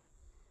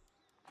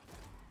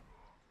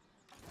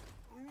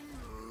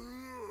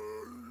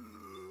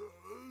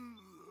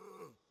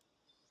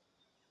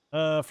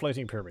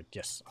 Floating pyramid.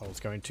 Yes, I was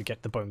going to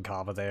get the bone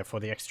carver there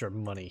for the extra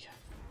money.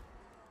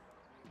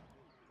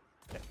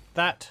 Get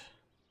that.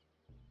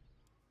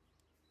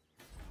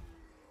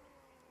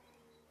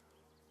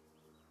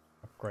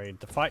 Upgrade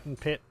the fighting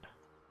pit.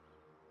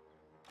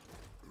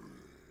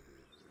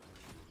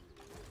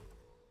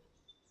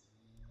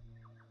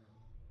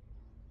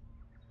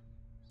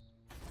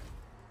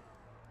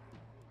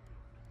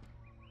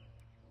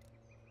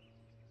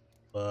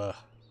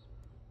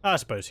 I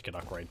suppose you can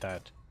upgrade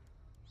that.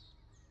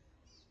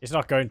 It's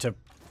not going to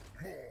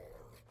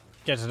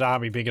get an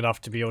army big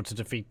enough to be able to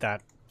defeat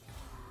that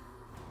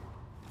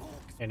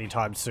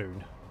anytime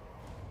soon.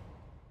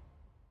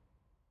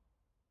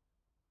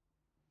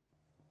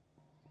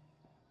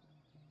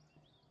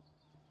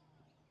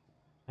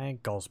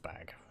 And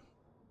Gosbag.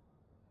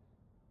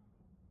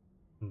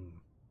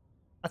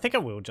 I think I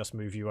will just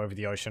move you over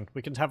the ocean.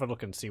 We can have a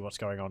look and see what's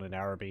going on in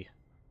Araby.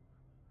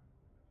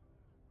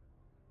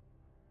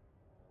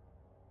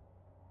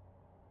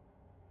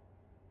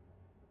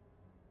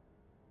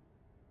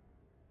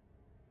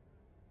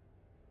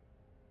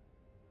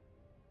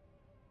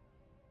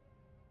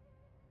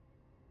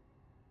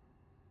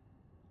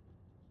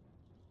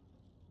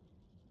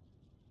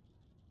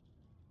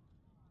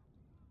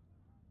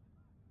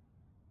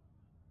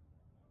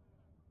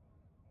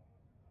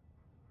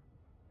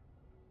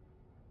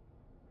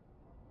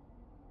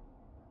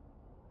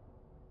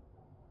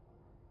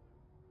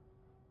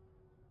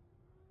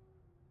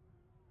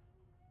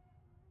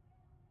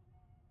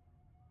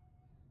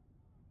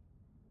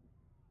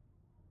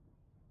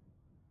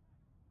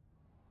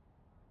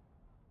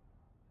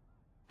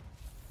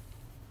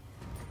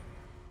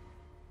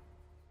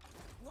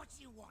 What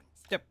you want?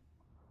 Yep.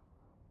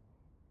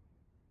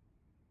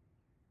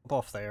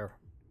 Off there.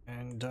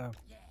 And, Yeah.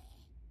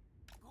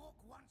 Gork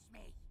wants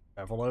me.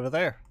 travel over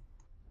there.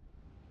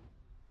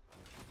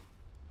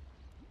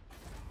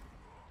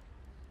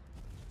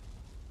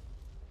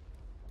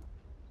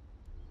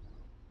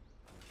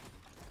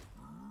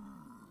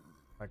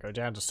 I go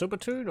down to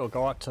Subatoon or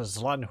go out to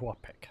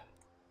Zlanhuapik?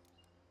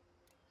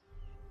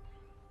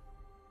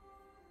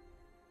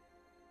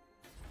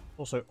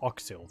 Also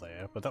Oxil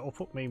there, but that will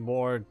put me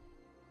more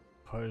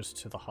opposed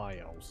to the High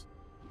Elves.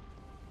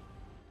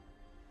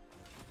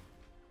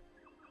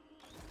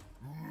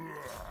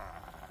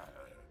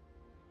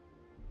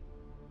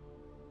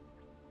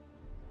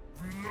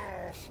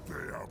 Blast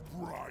their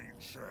brain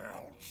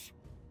cells.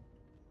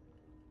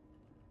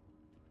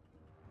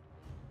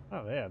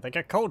 Oh yeah, they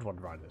get Cold One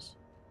Riders.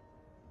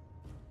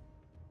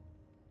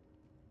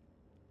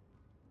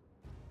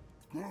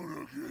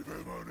 Gonna give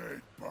him an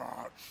head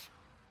patch.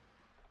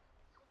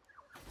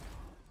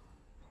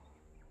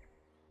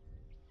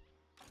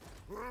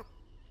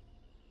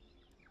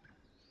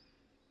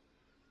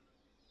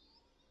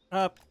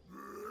 Up.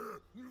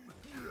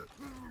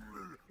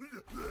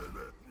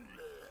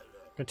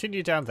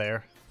 Continue down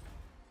there.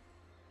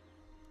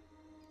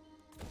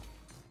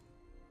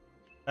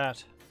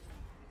 That.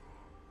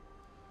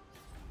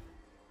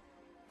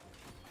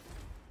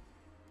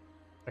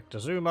 Back to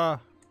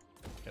Zuma.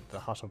 Get the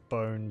Hut of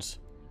Bones.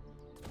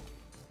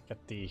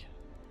 Get the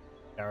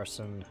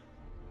garrison.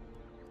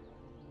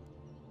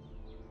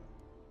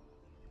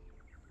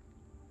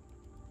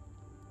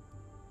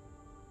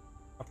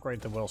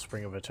 Upgrade the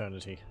Wellspring of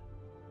Eternity.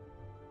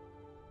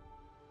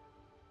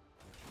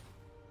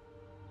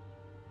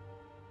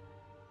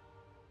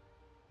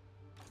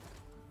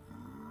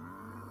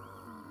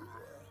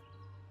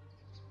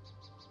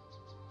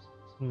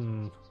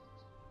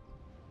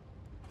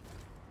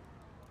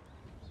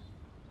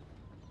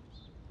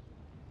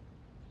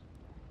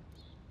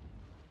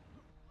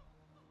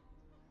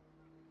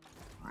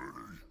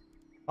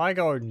 I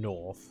go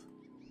north.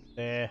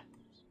 There.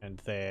 And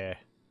there.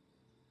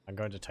 I'm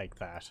going to take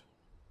that.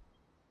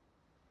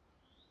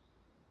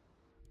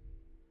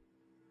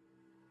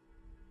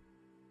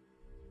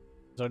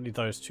 There's only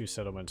those two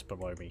settlements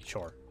below me,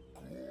 sure.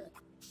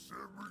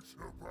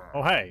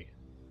 Oh hey!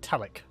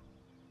 Talik.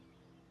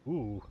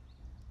 Ooh.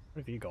 What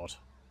have you got?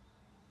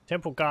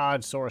 Temple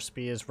Guard, Saurus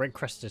Spears,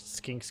 Red-Crested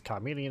Skinks,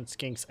 Carmelian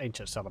Skinks,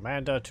 Ancient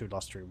Salamander, 2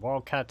 Lustrian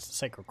Wildcats,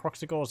 Sacred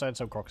Croxigores, and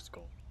some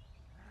Croxigore.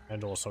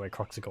 And also a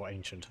Croxigore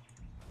Ancient.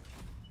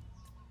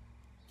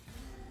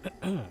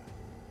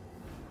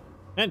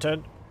 And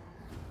turn.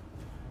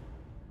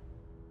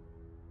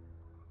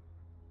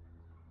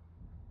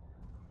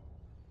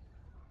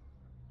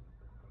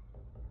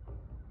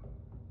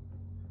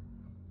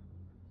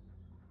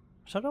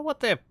 I don't know what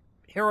their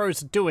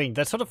heroes are doing.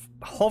 They're sort of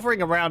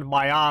hovering around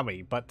my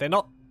army, but they're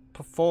not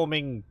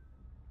performing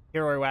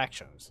hero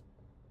actions.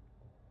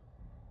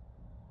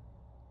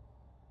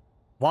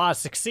 WAAAGH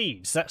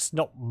succeeds. That's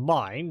not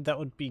mine. That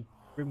would be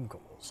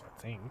Grimgor's, I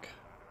think.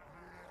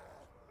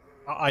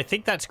 I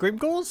think that's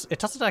Grimgor's? It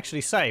doesn't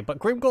actually say, but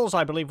Grimgor's,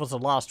 I believe, was the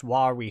last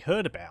WAAAGH we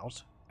heard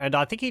about. And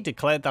I think he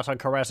declared that on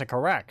Karasa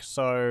Karak,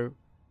 so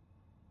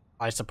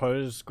I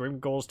suppose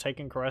Grimgor's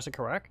taking Karasa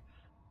Karak.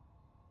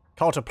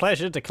 Cult of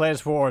Pleasure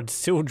declares war on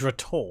Sildra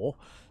Tor.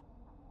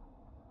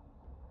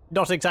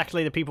 Not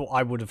exactly the people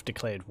I would have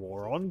declared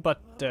war on,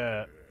 but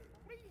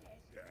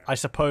I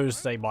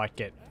suppose they might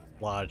get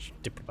large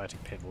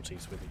diplomatic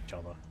penalties with each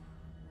other.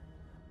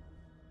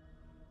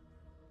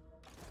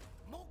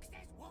 Mork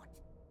says what?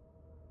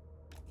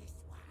 This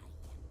way.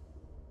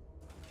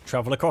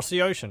 Travel across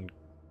the ocean.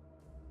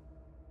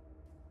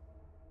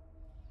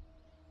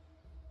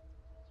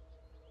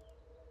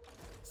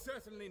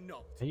 Certainly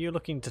not. Are you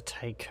looking to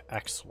take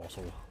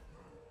Axolotl?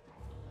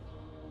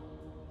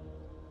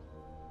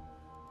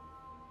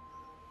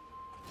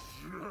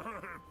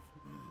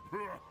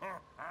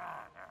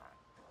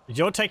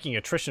 You're taking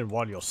attrition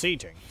while you're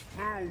sieging.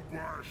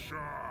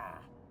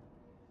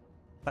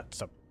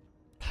 That's a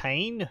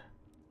pain.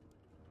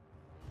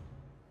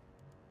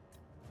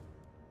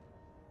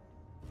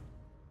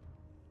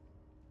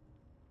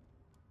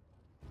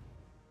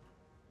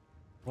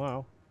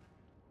 Well,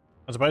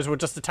 I suppose we'll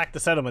just attack the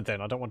settlement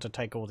then. I don't want to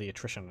take all the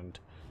attrition and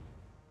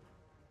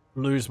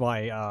lose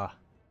my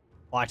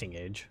fighting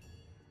edge.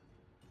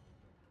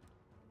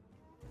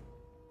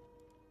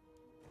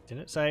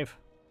 Didn't it save?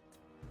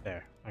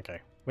 There. Okay.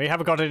 We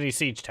haven't got any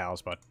siege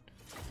towers, but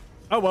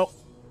oh well.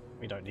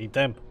 We don't need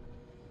them.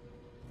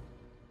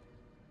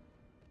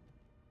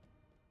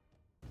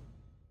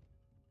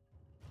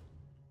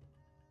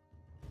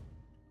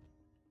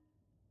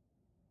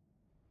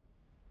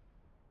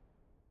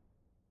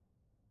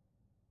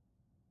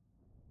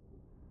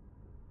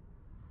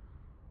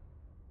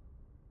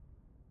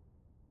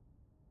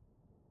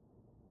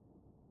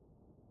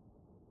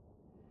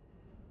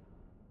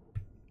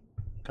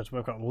 Because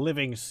we've got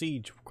living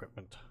siege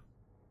equipment.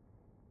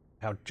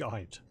 How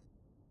giant.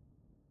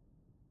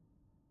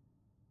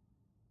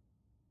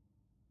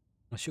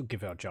 I should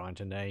give our giant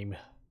a name.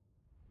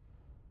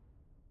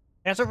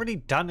 He hasn't really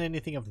done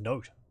anything of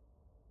note.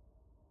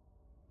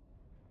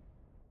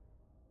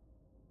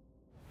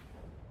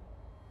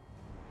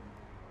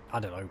 I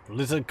don't know,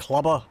 lizard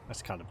clubber?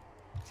 That's kind of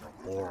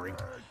boring.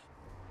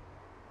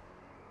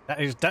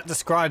 That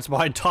describes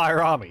my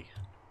entire army.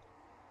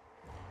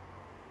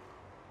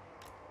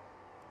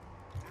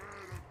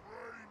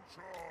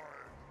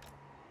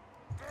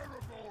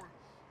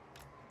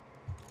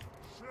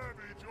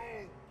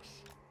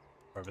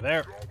 Over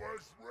there.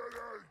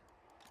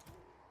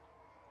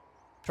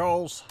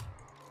 Trolls.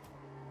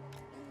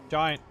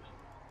 Giant.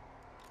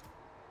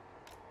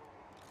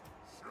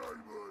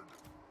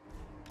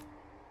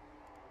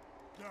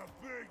 The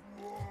big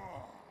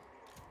war.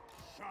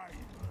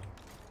 Simon.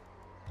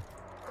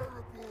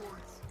 Arrow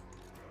boys.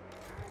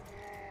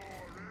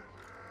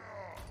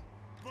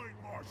 Make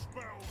my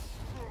spells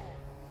strong.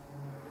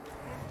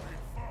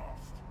 Moving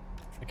fast.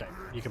 Okay,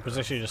 you can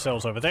position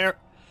yourselves over there.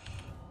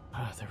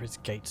 There is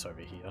gates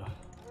over here.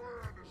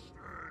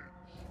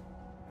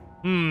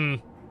 Hmm.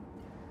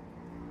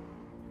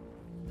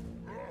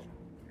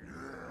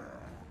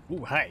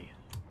 Ooh, hey.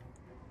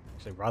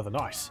 Actually, rather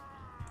nice.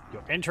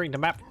 You're entering the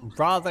map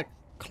rather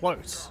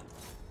close.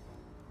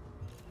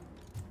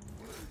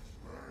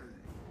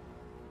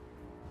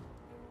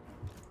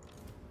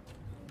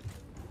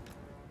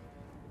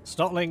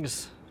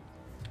 Snotlings.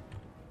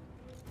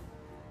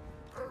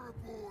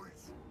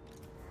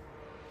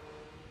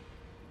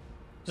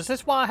 Does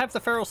this one have the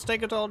feral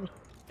stegodon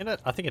in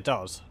it? I think it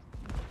does.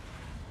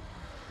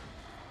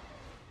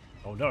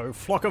 Oh no,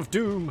 flock of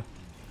doom!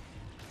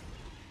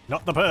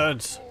 Not the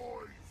birds!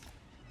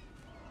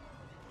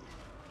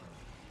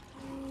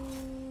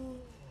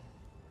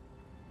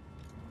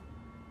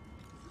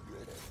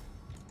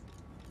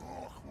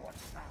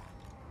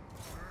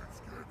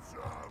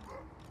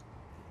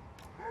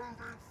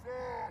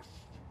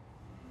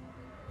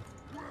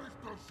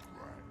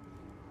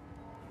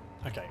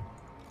 Okay.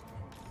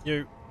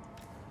 You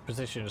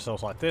position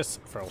yourselves like this.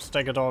 Feral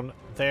stegodon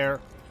there.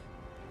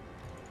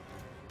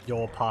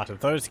 You're part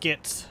of those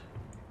gits.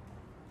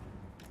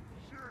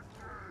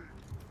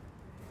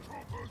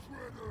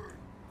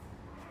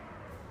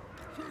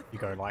 You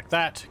go like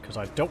that, because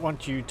I don't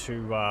want you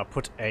to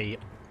put a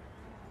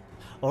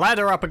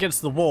ladder up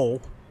against the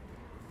wall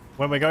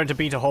when we're going to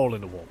beat a hole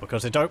in the wall,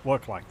 because it don't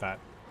work like that.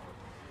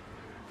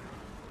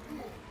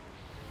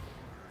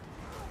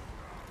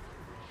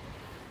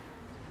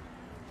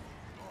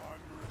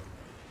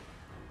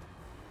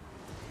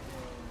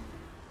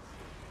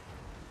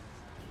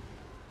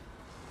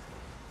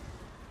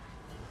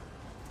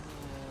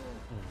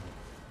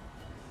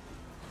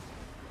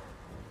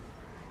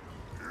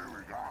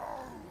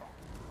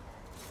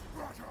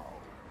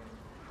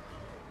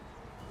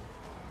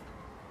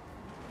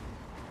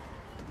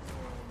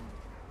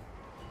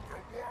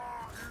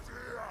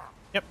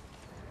 Yep.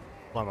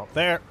 Climb up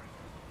there.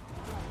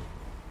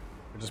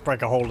 We'll just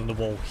break a hole in the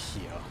wall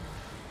here.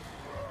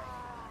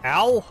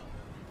 Ow!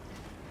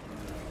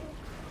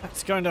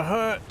 That's going to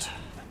hurt.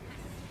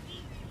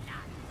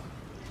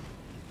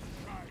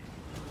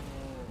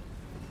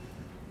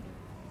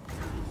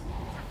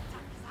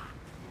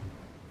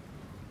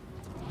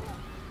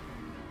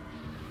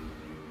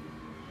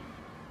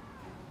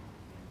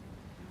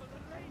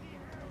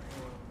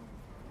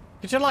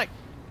 Could you, like,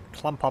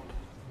 clump up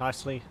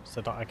nicely so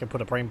that I can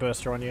put a brain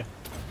burster on you?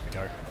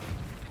 There we go.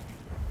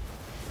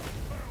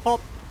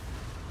 Hop!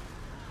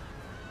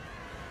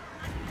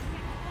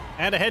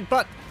 And a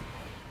headbutt!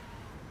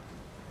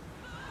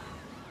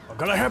 I'm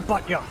gonna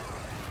headbutt you!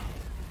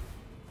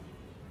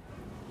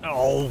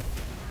 Oh!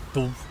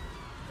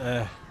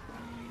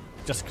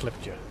 Just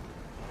clipped you.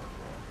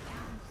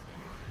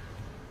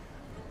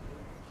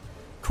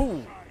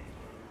 Cool!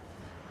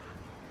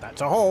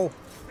 That's a hole!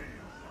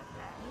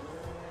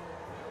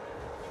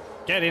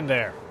 Get in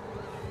there.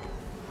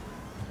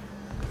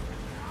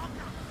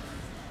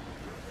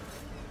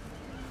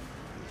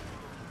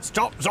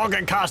 Stop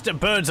zogging casting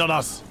birds on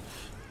us.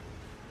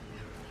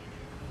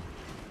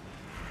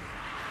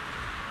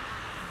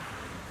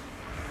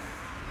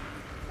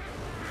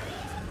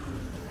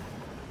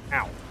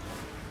 Ow.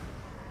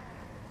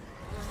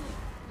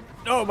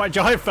 No, my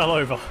giant fell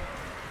over.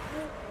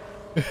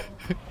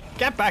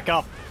 Get back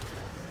up.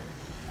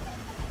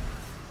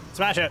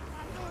 Smash it!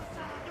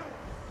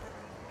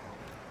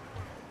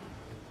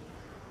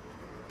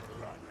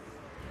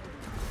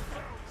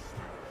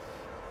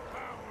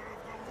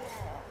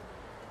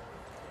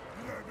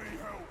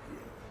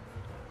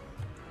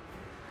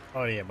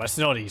 Oh yeah, my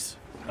snotties.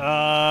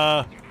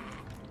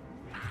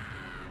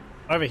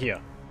 Over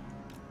here.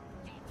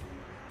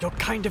 You're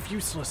kind of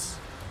useless.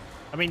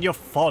 I mean, you're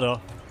fodder.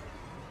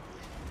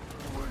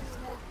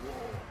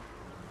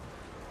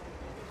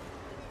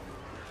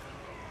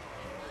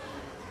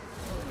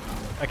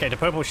 Okay, the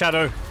purple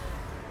shadow.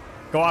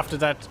 Go after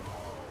that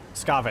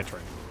Scar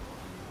veteran.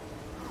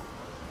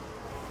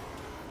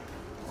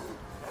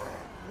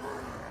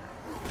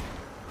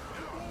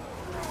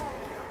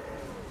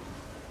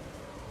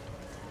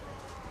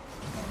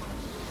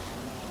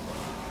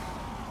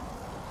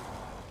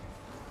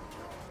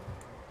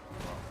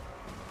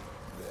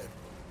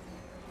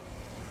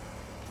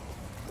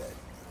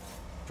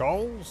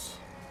 Trolls?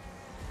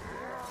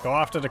 Go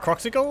after the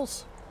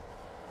Croxicles?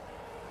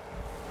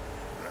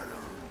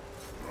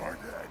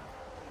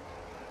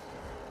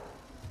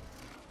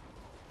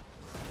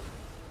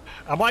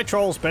 Are my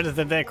trolls better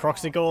than their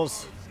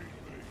Croxicles?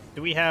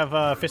 Do we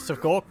have Fists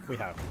of Gork? We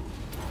have.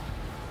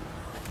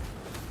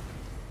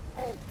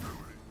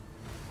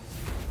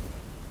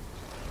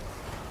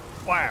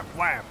 Wham!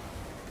 Wham!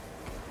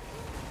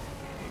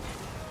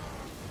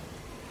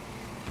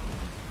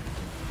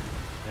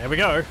 There we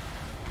go.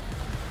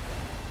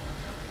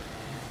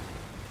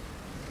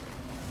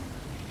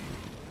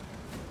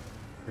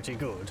 Pretty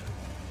good.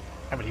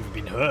 Haven't even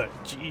been hurt.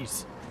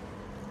 Jeez.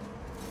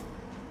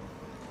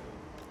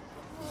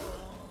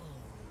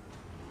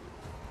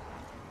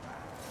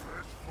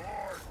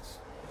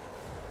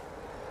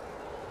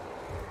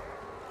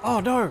 Oh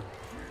no!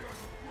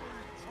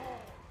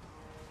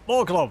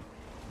 Warglum!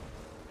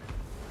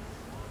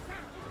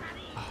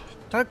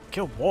 Don't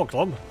kill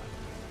Warglum.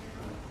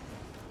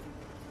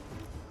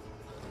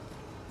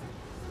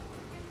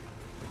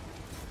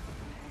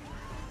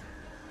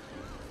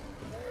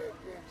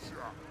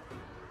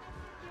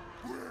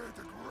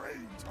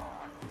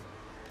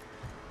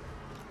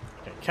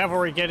 Okay,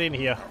 cavalry, get in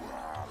here.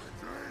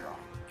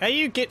 Hey,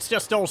 you gits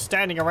just all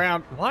standing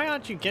around. Why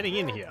aren't you getting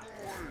in here?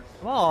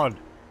 Come on.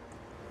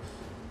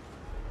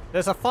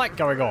 There's a fight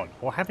going on,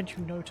 or haven't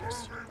you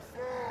noticed?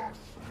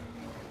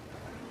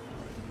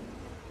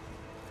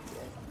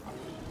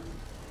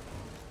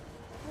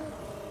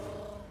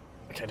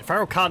 Okay, the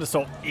Feral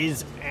Carnosaur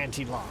is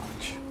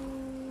anti-large.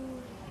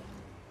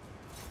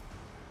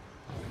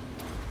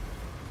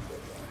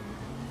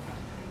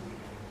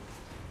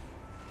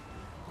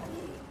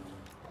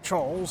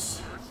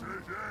 Trolls.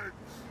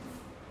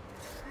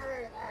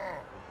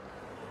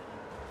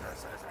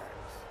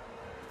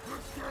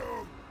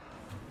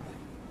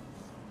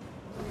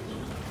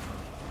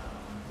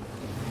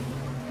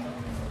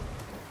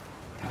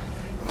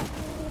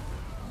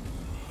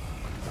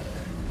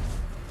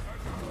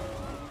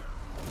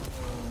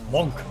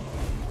 Wonk.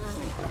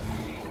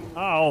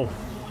 Oh.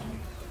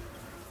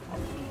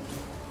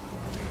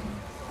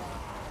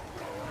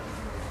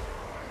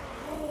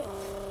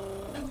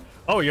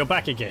 Oh, you're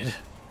back again.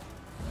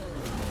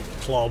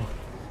 Clob.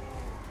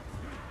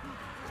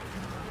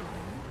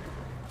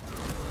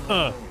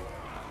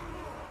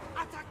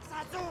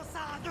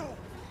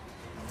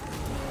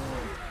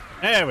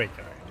 There we go.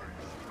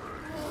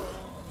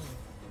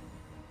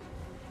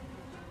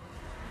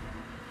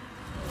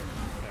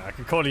 Yeah, I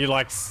could call you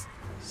like,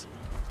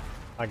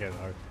 I don't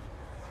know,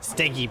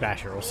 Stinky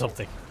Basher or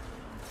something.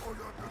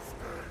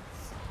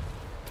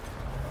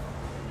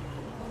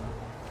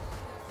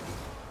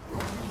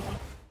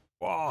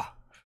 Whoa.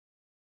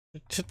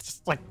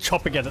 Just like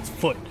chopping at its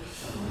foot.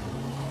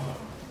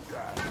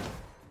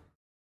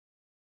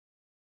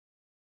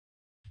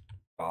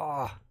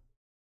 Oh.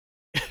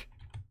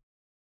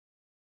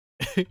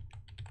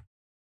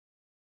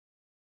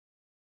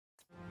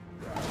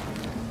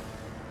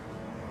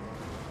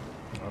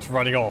 It's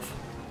running off.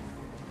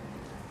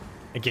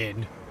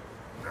 Again.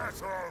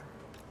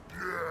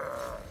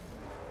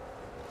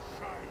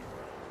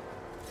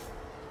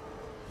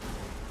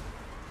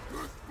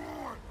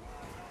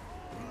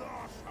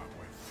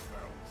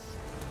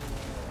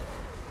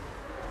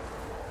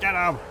 Get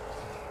him!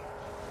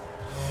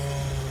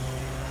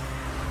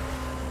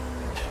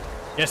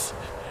 Yes.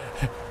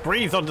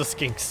 Breathe on the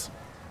skinks.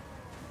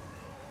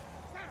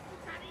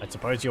 I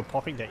suppose you're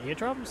popping their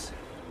eardrums?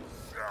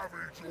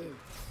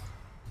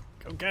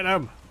 Go get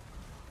him!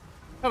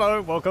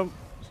 Hello, welcome.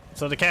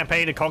 So the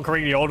campaign of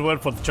conquering the old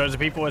world for the chosen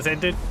people has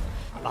ended?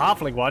 The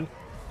halfling one?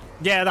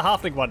 Yeah, the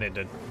halfling one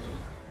ended.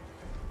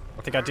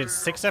 I think I did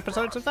 6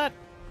 episodes of that?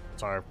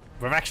 So,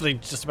 we've actually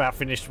just about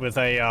finished with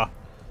a,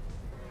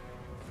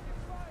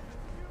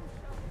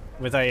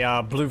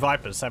 Blue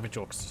Vipers Savage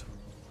Orcs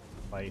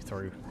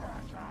playthrough.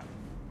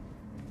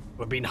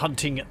 We've been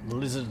hunting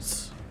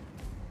lizards,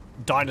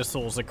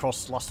 dinosaurs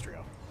across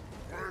Lustria.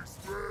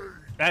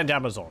 And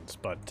Amazons,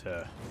 but,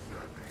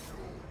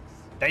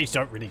 they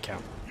don't really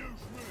count.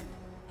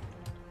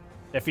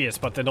 They're fierce,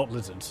 but they're not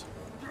lizards.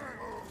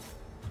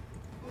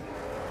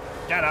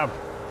 Get him!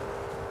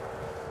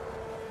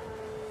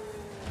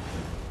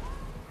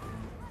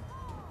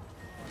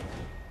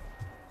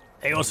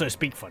 They also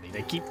speak funny.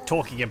 They keep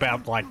talking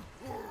about, like...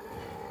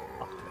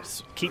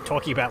 Keep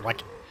talking about,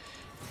 like,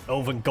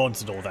 elven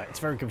gods and all that. It's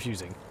very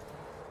confusing.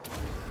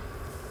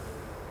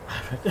 I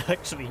haven't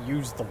actually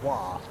used the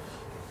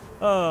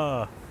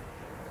WAAAGH.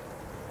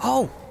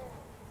 Oh!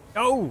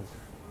 No!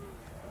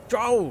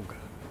 Drogue!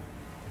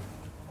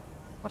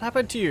 What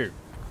happened to you?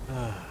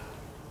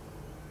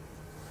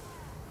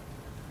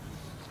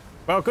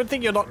 Well, good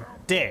thing you're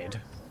not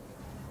dead.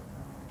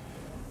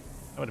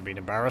 That would have been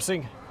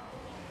embarrassing.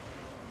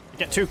 You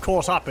get too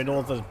caught up in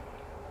all the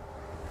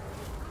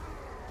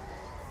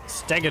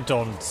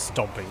stegodon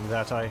stomping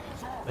that I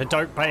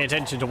don't pay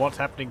attention to what's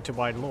happening to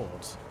my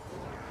lords.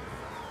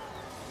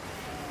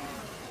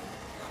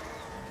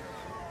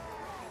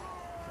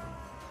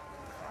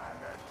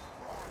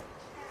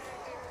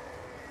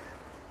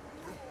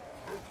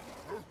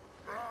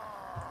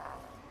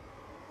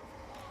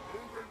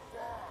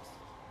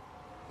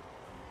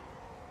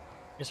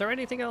 Is there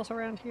anything else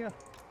around here?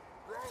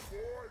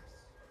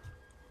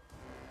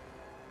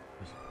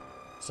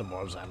 Some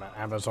more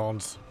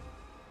Amazons.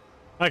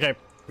 Okay,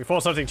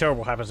 before something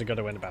terrible happens, we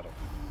gotta win the battle.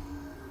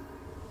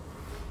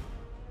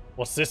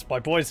 What's this? My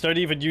boys don't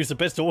even use the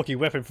best orky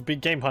weapon for big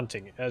game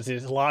hunting, as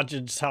is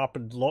large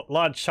sharpened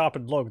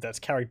log that's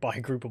carried by a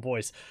group of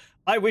boys.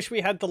 I wish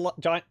we had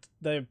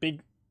the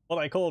big, what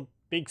I call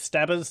big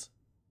stabbers.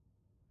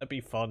 That'd be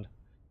fun.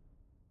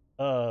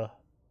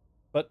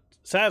 But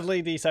sadly,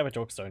 the Savage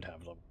Orcs don't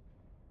have them.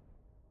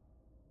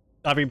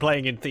 I've been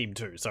playing in theme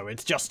too, so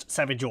it's just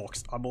Savage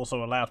Orcs. I'm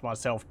also allowed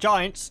myself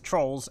giants,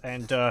 trolls,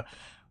 and,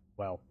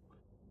 well,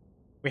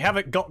 we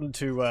haven't gotten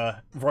to,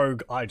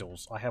 rogue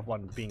idols. I have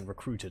one being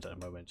recruited at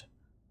the moment.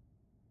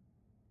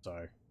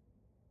 So.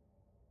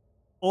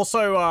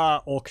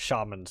 Also, orc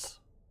shamans.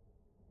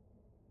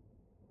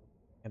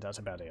 And that's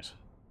about it.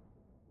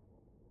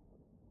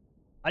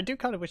 I do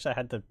kind of wish I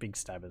had the big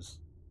stabbers.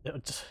 It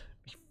would just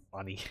be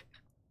funny.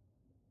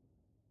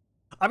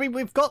 I mean,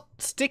 we've got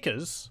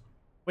stickers,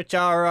 which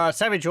are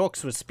Savage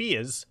Orcs with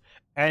spears,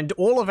 and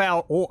all of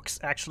our orcs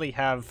actually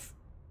have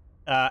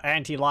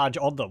anti-large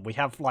on them. We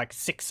have like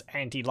 6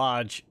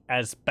 anti-large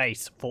as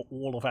base for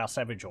all of our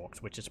Savage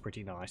Orcs, which is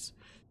pretty nice.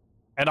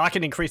 And I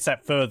can increase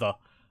that further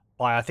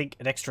by, I think,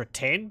 an extra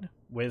 10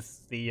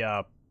 with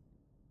the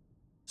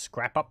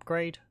scrap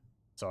upgrade.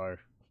 So,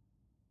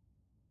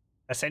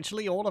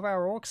 essentially all of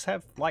our orcs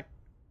have, like,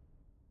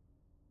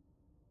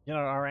 you know,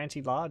 are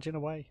anti-large in a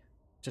way,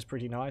 which is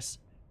pretty nice.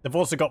 They've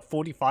also got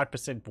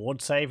 45%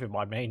 ward save in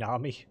my main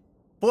army.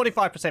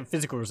 45%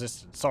 physical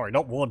resistance. Sorry,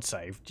 not ward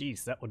save.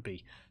 Jeez, that would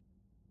be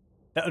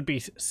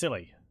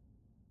silly.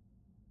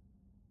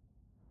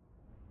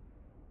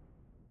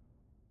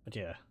 But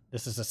yeah,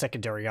 this is a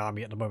secondary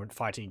army at the moment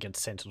fighting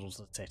against Sentinels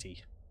of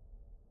Xeti.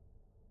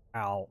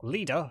 Our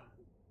leader,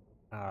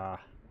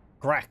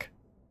 Grak,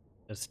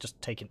 has just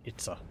taken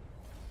Itza.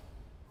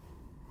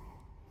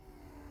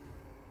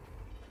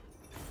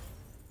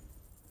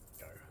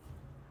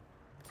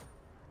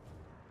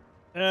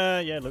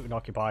 Yeah, loot and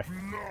occupy.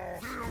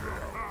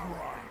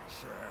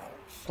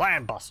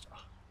 Plan Buster.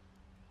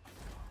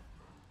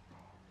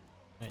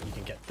 And you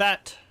can get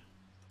that.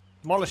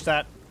 Demolish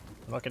that.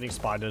 We're not getting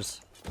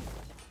spiders.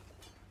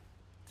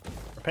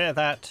 Repair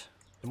that.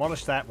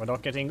 Demolish that. We're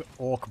not getting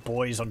orc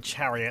boys on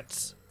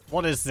chariots.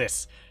 What is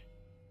this?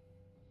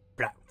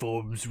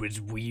 Platforms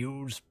with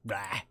wheels?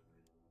 Blah.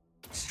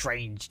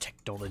 Strange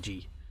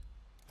technology.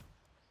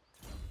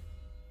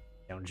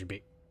 Sounds a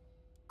bit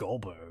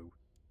gobbo.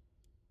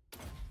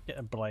 Get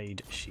a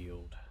blade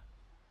shield.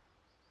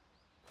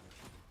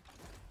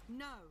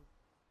 No.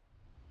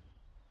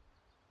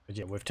 But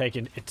yeah, we've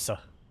taken Itza.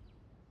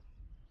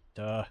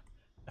 A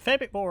fair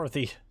bit more of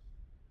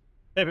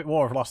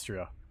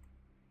Lustria.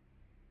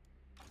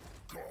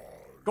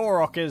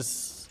 Gorok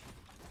is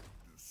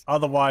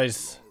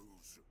otherwise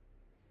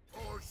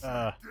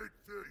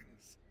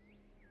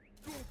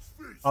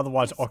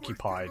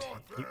occupied.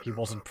 He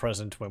wasn't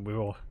present when we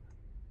were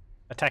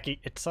attacking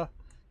Itza.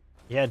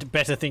 He had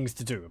better things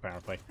to do,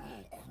 apparently.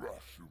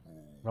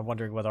 I'm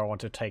wondering whether I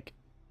want to take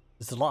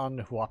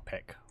Zlan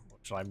Huapek, or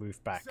should I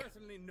move back?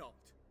 Certainly not.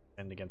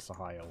 And against the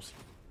High Elves.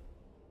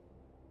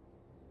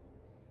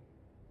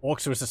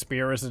 Orcs with a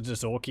spear isn't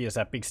as orky as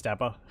that big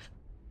stabber.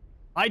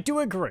 I do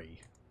agree.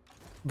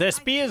 Their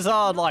spears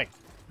are like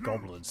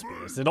goblin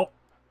spears. They're not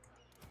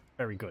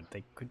very good.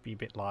 They could be a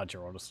bit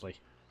larger, honestly.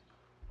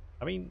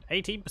 I mean,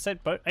 18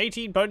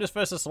 bonus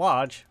versus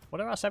large. What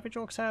do our Savage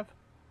Orcs have?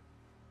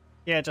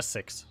 Yeah, just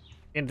 6.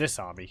 In this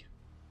army.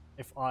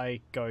 If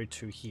I go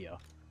to here,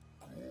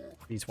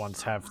 these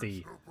ones have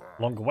the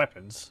longer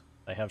weapons.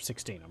 They have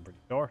 16, I'm pretty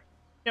sure.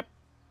 Yep.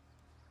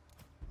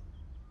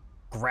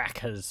 Grak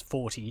has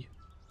 40.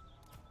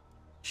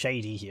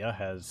 Shady here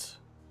has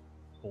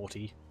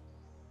 40.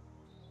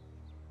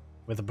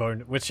 With a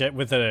bone, with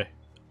a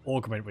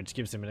augment, which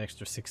gives him an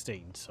extra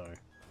 16. So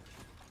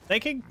they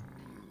can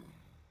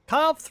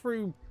carve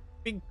through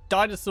big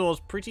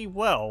dinosaurs pretty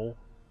well.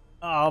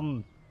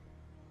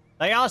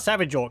 They are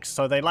Savage Orcs,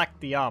 so they lack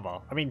the armor.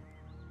 I mean,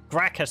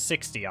 Grak has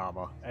 60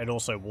 armor, and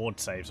also ward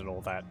saves and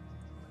all that.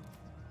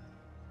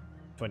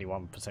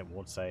 21%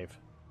 ward save,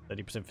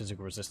 30%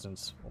 physical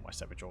resistance. All my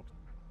savage orcs,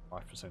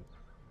 5%.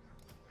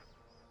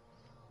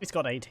 He's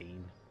got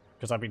 18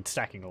 because I've been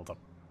stacking all the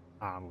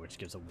armor, which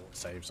gives them ward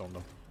saves on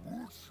them.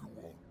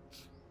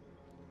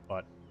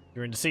 But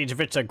during the siege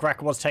of Itza,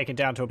 Grak was taken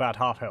down to about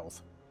half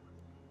health.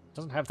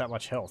 Doesn't have that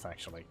much health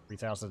actually.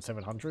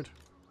 3,700.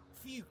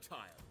 Futile.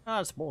 Ah,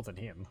 it's more than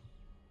him.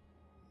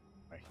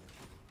 Okay.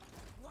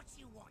 What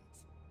you want?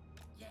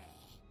 Yeah.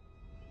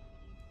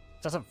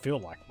 Doesn't feel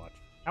like much.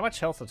 How much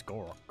health has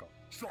Gorok got?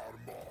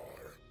 Charmar.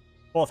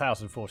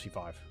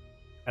 4,045.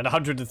 And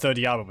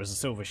 130 armor was a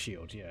silver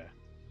shield, yeah.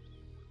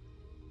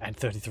 And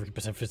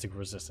 33% physical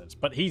resistance.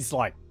 But he's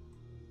like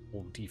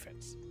all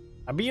defense.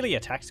 A melee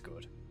attack's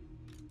good.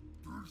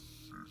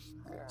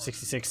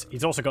 66.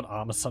 He's also got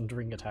armor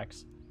sundering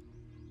attacks.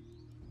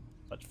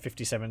 But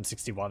 57,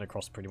 61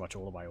 across pretty much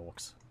all of my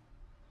orcs.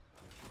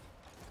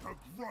 The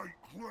great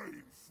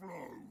grave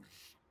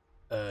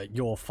flows.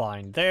 You're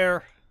fine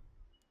there.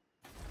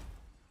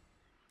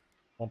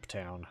 Womp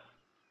Town.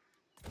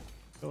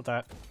 Build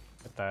that.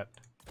 Get that.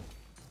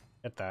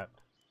 Get that.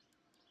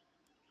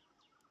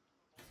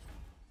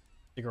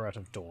 Cigarette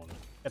of Dawn.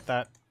 Get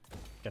that.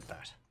 Get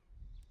that.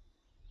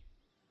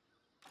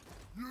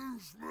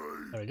 Use me.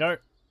 There we go.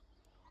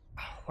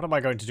 What am I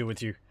going to do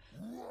with you?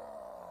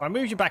 If I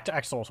move you back to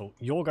Axolotl,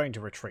 you're going to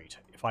retreat.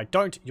 If I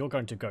don't, you're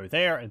going to go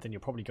there, and then you're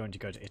probably going to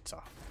go to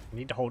Itza. You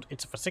need to hold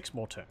Itza for 6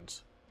 more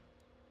turns.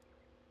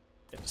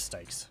 Get the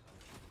stakes.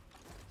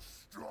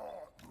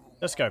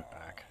 Let's go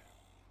back.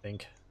 I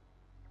think.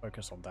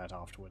 Focus on that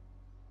afterward.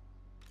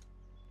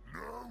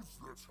 Now's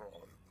the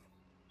time.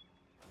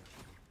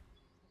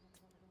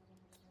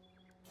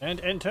 And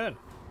end turn.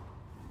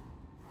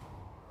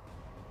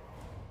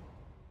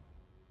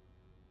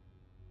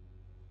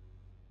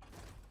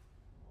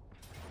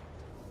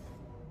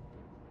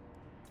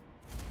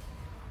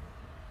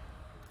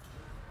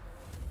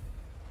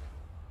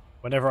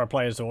 Whenever I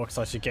play as orcs,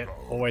 I should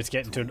always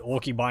get into an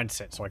orky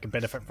mindset so I can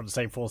benefit from the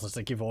same forces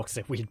that give orcs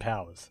their weird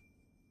powers.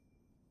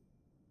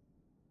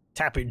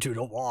 Tap into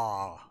the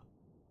WAAAGH.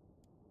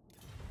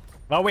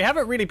 Well, we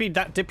haven't really been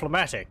that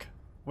diplomatic.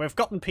 We've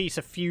gotten peace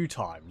a few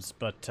times,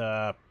 but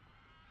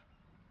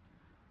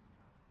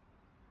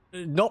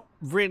not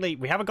really.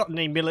 We haven't gotten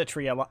any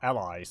military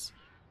allies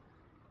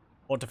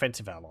or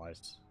defensive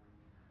allies.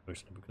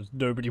 Mostly because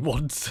nobody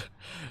wants.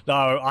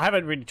 No, I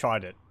haven't really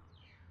tried it.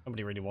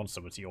 Nobody really wants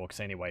them with the orcs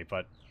anyway,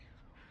 but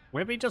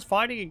we've been just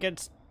fighting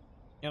against,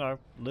 you know,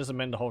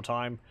 lizardmen the whole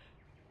time.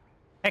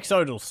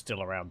 Hexodal's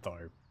still around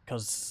though,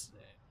 because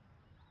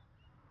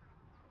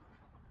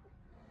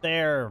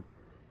they're,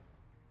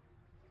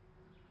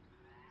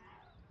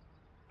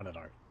 I don't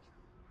know.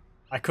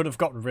 I could have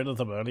gotten rid of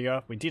them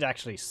earlier. We did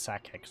actually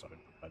sack Hexodal,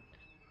 but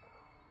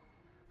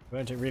we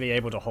weren't really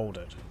able to hold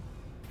it.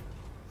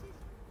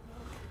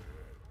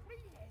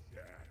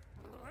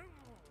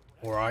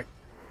 Alright.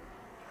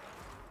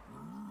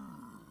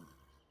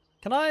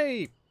 Can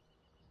I...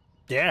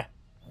 Yeah.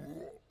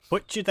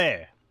 Put you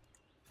there.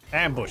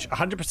 Ambush.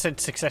 100%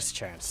 success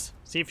chance.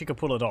 See if you can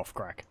pull it off,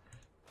 Grak.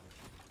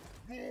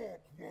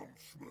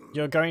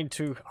 You're going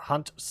to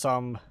hunt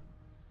some...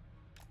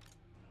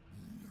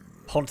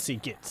 Poncy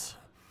gits.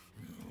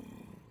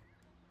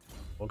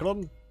 Look at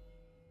them.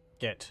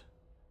 Get.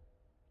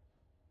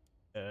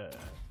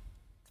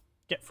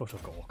 Get Foot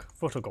of Gork.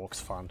 Foot of Gork's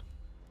fun.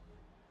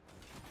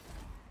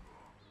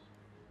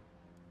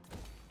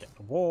 Get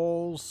the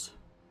walls.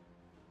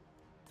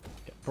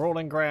 Get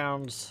Brawling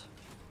Grounds.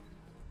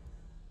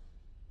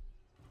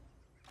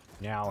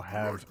 Now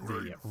have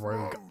the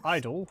Rogue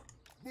Idol.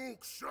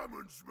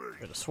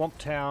 Go to Swamp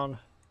Town.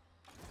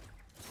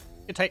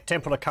 You take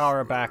Temple of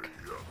Kara back.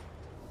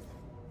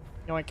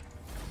 Yoink.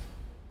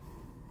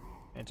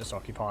 And just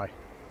occupy.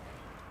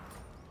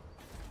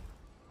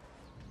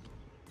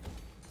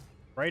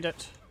 Raid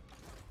it.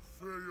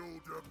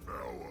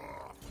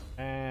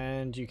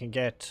 And you can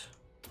get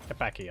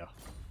back here.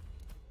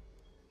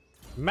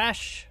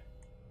 Mash.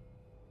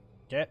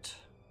 Get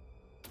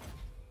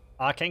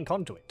Arcane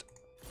Conduit.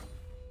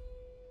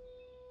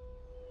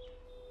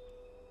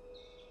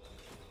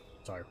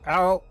 So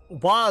our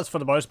WAAAGHs for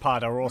the most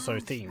part are also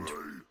themed.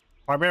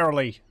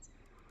 Primarily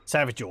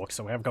Savage Orcs,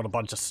 so we have got a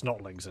bunch of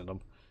snotlings in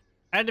them.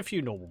 And a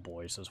few normal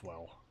boys as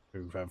well,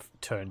 who have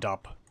turned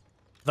up.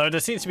 Though there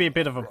seems to be a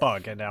bit of a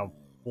bug, and our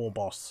war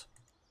boss,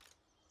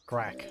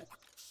 Grak,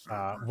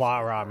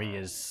 WAAAGH army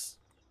is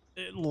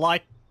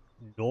like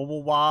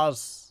normal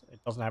WAAAGHs.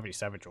 It doesn't have any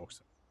Savage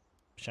Orcs.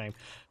 Shame.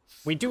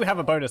 We do have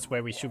a bonus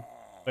where we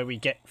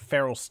get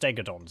feral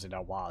stegodons in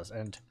our WAAAGHs,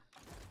 and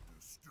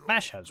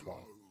Mash has one.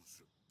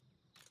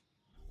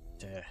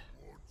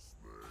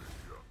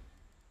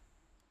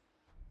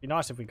 Be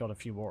nice if we got a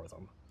few more of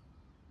them.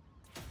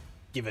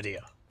 Give it here.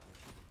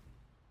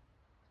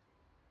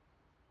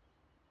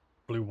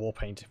 Blue war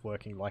paint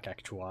working like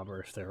actual armor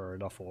if there are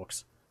enough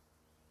orcs.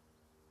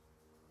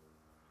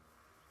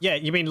 Yeah,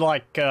 you mean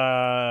like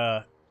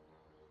I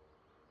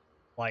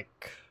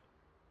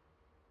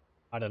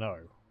don't know.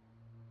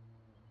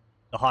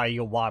 The higher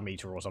your WAAAGH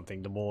meter or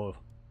something, the more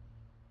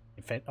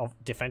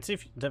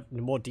defensive, the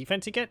more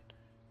defense you get.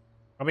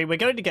 I mean, we're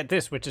going to get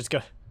this, which is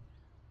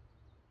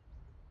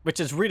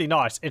really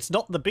nice. It's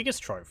not the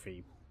biggest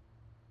trophy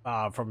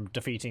from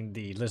defeating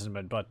the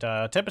Lizardmen, but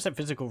 10%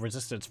 physical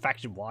resistance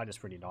faction-wide is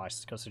pretty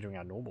nice, considering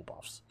our normal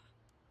buffs.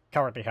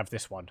 Currently have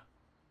this one,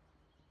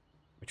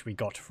 which we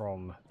got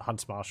from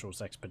Hunts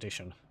Marshal's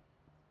expedition.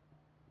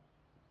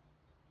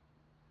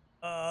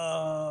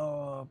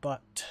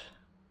 But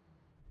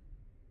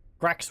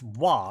Grax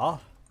War,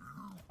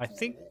 I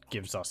think,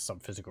 gives us some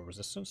physical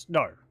resistance.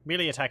 No,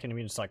 melee attack and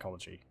immune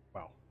psychology.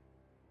 Well,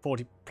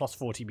 plus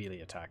 40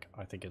 melee attack,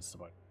 I think is the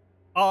one.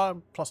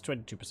 Plus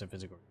 22%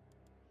 physical.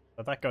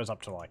 So that goes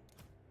up to like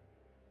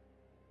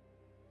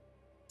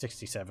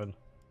 67.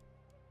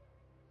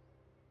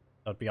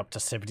 I'd be up to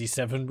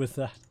 77 with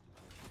that.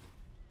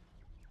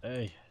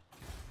 Hey.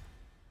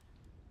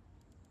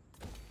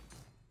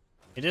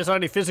 It is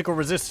only physical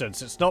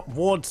resistance, it's not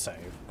ward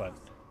save, but...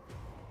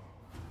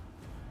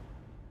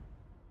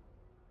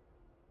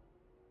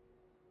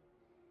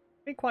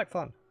 be quite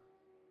fun.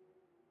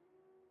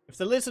 If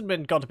the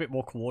Lizardmen got a bit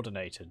more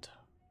coordinated,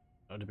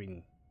 it would have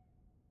been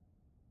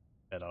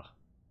better.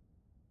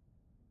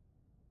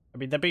 I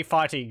mean, they'd be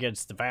fighting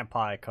against the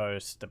Vampire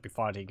Coast, they'd be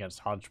fighting against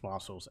Hunts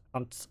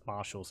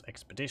Marshal's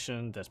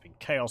expedition, there's been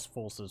Chaos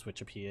Forces which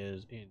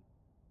appears in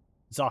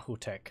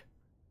Zahutek,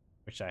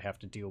 which they have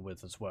to deal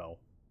with as well.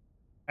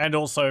 And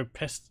also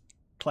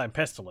Clan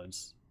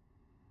Pestilence.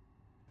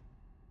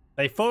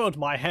 They foiled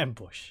my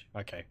ambush.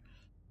 Okay.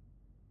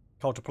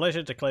 Cult of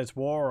Pleasure declares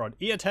war on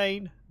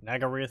Eotane,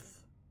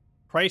 Nagaryth.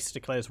 Krace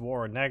declares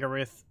war on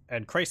Nagaryth,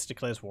 and Krace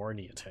declares war on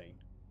Eotane.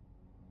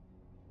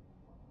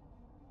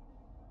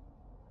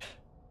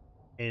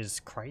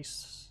 Is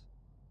Krace?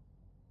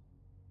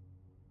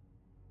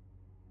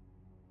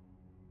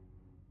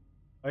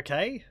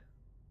 Okay.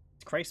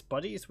 Is Krace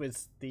buddies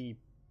with the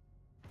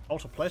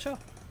Cult of Pleasure?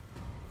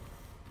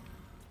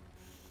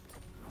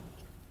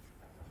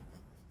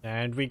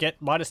 And we get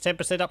minus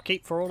 10%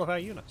 upkeep for all of our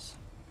units.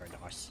 Very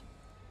nice.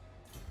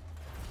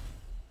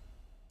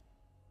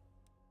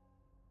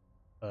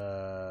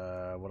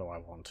 What do I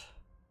want?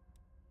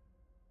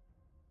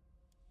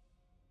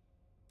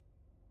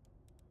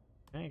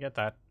 Yeah, get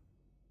that.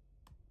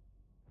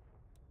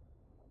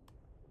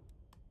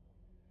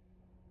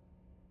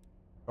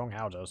 Strong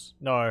howders.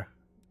 No. I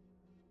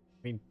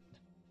mean,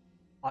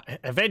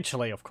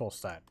 eventually, of course,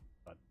 that.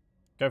 But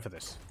go for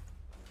this.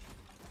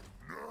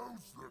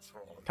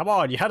 Come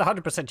on, you had a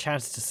 100%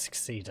 chance to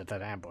succeed at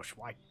that ambush.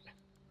 Why?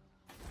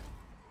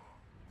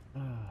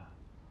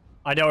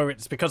 I know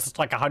it's because it's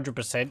like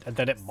 100% and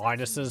then it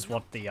minuses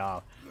what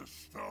the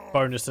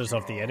bonuses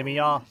of the enemy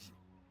are.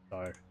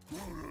 So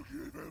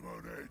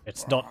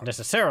it's not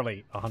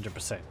necessarily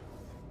 100%.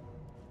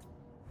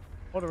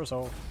 Auto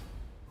resolve.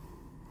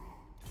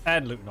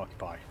 And loot and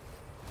occupy.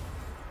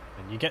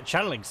 And you get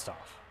channeling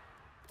stuff.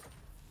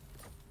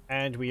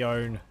 And we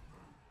own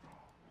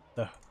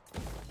the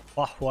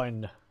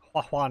Huahuan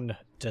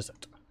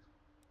Desert.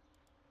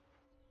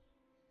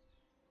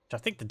 Which I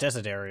think the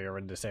desert area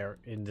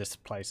in this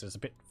place is a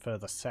bit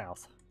further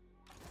south.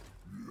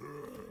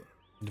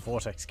 In the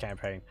Vortex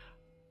campaign.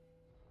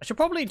 I should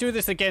probably do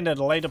this again at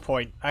a later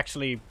point.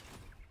 Actually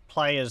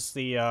play as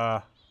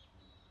the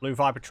Blue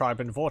Viper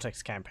Tribe in the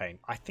Vortex campaign.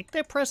 I think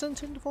they're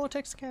present in the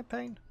Vortex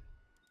campaign.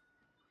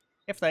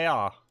 If they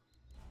are,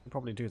 I'll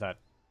probably do that.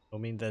 It'll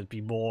mean there'd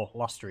be more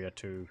Lustria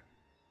to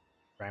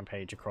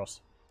rampage across.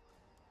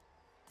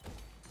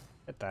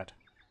 Get that.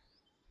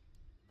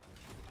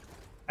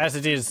 As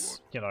it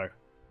is, you know,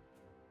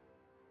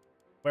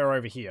 we're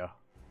over here,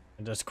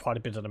 and there's quite a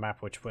bit of the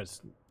map which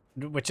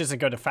isn't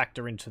going to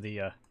factor into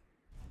the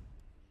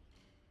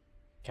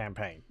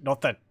campaign.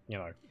 Not that, you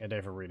know, it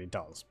ever really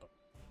does, but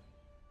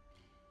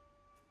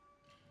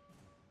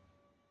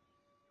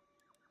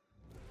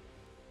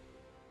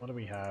what do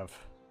we have?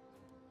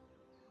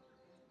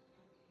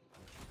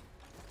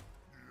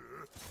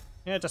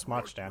 Yeah, just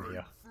march down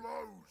here.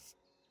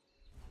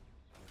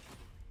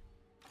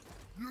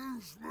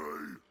 Use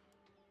me.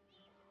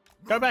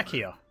 Go back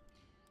here.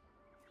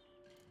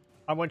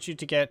 I want you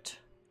to get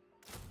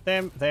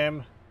them,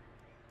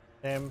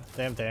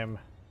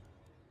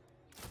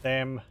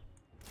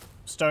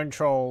 stone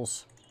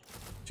trolls,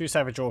 2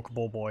 savage orc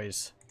ball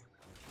boys,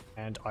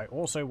 and I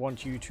also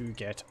want you to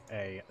get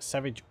a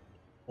savage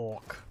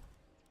orc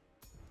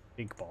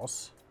big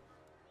boss.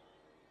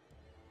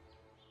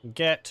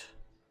 Get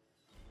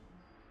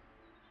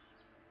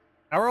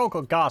our orc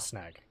or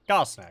Garsnag.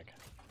 Garsnag.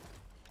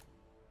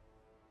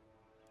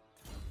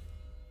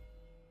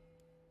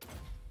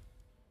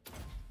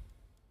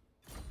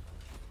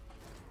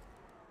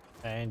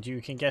 And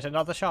you can get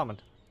another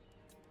shaman.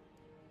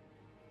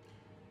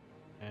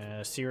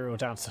 Serial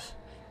dancer.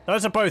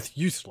 Those are both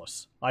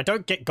useless. I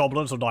don't get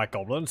goblins or night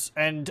goblins,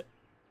 and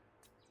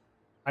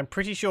I'm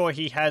pretty sure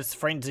he has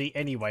frenzy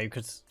anyway,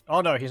 because...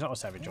 oh no, he's not a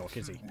savage orc,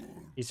 is he?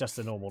 He's just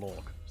a normal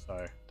orc,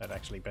 so that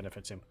actually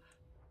benefits him.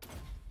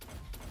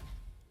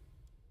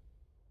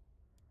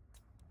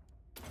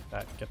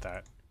 Get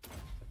that.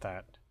 Get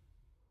that.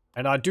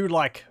 And I do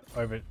like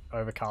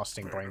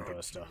overcasting Brain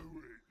Burster.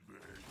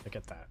 Look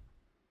at that.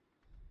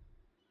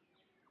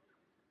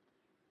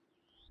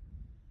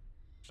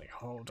 Actually,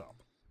 hold up.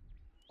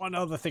 One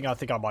other thing I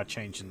think I might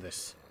change in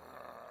this.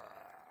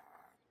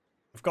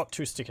 I've got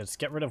 2 stickers.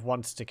 Get rid of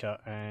 1 sticker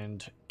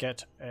and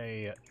get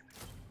a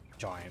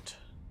giant.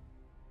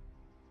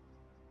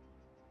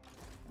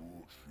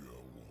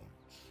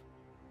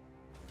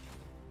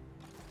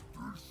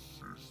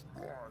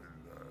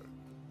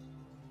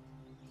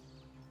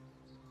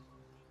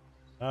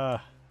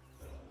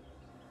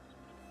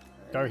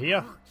 Go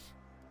here.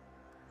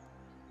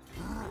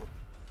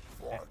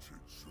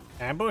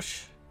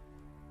 Ambush.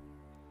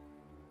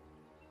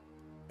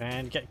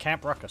 And get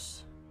Camp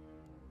Ruckus.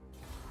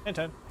 And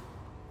turn.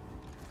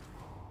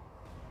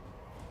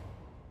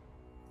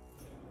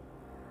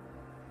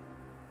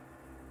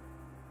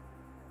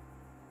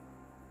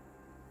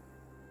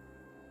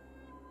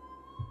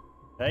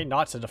 Okay,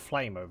 Knights of the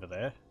Flame over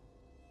there.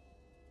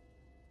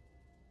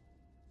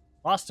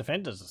 Last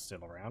Defenders are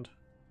still around.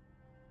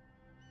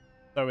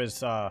 So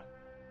is, what's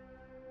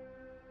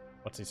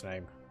his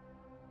name?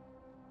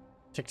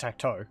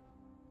 Tic-Tac-Toe.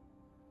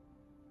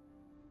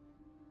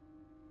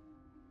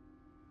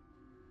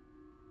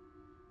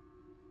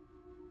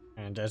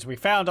 And as we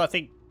found, I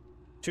think,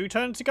 2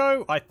 turns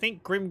ago, I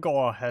think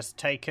Grimgore has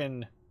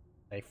taken...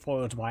 They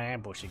foiled my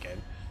ambush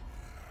again.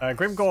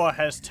 Grimgore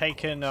has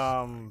taken,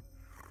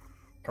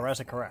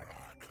 Karazakarak.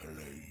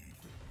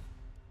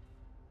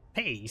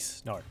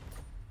 Peace? No.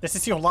 This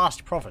is your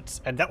last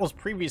province, and that was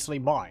previously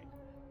mine.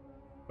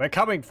 We're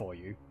coming for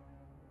you.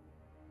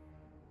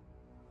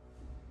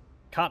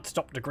 Can't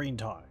stop the green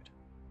tide.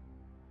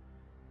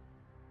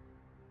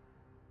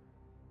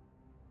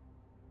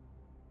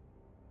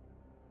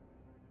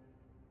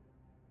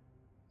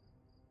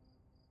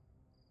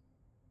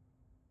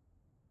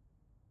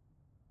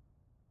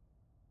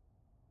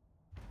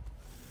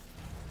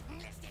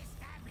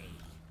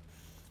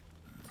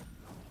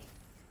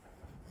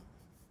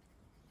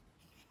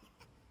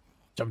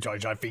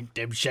 Sometimes I think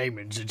them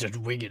shamans are just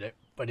winging it,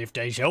 but if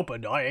they's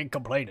helping, I ain't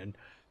complaining.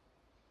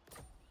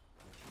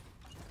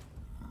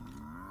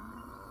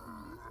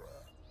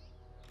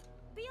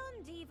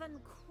 Beyond even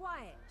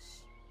quiet.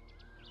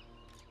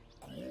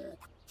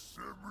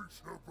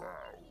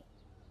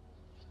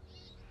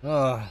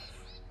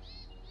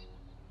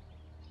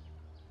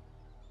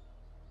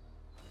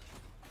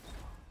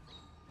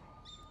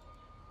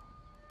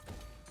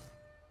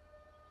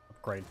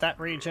 Upgrade that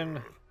region.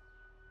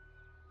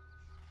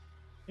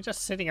 You're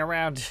just sitting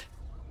around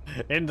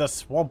in the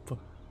swamp.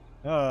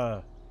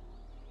 I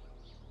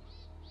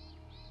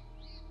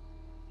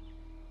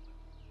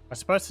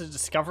suppose the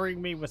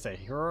discovering me was a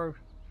hero.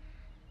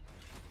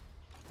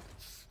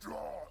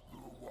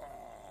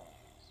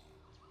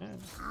 Yeah.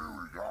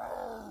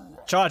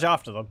 Charge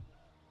after them.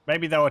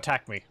 Maybe they'll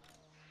attack me.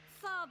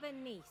 Far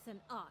beneath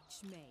an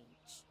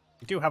archmage.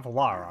 We do have a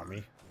wire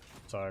army,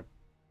 so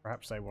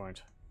perhaps they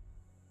won't.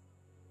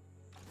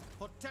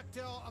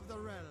 Protector of the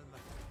realm.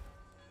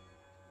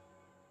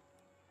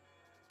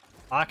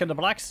 Ark and the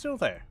Black's still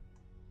there.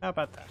 How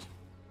about that?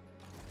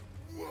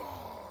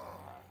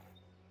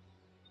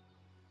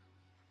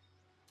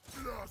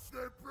 Blast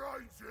their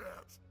brains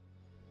out!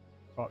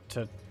 Got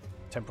to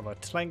Temple of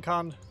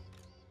Tlenkan.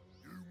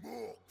 You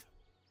mock!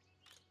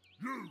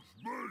 Use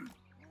me!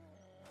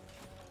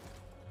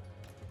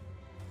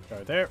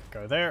 Go there,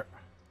 go there.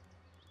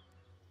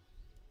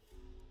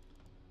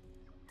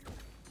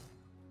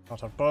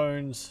 Lot of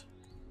bones.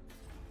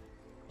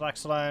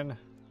 Blaxland.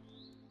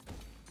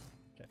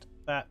 Get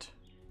that.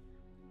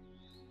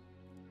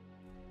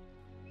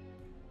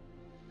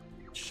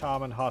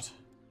 Shaman Hut.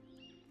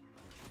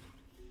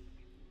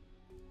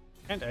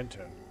 And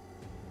enter.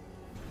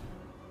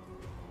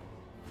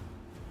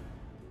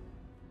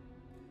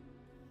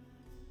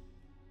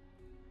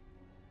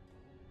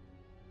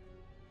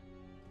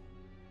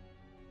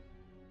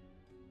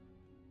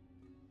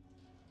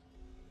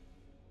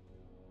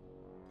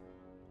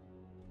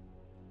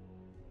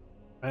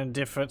 And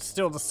if it's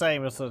still the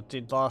same as it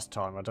did last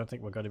time, I don't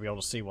think we're going to be able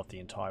to see what the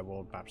entire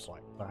world map's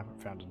like. I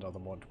haven't found another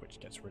mod which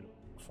gets rid of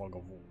the fog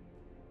of war.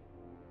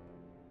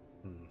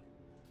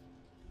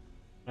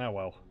 Oh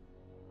well.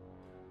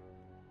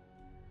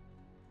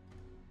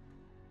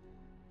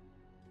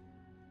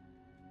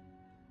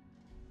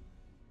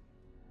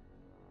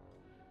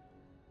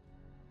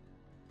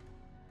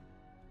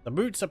 The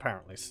Moots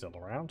apparently still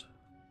around.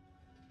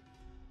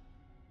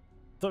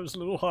 Those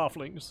little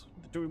halflings.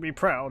 They're doing me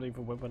proud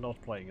even when we're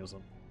not playing as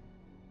them.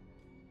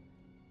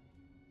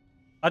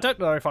 I don't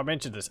know if I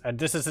mentioned this, and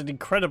this is an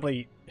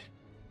incredibly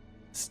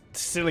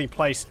silly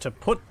place to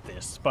put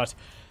this, but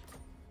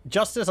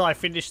just as I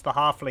finished the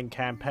halfling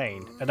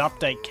campaign, an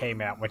update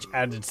came out which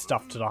added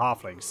stuff to the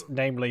halflings.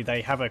 Namely,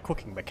 they have a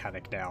cooking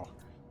mechanic now.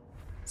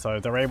 So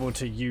they're able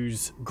to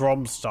use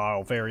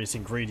Grom-style various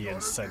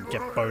ingredients and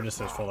get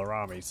bonuses for their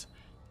armies.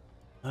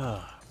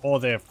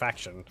 Or their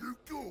faction.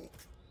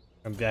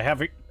 And they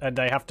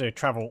have to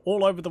travel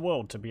all over the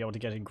world to be able to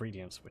get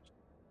ingredients, which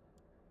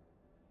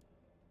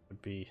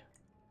would be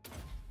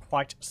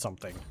fight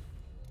something.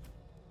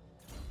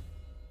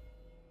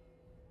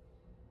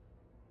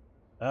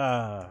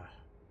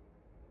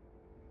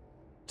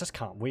 Just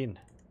can't win.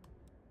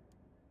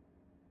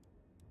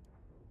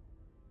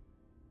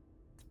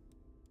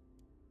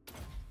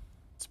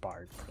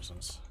 Inspired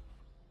presence.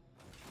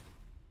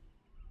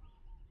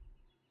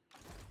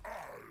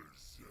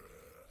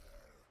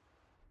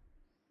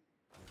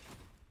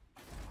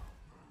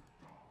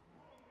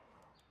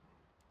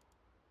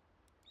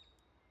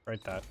 Read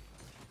that.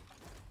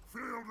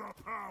 Feel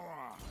the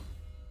power.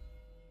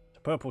 The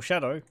purple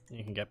shadow.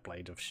 You can get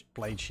blade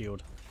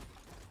shield.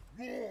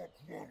 Lord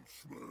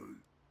wants me.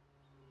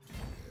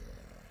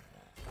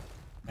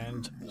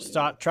 And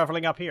start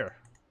traveling up here.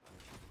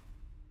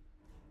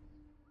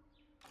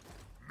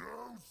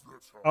 Now's the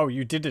time. Oh,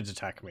 you didn't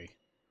attack me.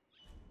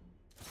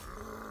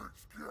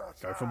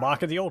 Go for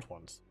Mark of the Old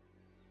Ones.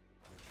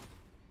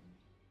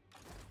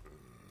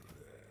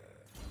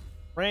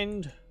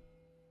 Friend.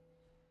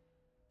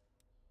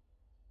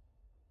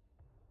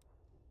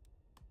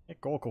 Yeah,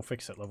 Gork will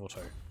fix it level 2.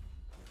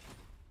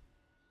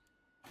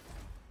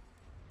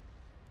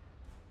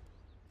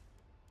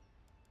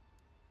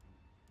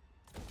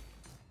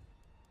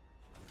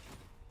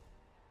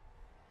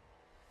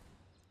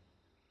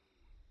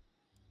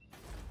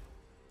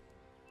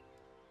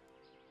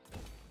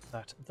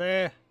 That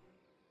there.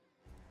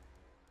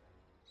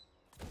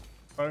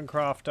 Bone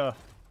crafter.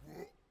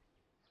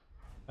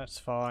 That's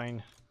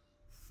fine.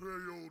 Feel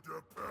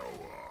the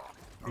power.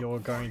 You're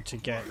going to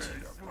get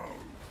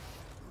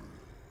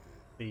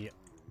the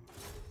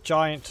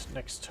giant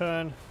next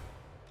turn.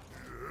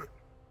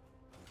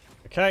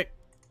 Okay.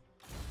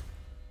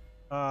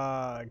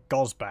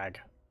 Gozbag.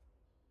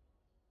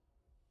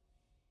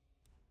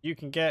 You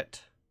can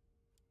get...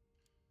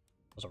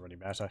 Doesn't really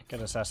matter.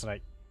 Get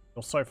assassinate.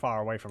 You're so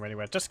far away from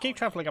anywhere. Just keep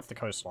traveling up the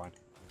coastline.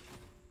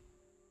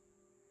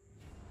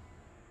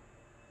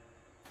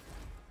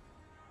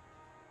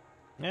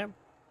 Yeah.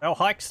 El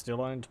Hike's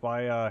still owned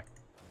by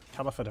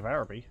Caliphate of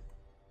Araby.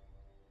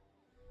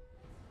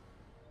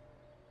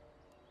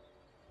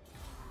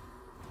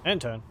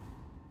 End turn.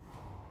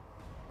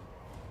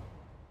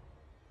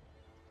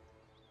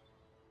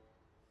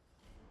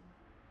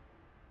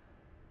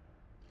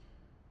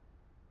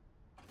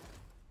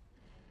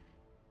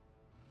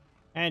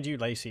 And you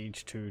lay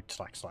siege to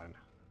Tlaxlan.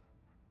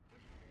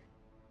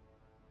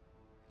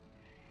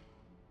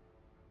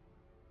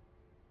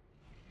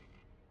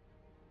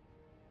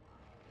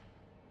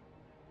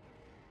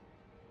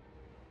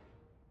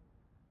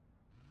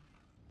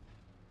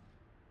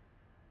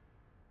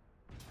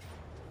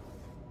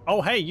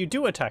 Oh, hey, you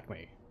do attack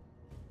me.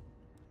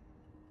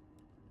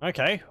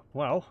 Okay,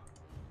 well.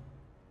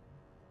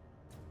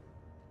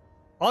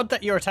 Odd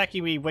that you're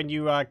attacking me when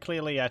you are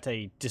clearly at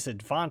a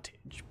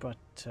disadvantage, but,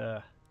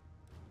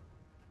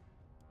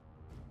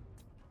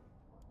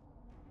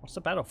 what's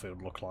the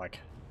battlefield look like?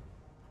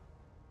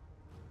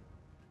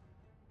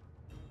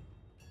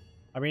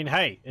 I mean,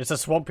 hey, it's a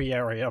swampy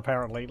area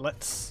apparently.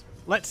 Let's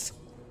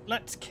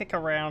kick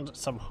around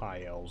some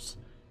high elves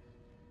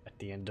at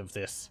the end of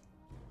this.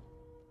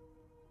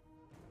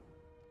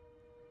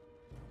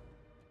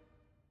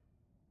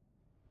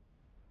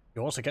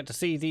 You also get to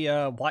see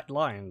the white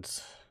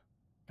lions.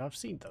 I've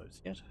seen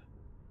those yet.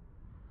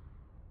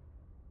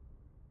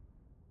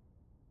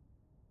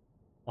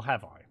 Or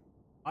have I?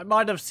 I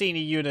might have seen a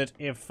unit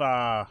if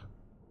Eltharion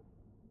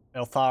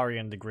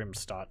the Grim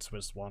starts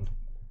with one.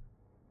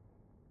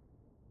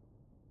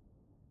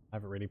 I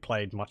haven't really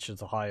played much of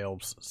the High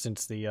Elves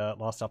since the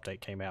last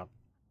update came out.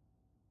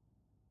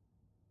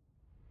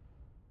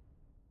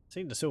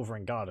 Seen the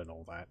Silvering Guard and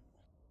all that.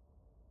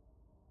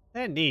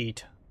 They're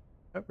neat.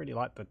 Don't really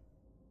like the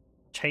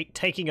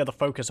taking of the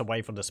focus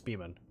away from the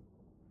Spearmen.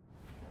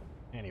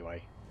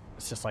 Anyway,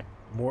 it's just like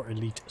more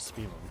elite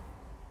Spearmen.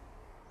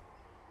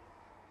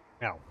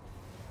 Now.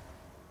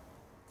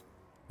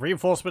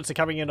 Reinforcements are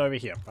coming in over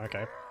here.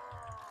 Okay.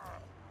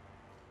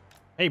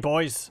 Hey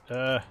boys,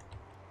 gotta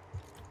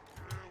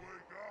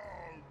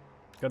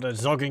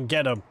zog and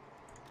get them.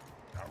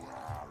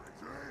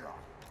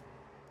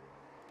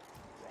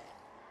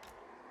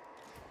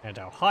 And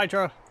our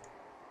Hydra.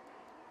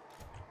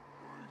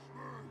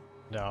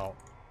 Now,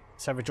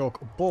 Savage Orc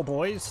Boar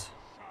Boys.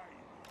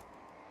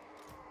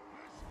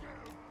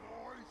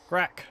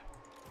 Crack.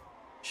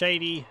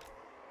 Shady.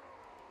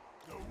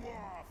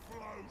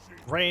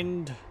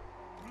 Rend.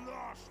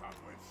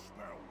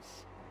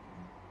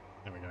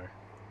 There we go.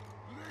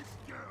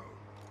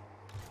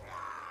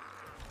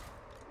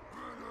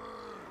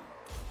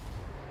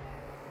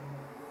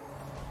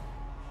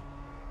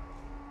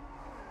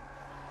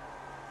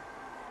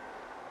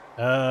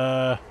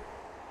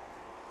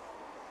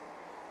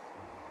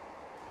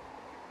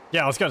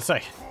 Yeah, I was gonna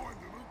say.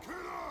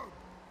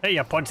 Hey,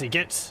 you punsy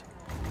gits.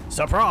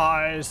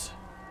 Surprise!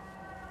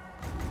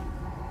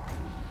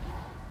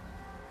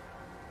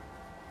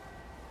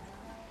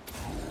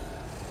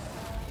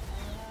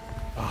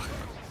 Ugh.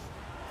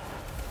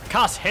 I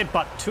cast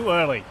headbutt too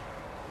early.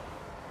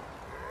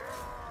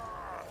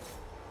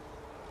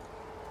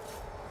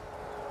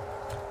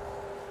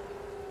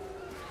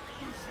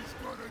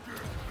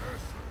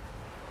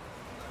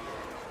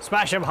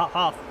 Smash him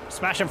half.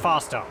 Smash him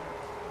faster.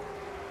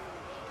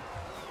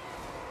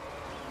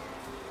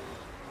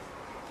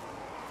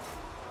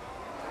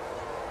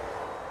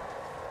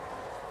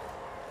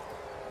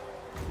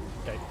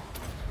 Okay.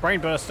 Brain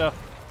burster.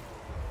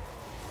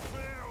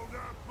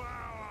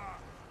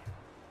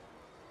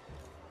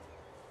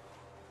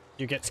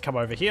 You get to come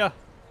over here.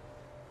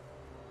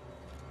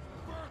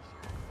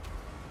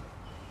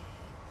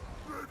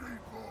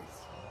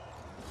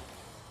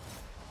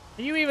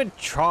 Are you even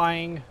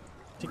trying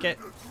to get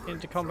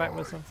into combat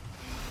with them?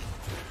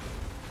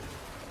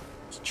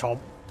 It's chomp.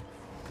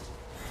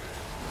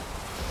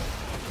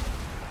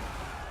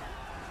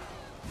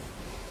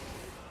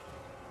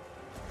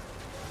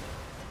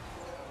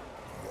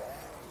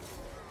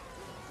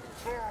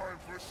 Time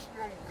for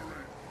slaughtering.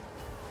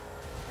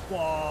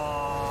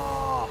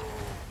 Whoa.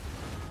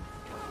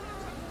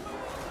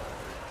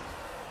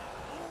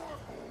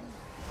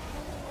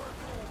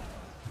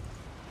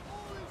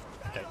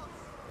 Okay.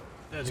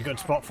 There's a good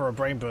spot for a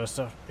brain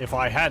burster, if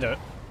I had it.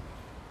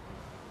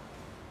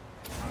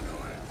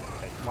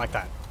 Okay, like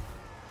that.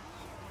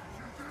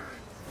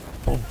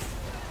 Boom.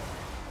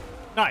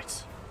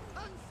 Nice.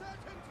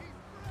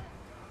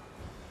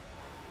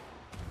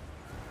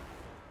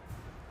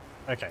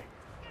 Okay.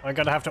 I'm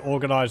gonna have to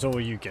organize all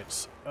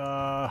units.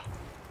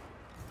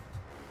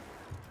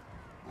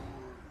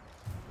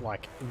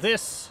 Like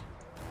this.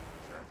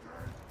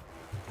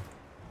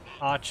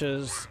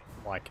 Archers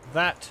like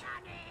that.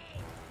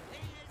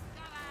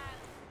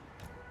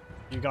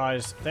 You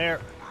guys there.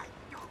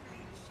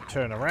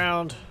 Turn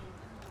around.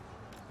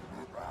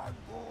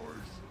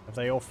 Have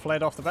they all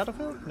fled off the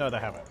battlefield? No, they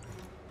haven't.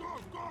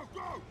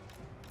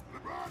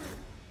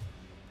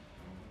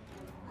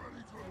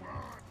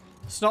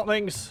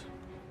 Snotlings.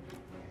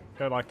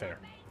 Go like there.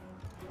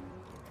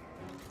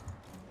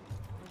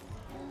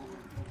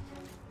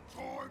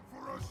 Time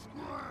for a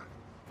scrap.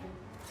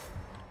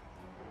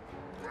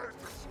 Where's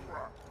the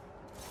scrap?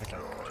 Okay.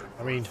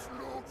 I mean,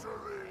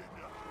 Slaughtering.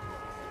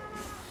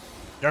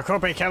 you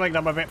could be killing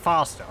them a bit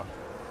faster.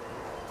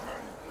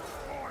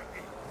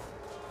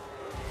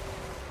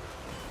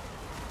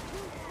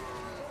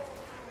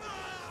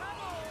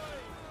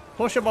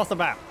 Push him off the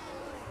map.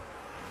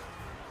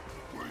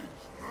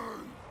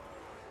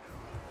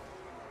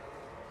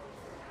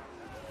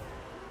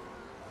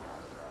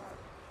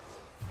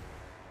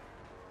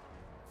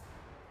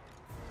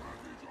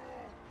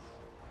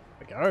 There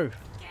we go.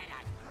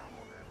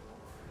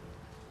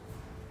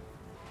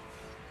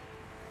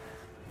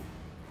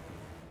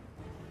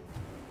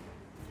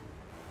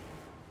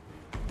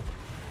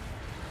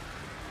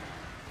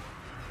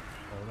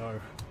 Oh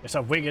no. It's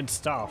a winged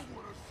staff.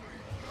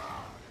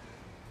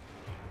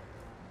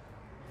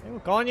 They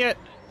haven't gone yet.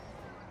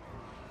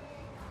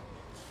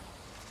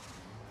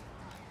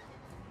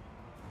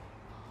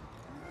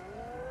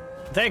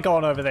 They're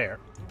gone over there.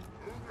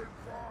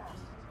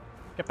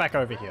 Get back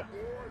over here.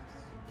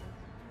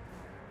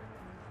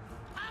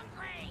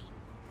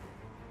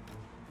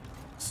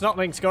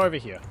 Snotlings, go over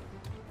here.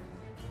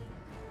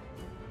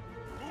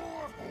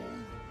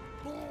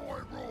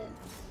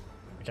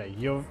 Okay,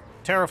 you're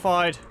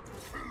terrified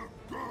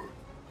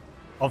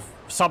of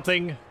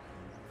something.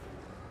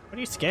 What are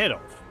you scared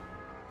of?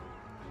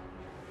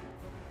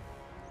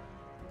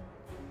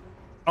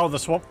 Oh, the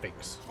swamp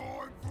things.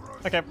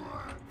 Okay.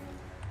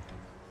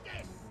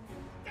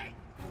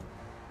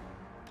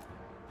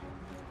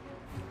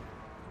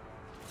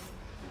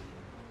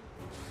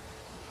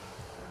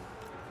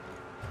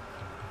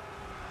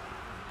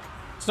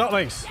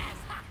 Snotlings!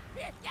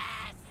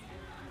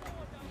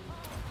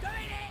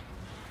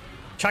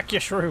 Chuck your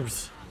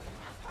shrooms!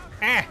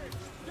 Ah!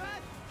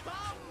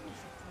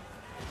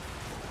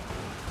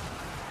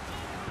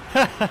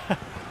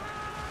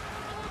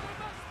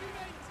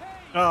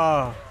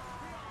 Oh.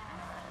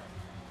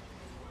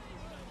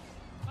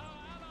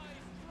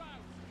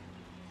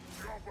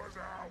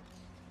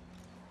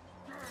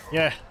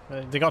 Yeah,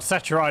 they got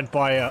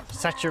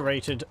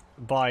saturated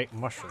by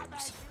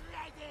mushrooms.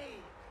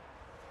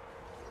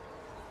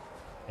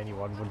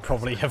 Anyone would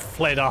probably have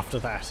fled after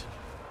that.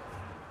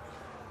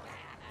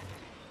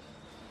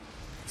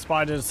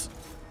 Spiders.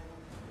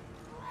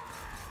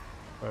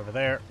 Over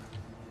there.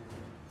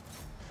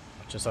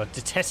 Much as I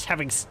detest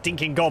having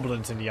stinking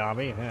goblins in the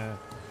army. Yeah.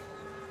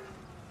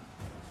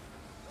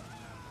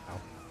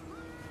 Oh.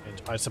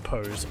 And I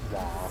suppose,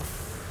 WAAAGH.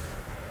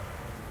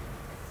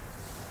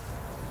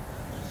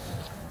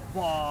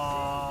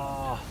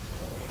 WAAAGH.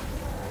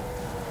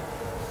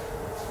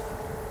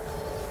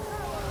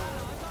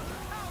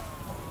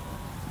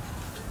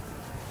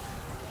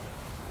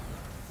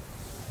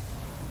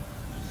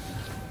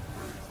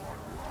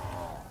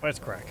 Where's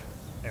Crack?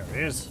 There it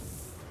is.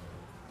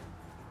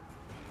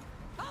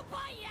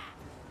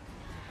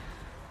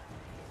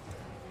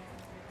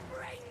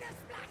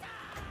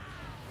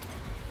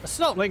 The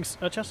Snotlings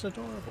are just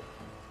adorable.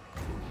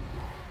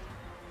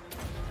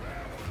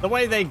 The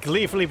way they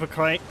gleefully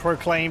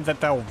proclaim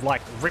that they'll,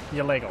 like, rip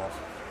your leg off.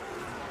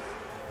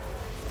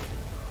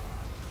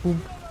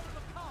 Boom.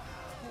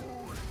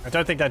 I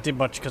don't think that did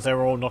much because they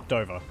were all knocked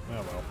over. Oh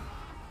well.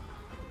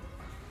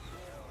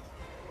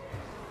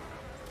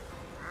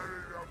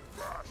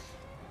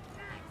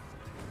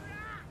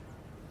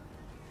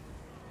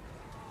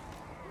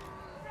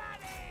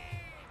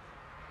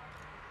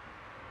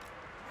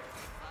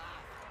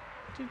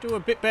 They do a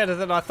bit better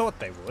than I thought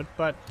they would,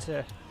 but,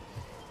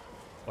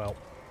 well.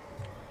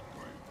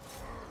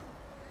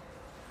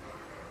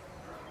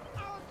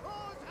 Our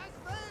cause has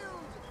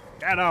failed!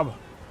 Get 'em!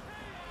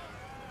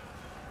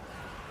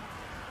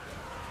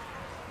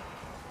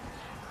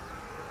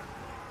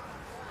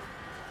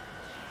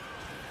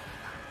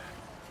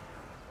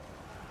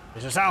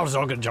 This is our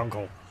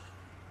Zoggenjungle.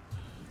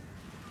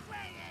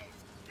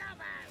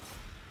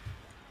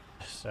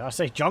 Did I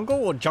say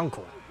jungle or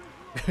jungle?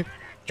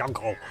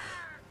 Jungle.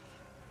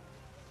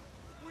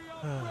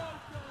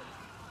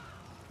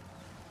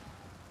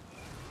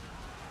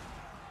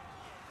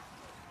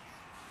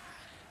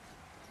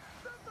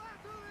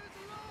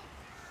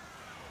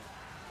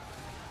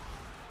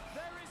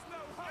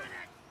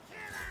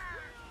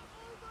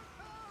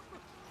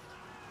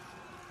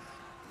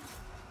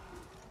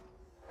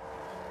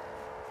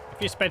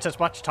 If you spent as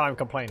much time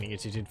complaining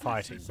as you did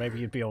fighting, maybe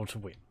you'd be able to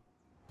win.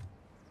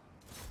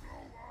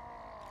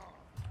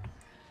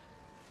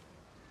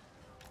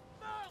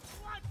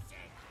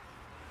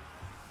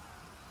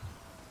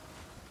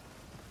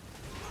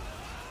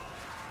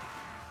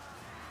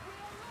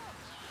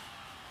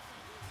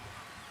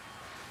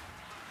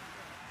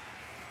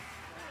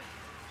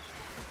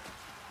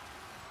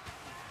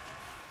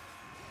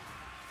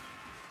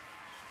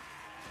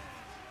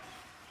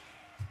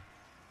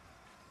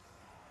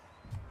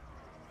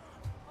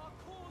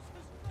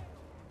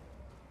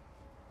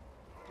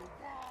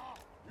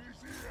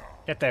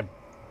 Get them.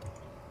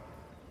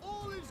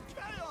 All is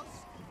chaos!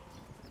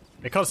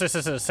 Because this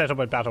is a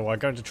settlement battle, we're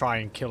going to try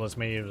and kill as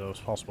many of them as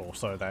possible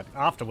so that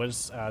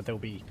afterwards there'll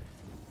be...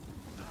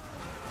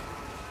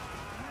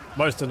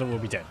 most of them will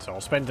be dead, so I'll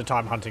spend the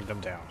time hunting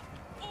them down.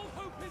 All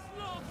hope is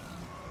lost.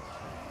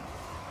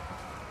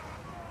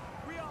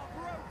 We are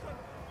broken.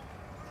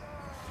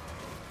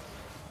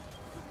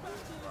 The battle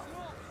is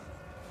lost.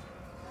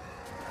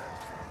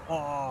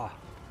 Oh.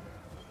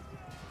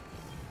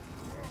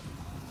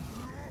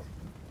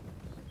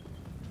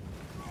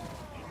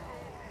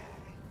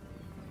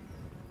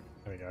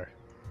 There we go.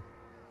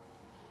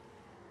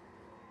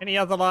 Any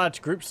other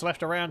large groups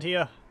left around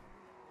here?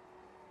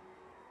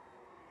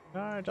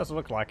 No, it doesn't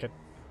look like it.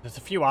 There's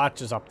a few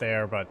archers up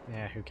there, but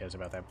yeah, who cares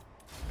about them?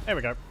 There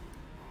we go.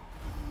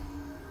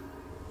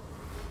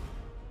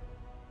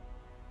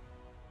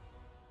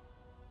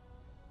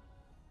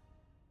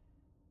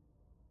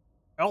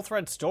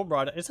 Elthran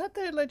Stormrider, is that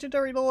their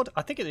legendary lord?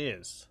 I think it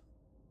is.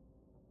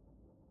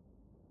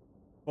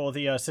 For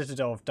the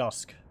Citadel of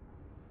Dusk.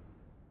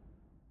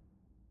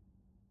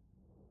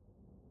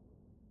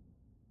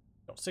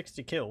 Got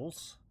 60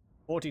 kills.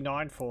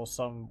 49 for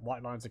some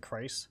White Lines of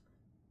Crace.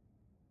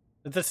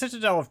 The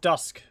Citadel of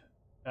Dusk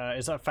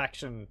is a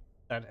faction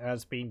that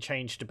has been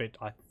changed a bit.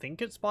 I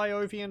think it's by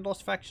Ovi and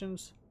Lost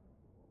Factions.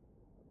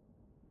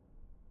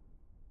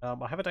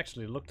 I haven't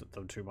actually looked at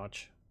them too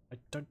much. I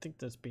don't think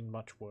there's been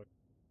much work.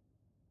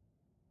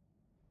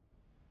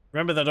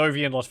 Remember that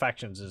Ovi and Lost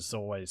Factions is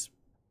always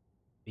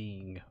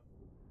being,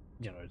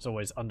 you know, it's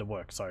always under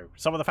work. So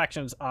some of the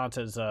factions aren't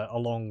as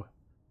along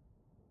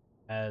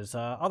as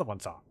other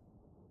ones are.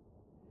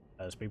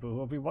 As people who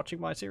have been watching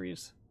my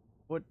series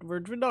would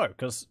know,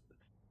 because,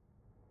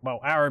 well,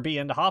 Araby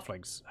and the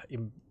Halflings,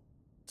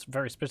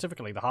 very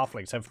specifically the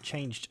Halflings, have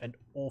changed an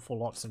awful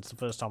lot since the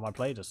first time I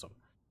played as them.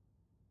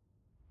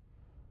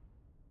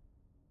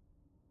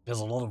 There's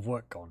a lot of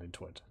work gone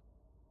into it.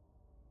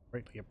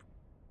 Greatly.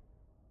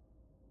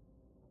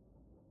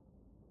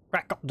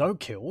 Rat got no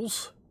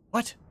kills?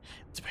 What?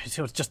 It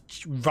was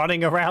just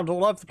running around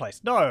all over the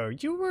place. No,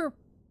 you were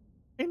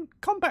in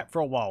combat for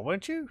a while,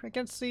 weren't you?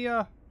 Against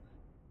the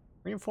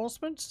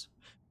reinforcements?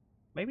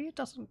 Maybe it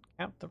doesn't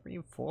count the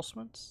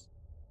reinforcements?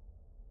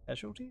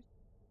 Casualties?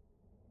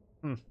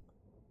 I'll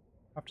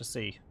have to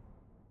see.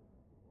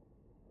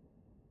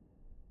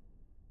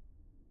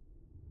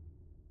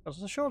 I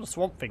was sure the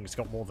Swamp Thing's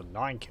got more than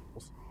 9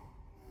 kills.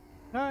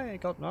 No, it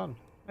got none.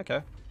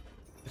 Okay.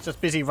 It's just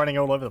busy running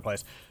all over the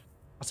place.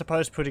 I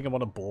suppose putting him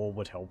on a ball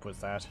would help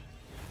with that.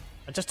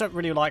 I just don't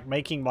really like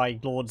making my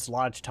lords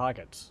large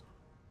targets.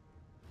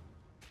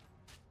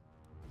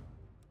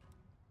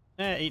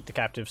 Eat the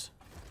captives.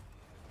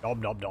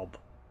 Nom nom nom.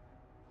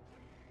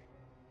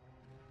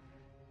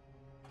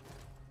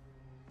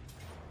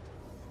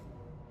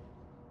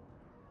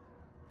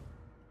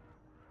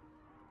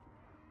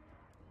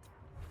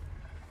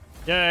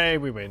 Yay,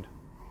 we win.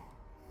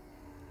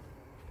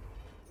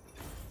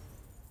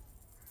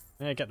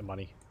 Yeah, get the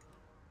money.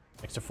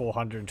 Next to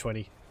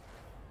 420.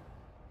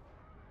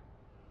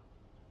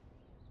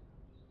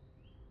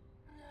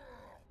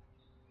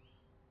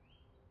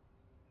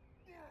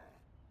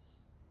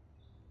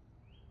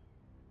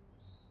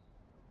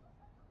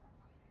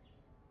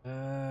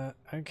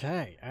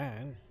 Okay,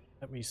 and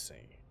let me see.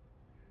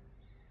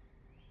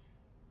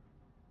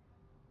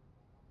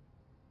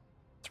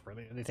 Is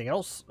really anything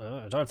else?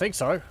 I don't think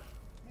so.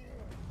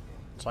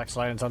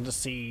 Slaxland's under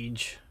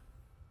siege.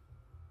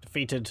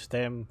 Defeated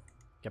them.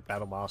 Get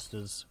Battle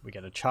Masters. We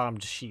get a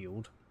Charmed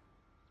Shield.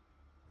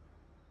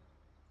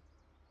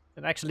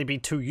 It'd actually be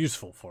too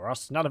useful for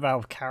us. None of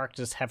our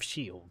characters have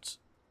shields.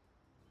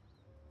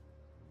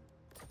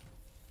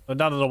 But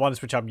none of the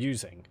ones which I'm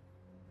using.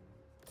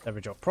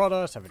 Savage Orc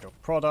Prodder, Savage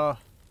Orc Prodder.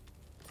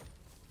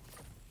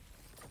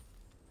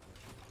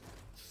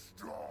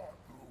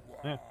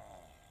 Yeah.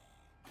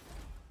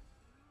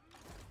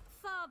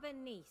 Far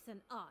beneath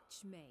an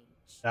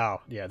archmage.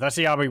 Oh, yeah, that's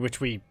the army which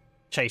we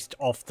chased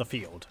off the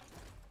field.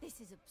 This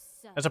is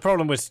absurd. There's a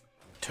problem with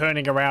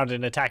turning around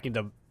and attacking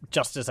them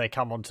just as they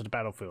come onto the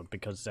battlefield,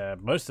 because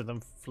most of them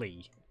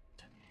flee.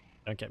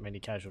 Don't get many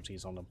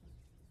casualties on them.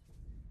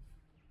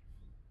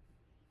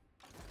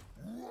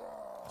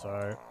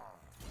 So,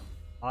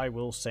 I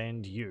will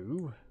send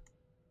you...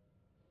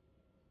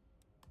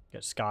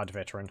 Get Scarred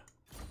Veteran.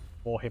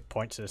 4 hit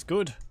points is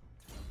good.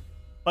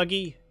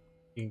 Buggy,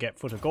 you can get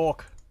Foot of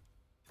Gork.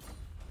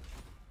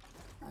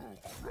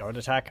 Go and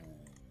attack.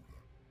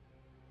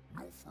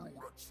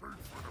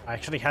 I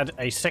actually had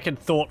a second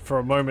thought for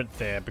a moment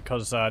there,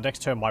 because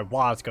next turn my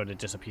WAAAGH going to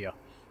disappear.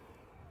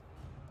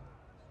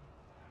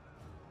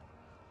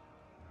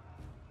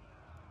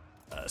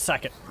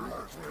 Sack it.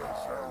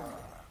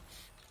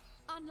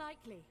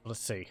 Unlikely. Let's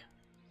see.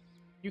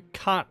 You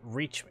can't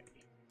reach me.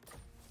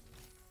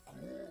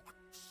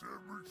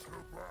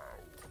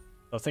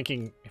 I was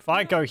thinking, if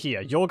I go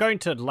here, you're going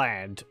to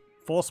land,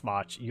 force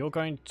march, you're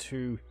going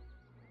to...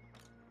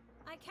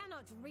 I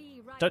cannot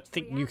rewrite Don't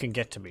think you can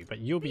get to me, but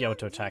you'll be able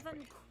to attack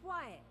me.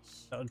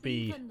 That would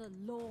be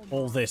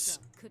all this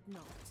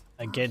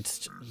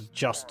against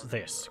just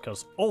this,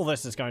 because all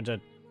this is going to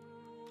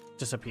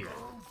disappear.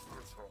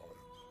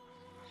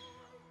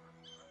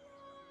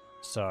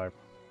 So...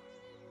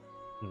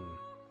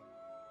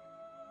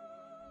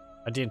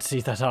 I didn't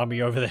see that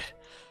army over there.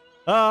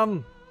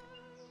 I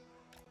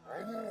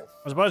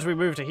suppose we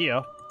move to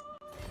here.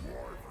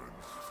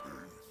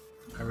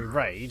 And we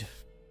raid.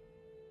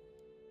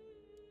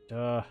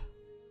 You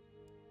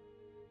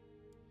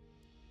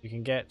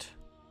can get...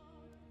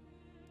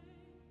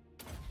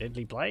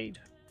 Deadly Blade?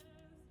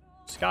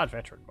 Scarred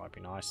Veteran might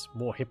be nice.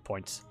 More hit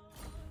points.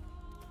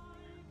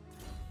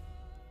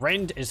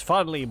 Rend is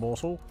finally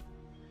immortal.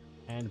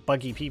 And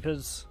Buggy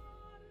Peepers.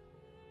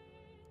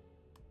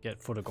 Get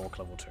Foot of Gork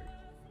level 2.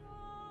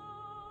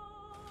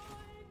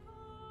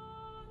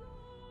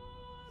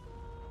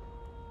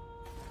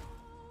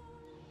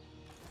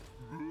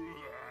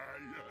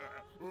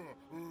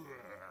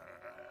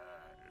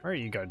 Where are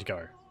you going to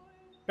go?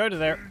 Go to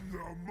there.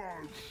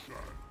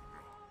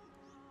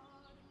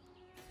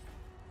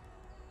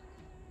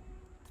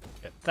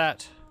 Get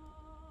that.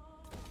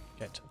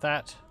 Get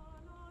that.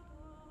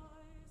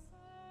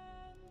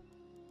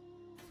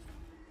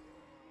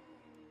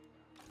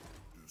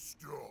 The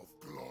stuff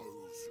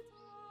glows.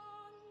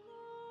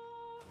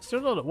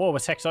 Still not at war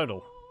with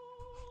Hexodal.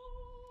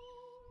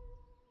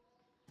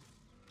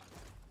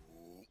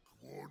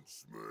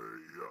 Wants me.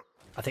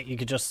 I think you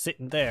could just sit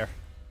in there.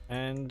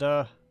 And,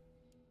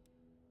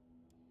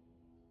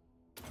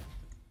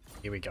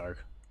 here we go.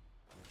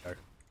 Go. The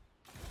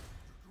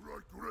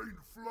great green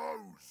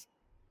flows.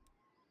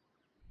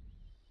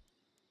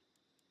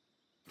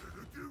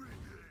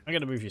 I'm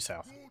gonna move you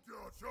south.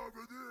 Water's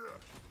over there.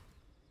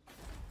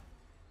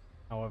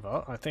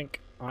 However, I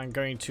think I'm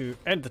going to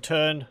end the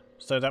turn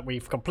so that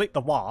we've complete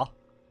the WAAAGH.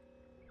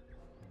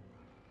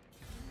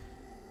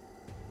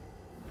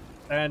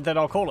 And then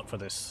I'll call it for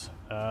this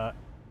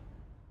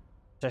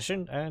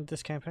session and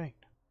this campaign.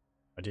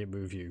 I did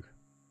move you.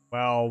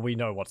 Well, we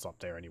know what's up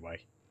there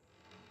anyway.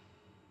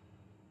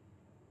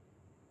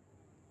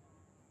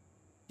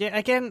 Yeah,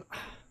 again,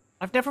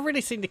 I've never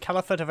really seen the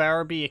Caliphate of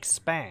Araby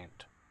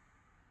expand.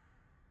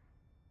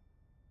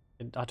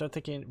 And I don't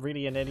think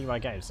really in any of my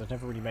games. They've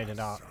never really made an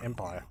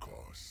empire.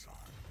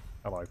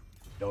 Hello.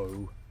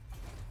 No.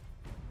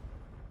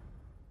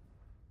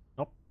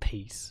 Not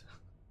peace.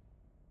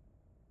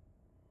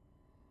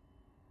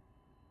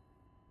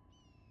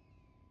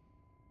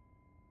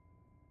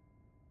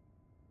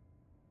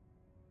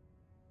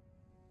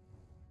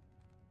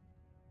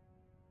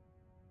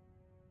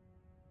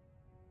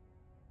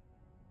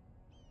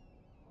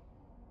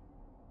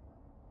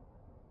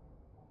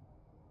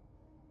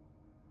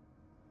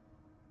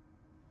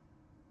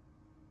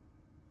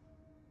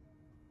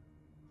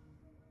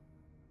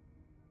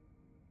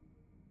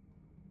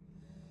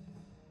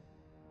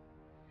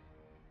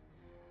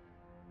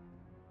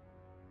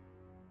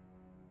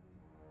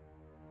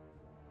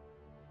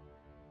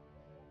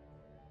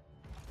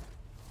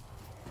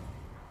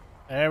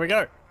 There we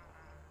go.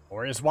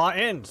 Warriors War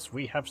ends.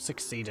 We have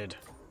succeeded.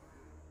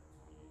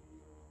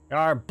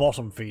 Our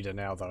bottom feeder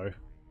now, though.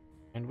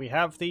 And we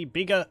have the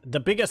bigger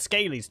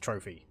Scalies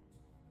trophy.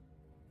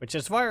 Which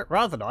is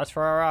rather nice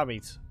for our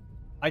armies.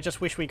 I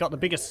just wish we got the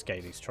biggest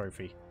Scalies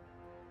trophy.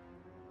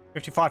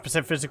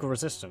 55% physical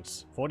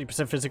resistance.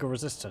 40% physical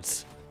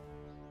resistance.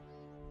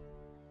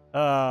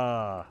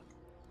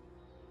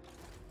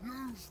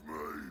 Use me.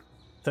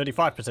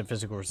 35%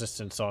 physical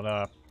resistance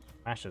on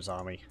Ash's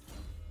army.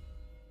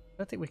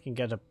 I don't think we can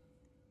get a...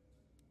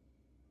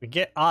 We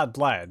get Odd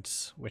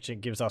Lads, which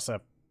it gives us a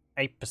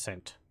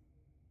 8%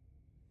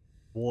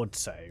 ward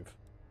save.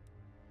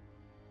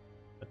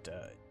 But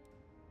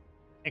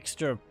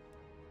extra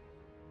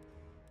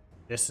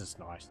This is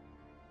nice.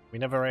 We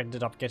never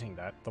ended up getting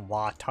that. The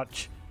WAAAGH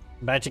touch.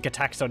 Magic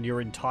attacks on your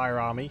entire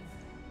army.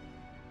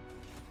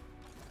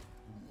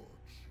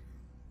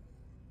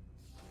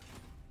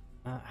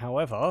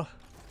 However...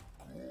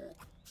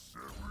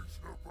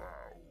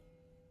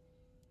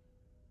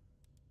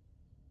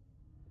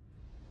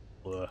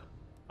 Ugh,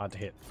 hard to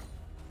hit.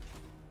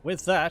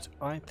 With that,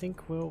 I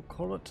think we'll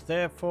call it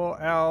there for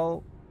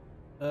our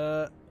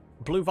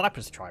Blue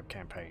Vipers Tribe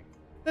campaign.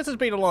 This has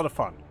been a lot of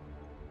fun.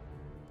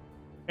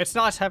 It's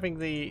nice having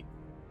the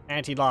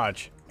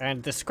anti-large,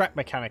 and the scrap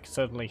mechanic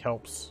certainly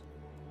helps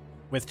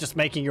with just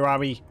making your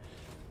army...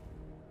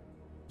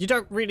 You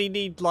don't really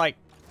need, like,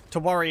 to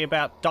worry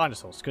about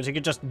dinosaurs, because you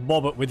can just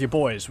mob it with your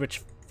boys,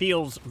 which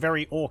feels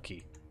very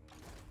orky.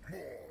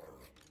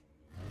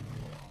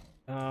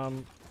 I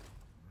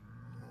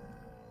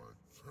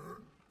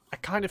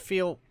kind of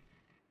feel...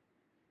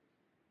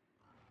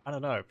 I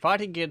don't know.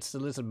 Fighting against the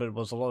lizardmen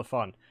was a lot of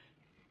fun.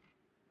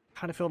 I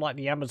kind of feel like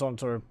the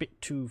Amazons are a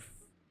bit too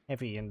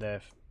heavy in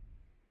their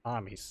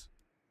armies.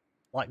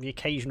 Like, the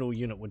occasional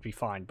unit would be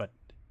fine, but,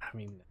 I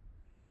mean...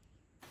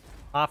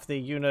 Half the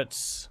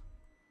units...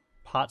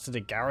 Parts of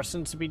the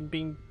garrisons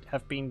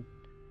have been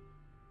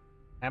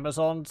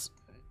Amazons.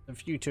 A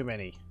few too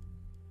many,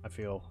 I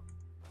feel.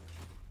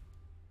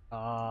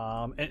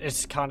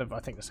 It's kind of,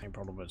 I think, the same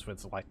problem as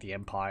with, like, the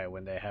Empire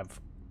when they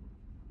have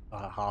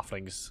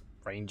halflings,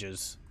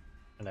 rangers,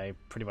 and they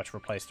pretty much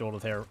replaced all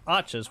of their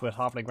archers with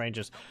halfling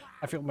rangers.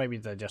 I feel maybe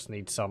they just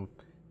need some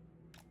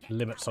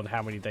limits on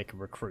how many they can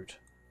recruit.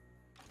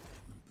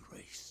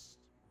 Embrace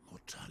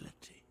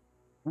mortality.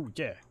 Ooh,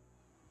 yeah.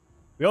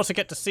 We also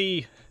get to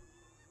see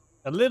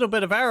a little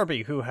bit of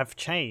Araby, who have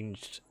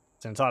changed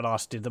since I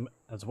last did them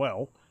as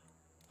well.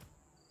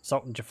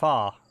 Sultan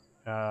Jafar.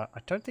 I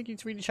don't think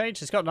he's really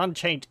changed. He's got an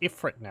unchained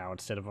Ifrit now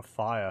instead of a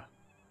fire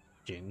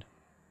Jinn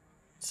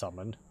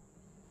summon.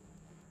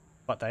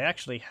 But they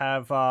actually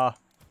have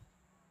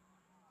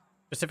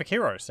specific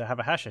heroes. They have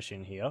a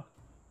Hashashin here,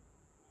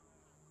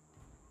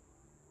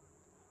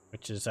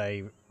 which is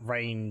a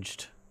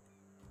ranged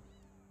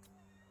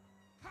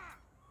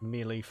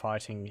melee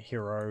fighting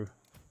hero.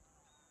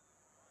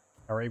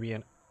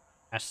 Arabian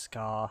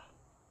Askar,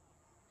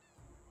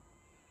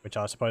 which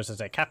I suppose is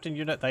their captain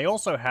unit. They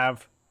also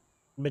have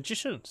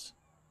magicians.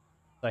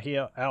 So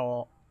here,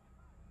 our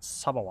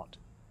Samawat.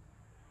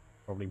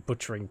 Probably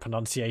butchering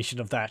pronunciation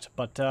of that.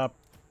 But,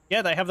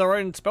 yeah, they have their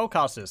own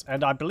spellcasters.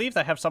 And I believe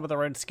they have some of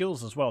their own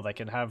skills as well. They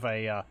can have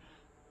a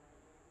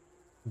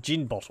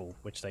Jinn bottle,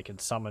 which they can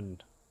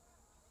summon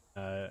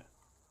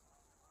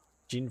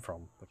Jinn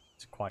from, which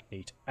is quite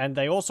neat. And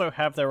they also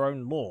have their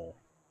own lore.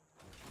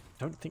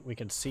 Don't think we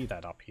can see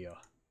that up here.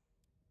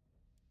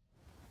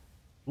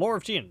 Lore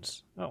of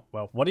Jinns. Oh,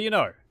 well, what do you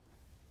know?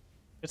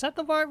 Is that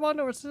the right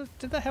one, or is it,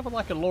 did they have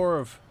like a lore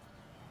of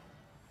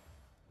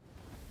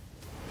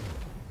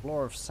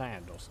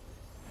sand or something?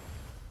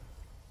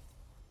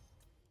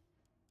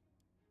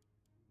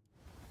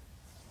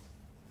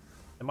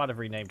 They might have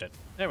renamed it.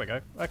 There we go.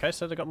 Okay,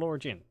 so they got lore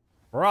of Jinn.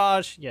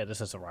 Mirage. Yeah,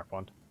 this is the right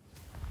one.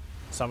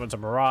 Summons a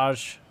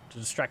Mirage to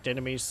distract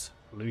enemies.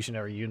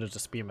 Illusionary unit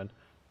of spearmen.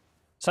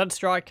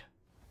 Sunstrike.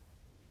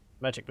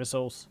 Magic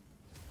missiles.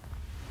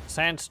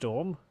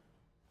 Sandstorm.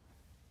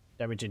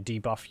 Damage and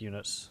debuff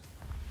units.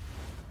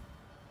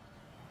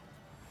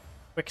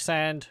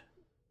 Quicksand.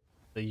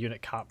 The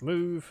unit can't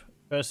move.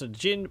 Person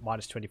Jinn,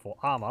 minus 24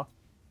 armor.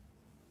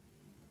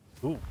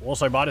 Ooh,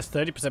 also minus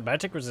 30%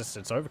 magic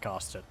resistance,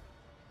 overcasted.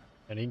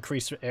 An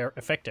increased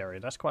effect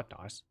area, that's quite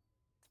nice.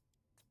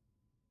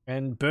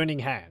 And Burning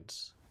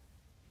Hands.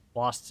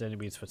 Blasts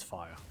enemies with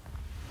fire.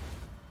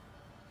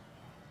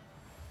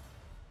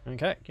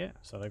 Okay, yeah,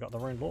 so they got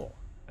their own lore.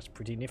 That's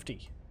pretty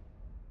nifty.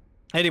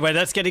 Anyway,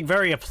 that's getting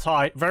very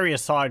aside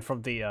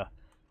from the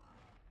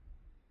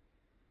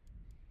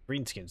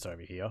greenskins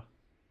over here.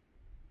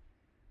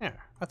 Yeah,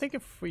 I think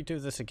if we do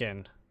this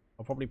again,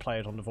 I'll probably play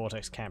it on the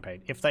Vortex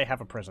campaign, if they have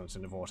a presence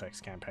in the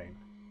Vortex campaign.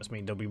 This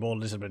means there'll be more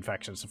lizardman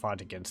factions to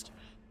fight against,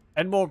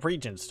 and more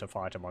regions to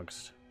fight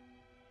amongst.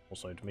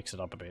 Also, to mix it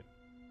up a bit.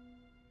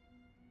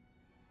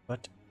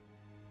 But,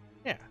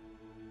 yeah.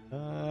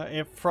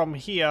 If from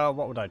here,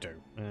 what would I do?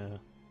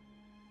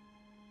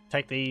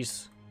 Take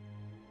these.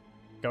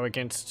 Go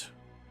against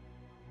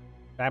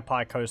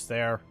Vampire Coast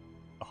there.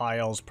 The High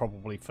Elves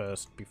probably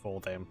first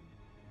before them.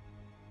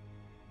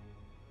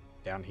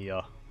 Down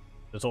here.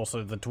 There's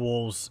also the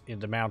Dwarves in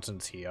the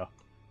mountains here.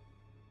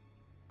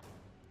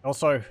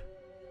 Also,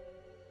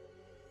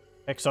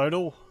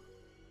 Exodal.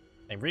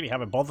 They really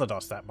haven't bothered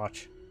us that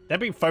much. They've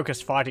been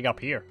focused fighting up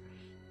here.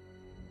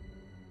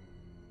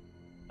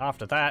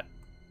 After that,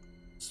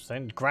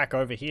 send Grak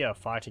over here,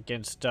 fight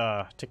against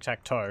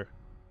Tic-Tac-Toe,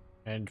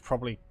 and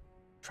probably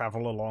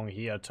travel along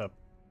here to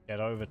get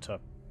over to,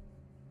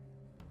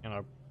 you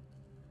know,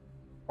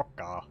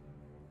 WAAAGH.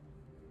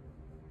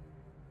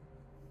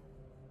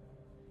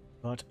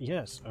 But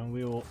yes, and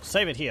we will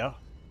save it here,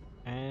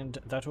 and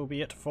that will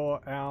be it for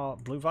our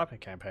Blue Viper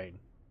campaign.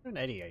 An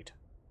 88.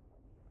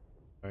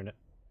 Own it.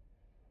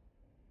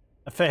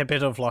 A fair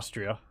bit of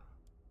Lustria.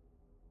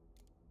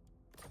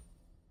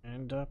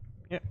 And,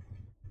 yeah.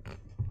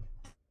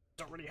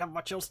 Don't really have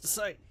much else to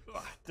say.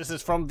 This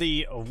is from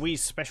the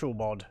WAAAGH Speshul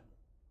mod.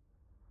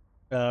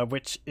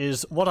 Which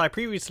is what I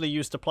previously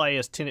used to play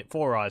as Tinnet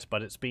 4 Eyes,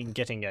 but it's been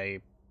getting a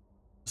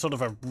sort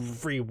of a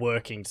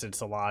reworking since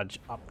the last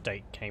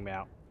update came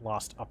out.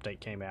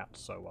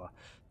 So,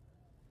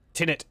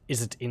 Tinnet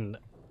isn't in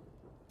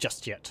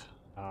just yet.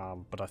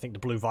 But I think the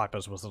Blue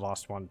Vipers was the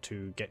last one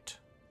to get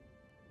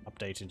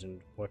updated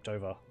and worked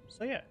over.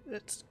 So yeah,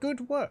 it's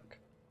good work.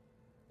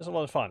 It's a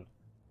lot of fun.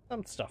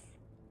 Some stuff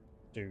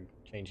to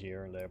change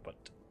here and there, but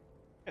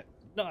yeah,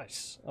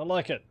 nice. I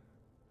like it.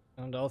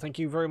 And I'll thank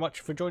you very much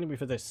for joining me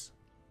for this.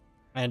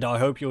 And I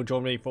hope you'll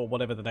join me for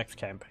whatever the next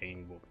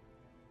campaign will be.